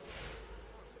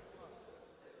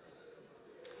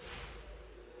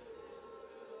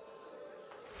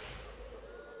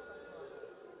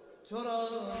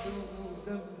تراب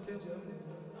ودم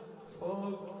تجمع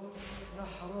فوق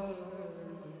نحره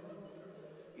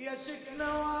يا سكن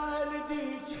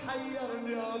والديك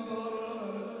حيرني أمره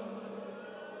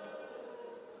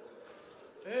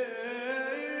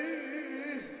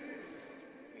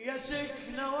يا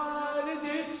سكن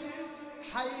والديك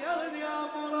حيرني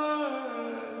أمره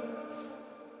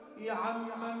يا عم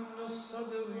من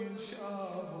الصدر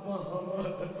ينشاف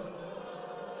ظهره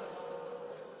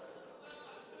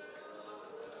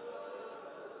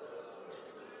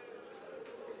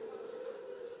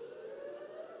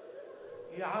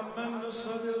يا عم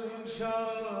النصر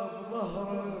ينشاف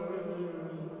ظهره.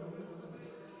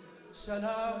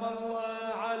 سلام الله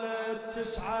على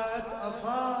التسعة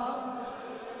أصابع،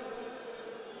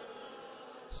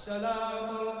 سلام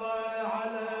الله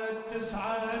على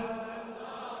التسعة،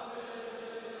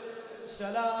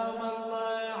 سلام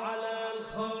الله على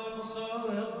الخنصر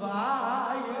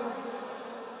الضايع،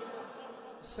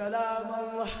 سلام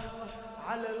الله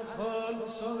على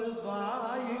الخنصر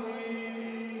الضايع.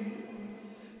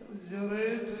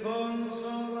 زرت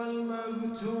خنصر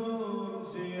المبتور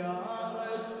زيارة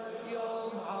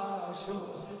يوم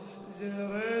عاشور،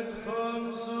 زرت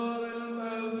خنصر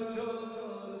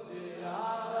المبتور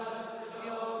زيارة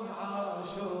يوم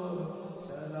عاشور.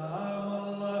 سلام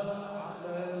الله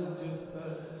على الجثة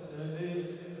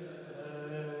السليمة،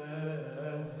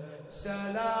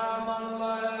 سلام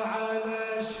الله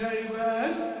على الشيبة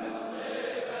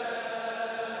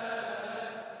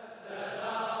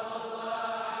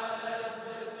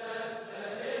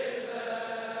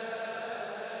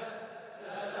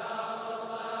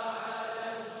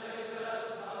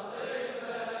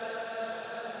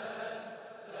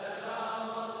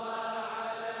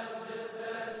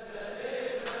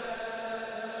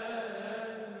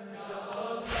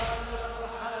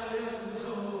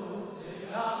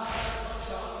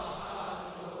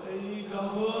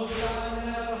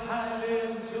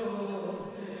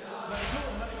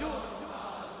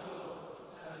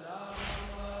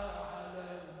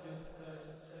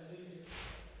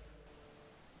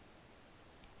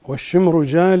والشمر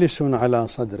جالس على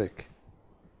صدرك.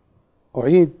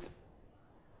 أعيد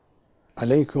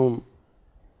عليكم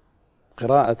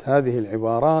قراءة هذه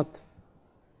العبارات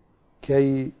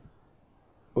كي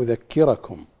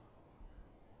أذكركم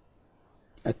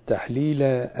التحليل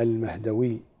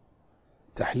المهدوي،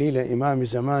 تحليل إمام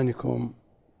زمانكم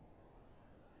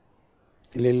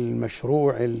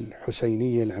للمشروع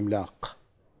الحسيني العملاق.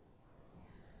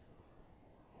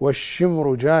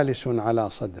 والشمر جالس على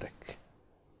صدرك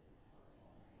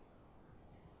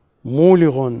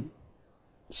مولغ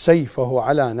سيفه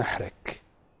على نحرك،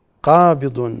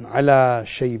 قابض على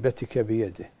شيبتك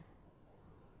بيده،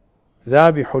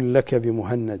 ذابح لك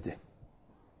بمهنده.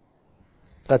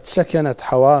 قد سكنت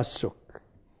حواسك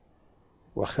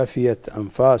وخفيت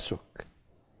أنفاسك،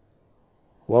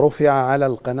 ورفع على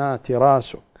القناة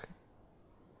راسك،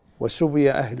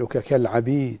 وسبي أهلك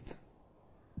كالعبيد،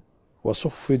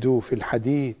 وصفدوا في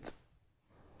الحديد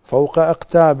فوق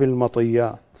أقتاب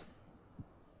المطيات.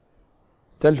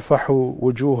 تلفح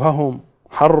وجوههم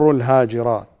حر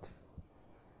الهاجرات،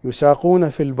 يساقون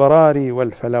في البراري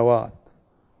والفلوات.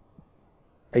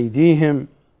 أيديهم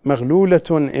مغلولة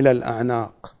إلى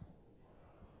الأعناق،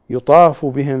 يطاف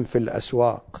بهم في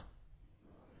الأسواق.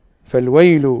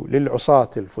 فالويل للعصاة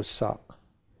الفساق،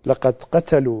 لقد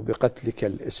قتلوا بقتلك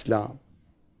الإسلام،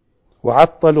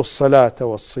 وعطلوا الصلاة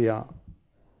والصيام،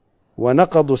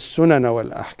 ونقضوا السنن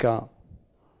والأحكام،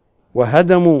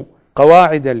 وهدموا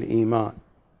قواعد الإيمان،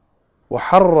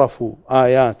 وحرفوا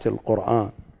آيات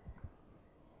القرآن،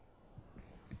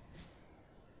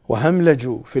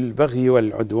 وهملجوا في البغي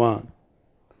والعدوان.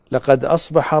 لقد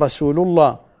أصبح رسول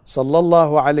الله صلى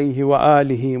الله عليه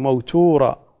وآله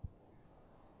موتورا،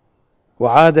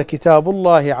 وعاد كتاب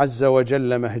الله عز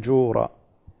وجل مهجورا،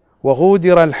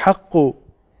 وغودر الحق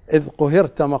إذ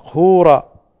قهرت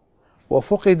مقهورا،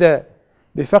 وفقد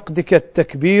بفقدك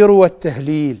التكبير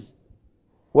والتهليل،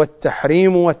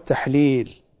 والتحريم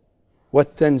والتحليل،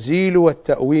 والتنزيل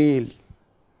والتأويل،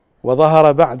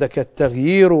 وظهر بعدك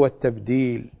التغيير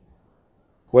والتبديل،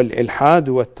 والإلحاد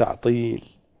والتعطيل،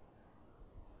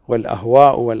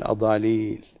 والأهواء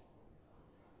والأضاليل،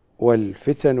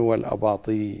 والفتن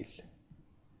والأباطيل.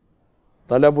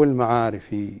 طلب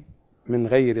المعارف من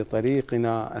غير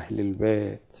طريقنا أهل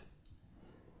البيت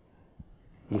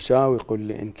مساوق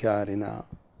لإنكارنا،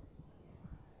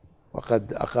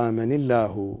 وقد أقامني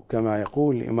الله كما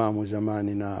يقول إمام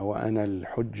زماننا وأنا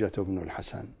الحجة ابن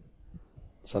الحسن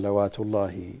صلوات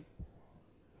الله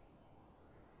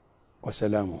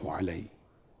وسلامه عليه.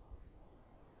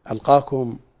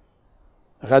 ألقاكم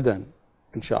غدا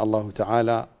إن شاء الله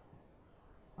تعالى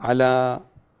على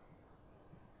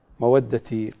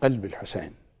مودة قلب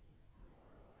الحسين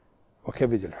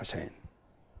وكبد الحسين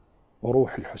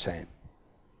وروح الحسين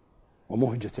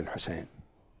ومهجة الحسين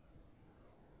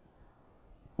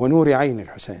ونور عين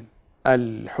الحسين،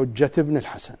 الحجة ابن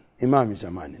الحسن إمام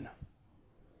زماننا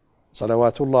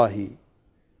صلوات الله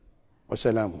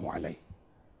وسلامه عليه.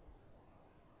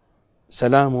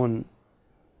 سلام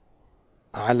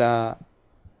على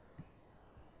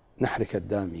نحرك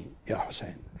الدامي يا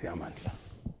حسين، في أمان الله.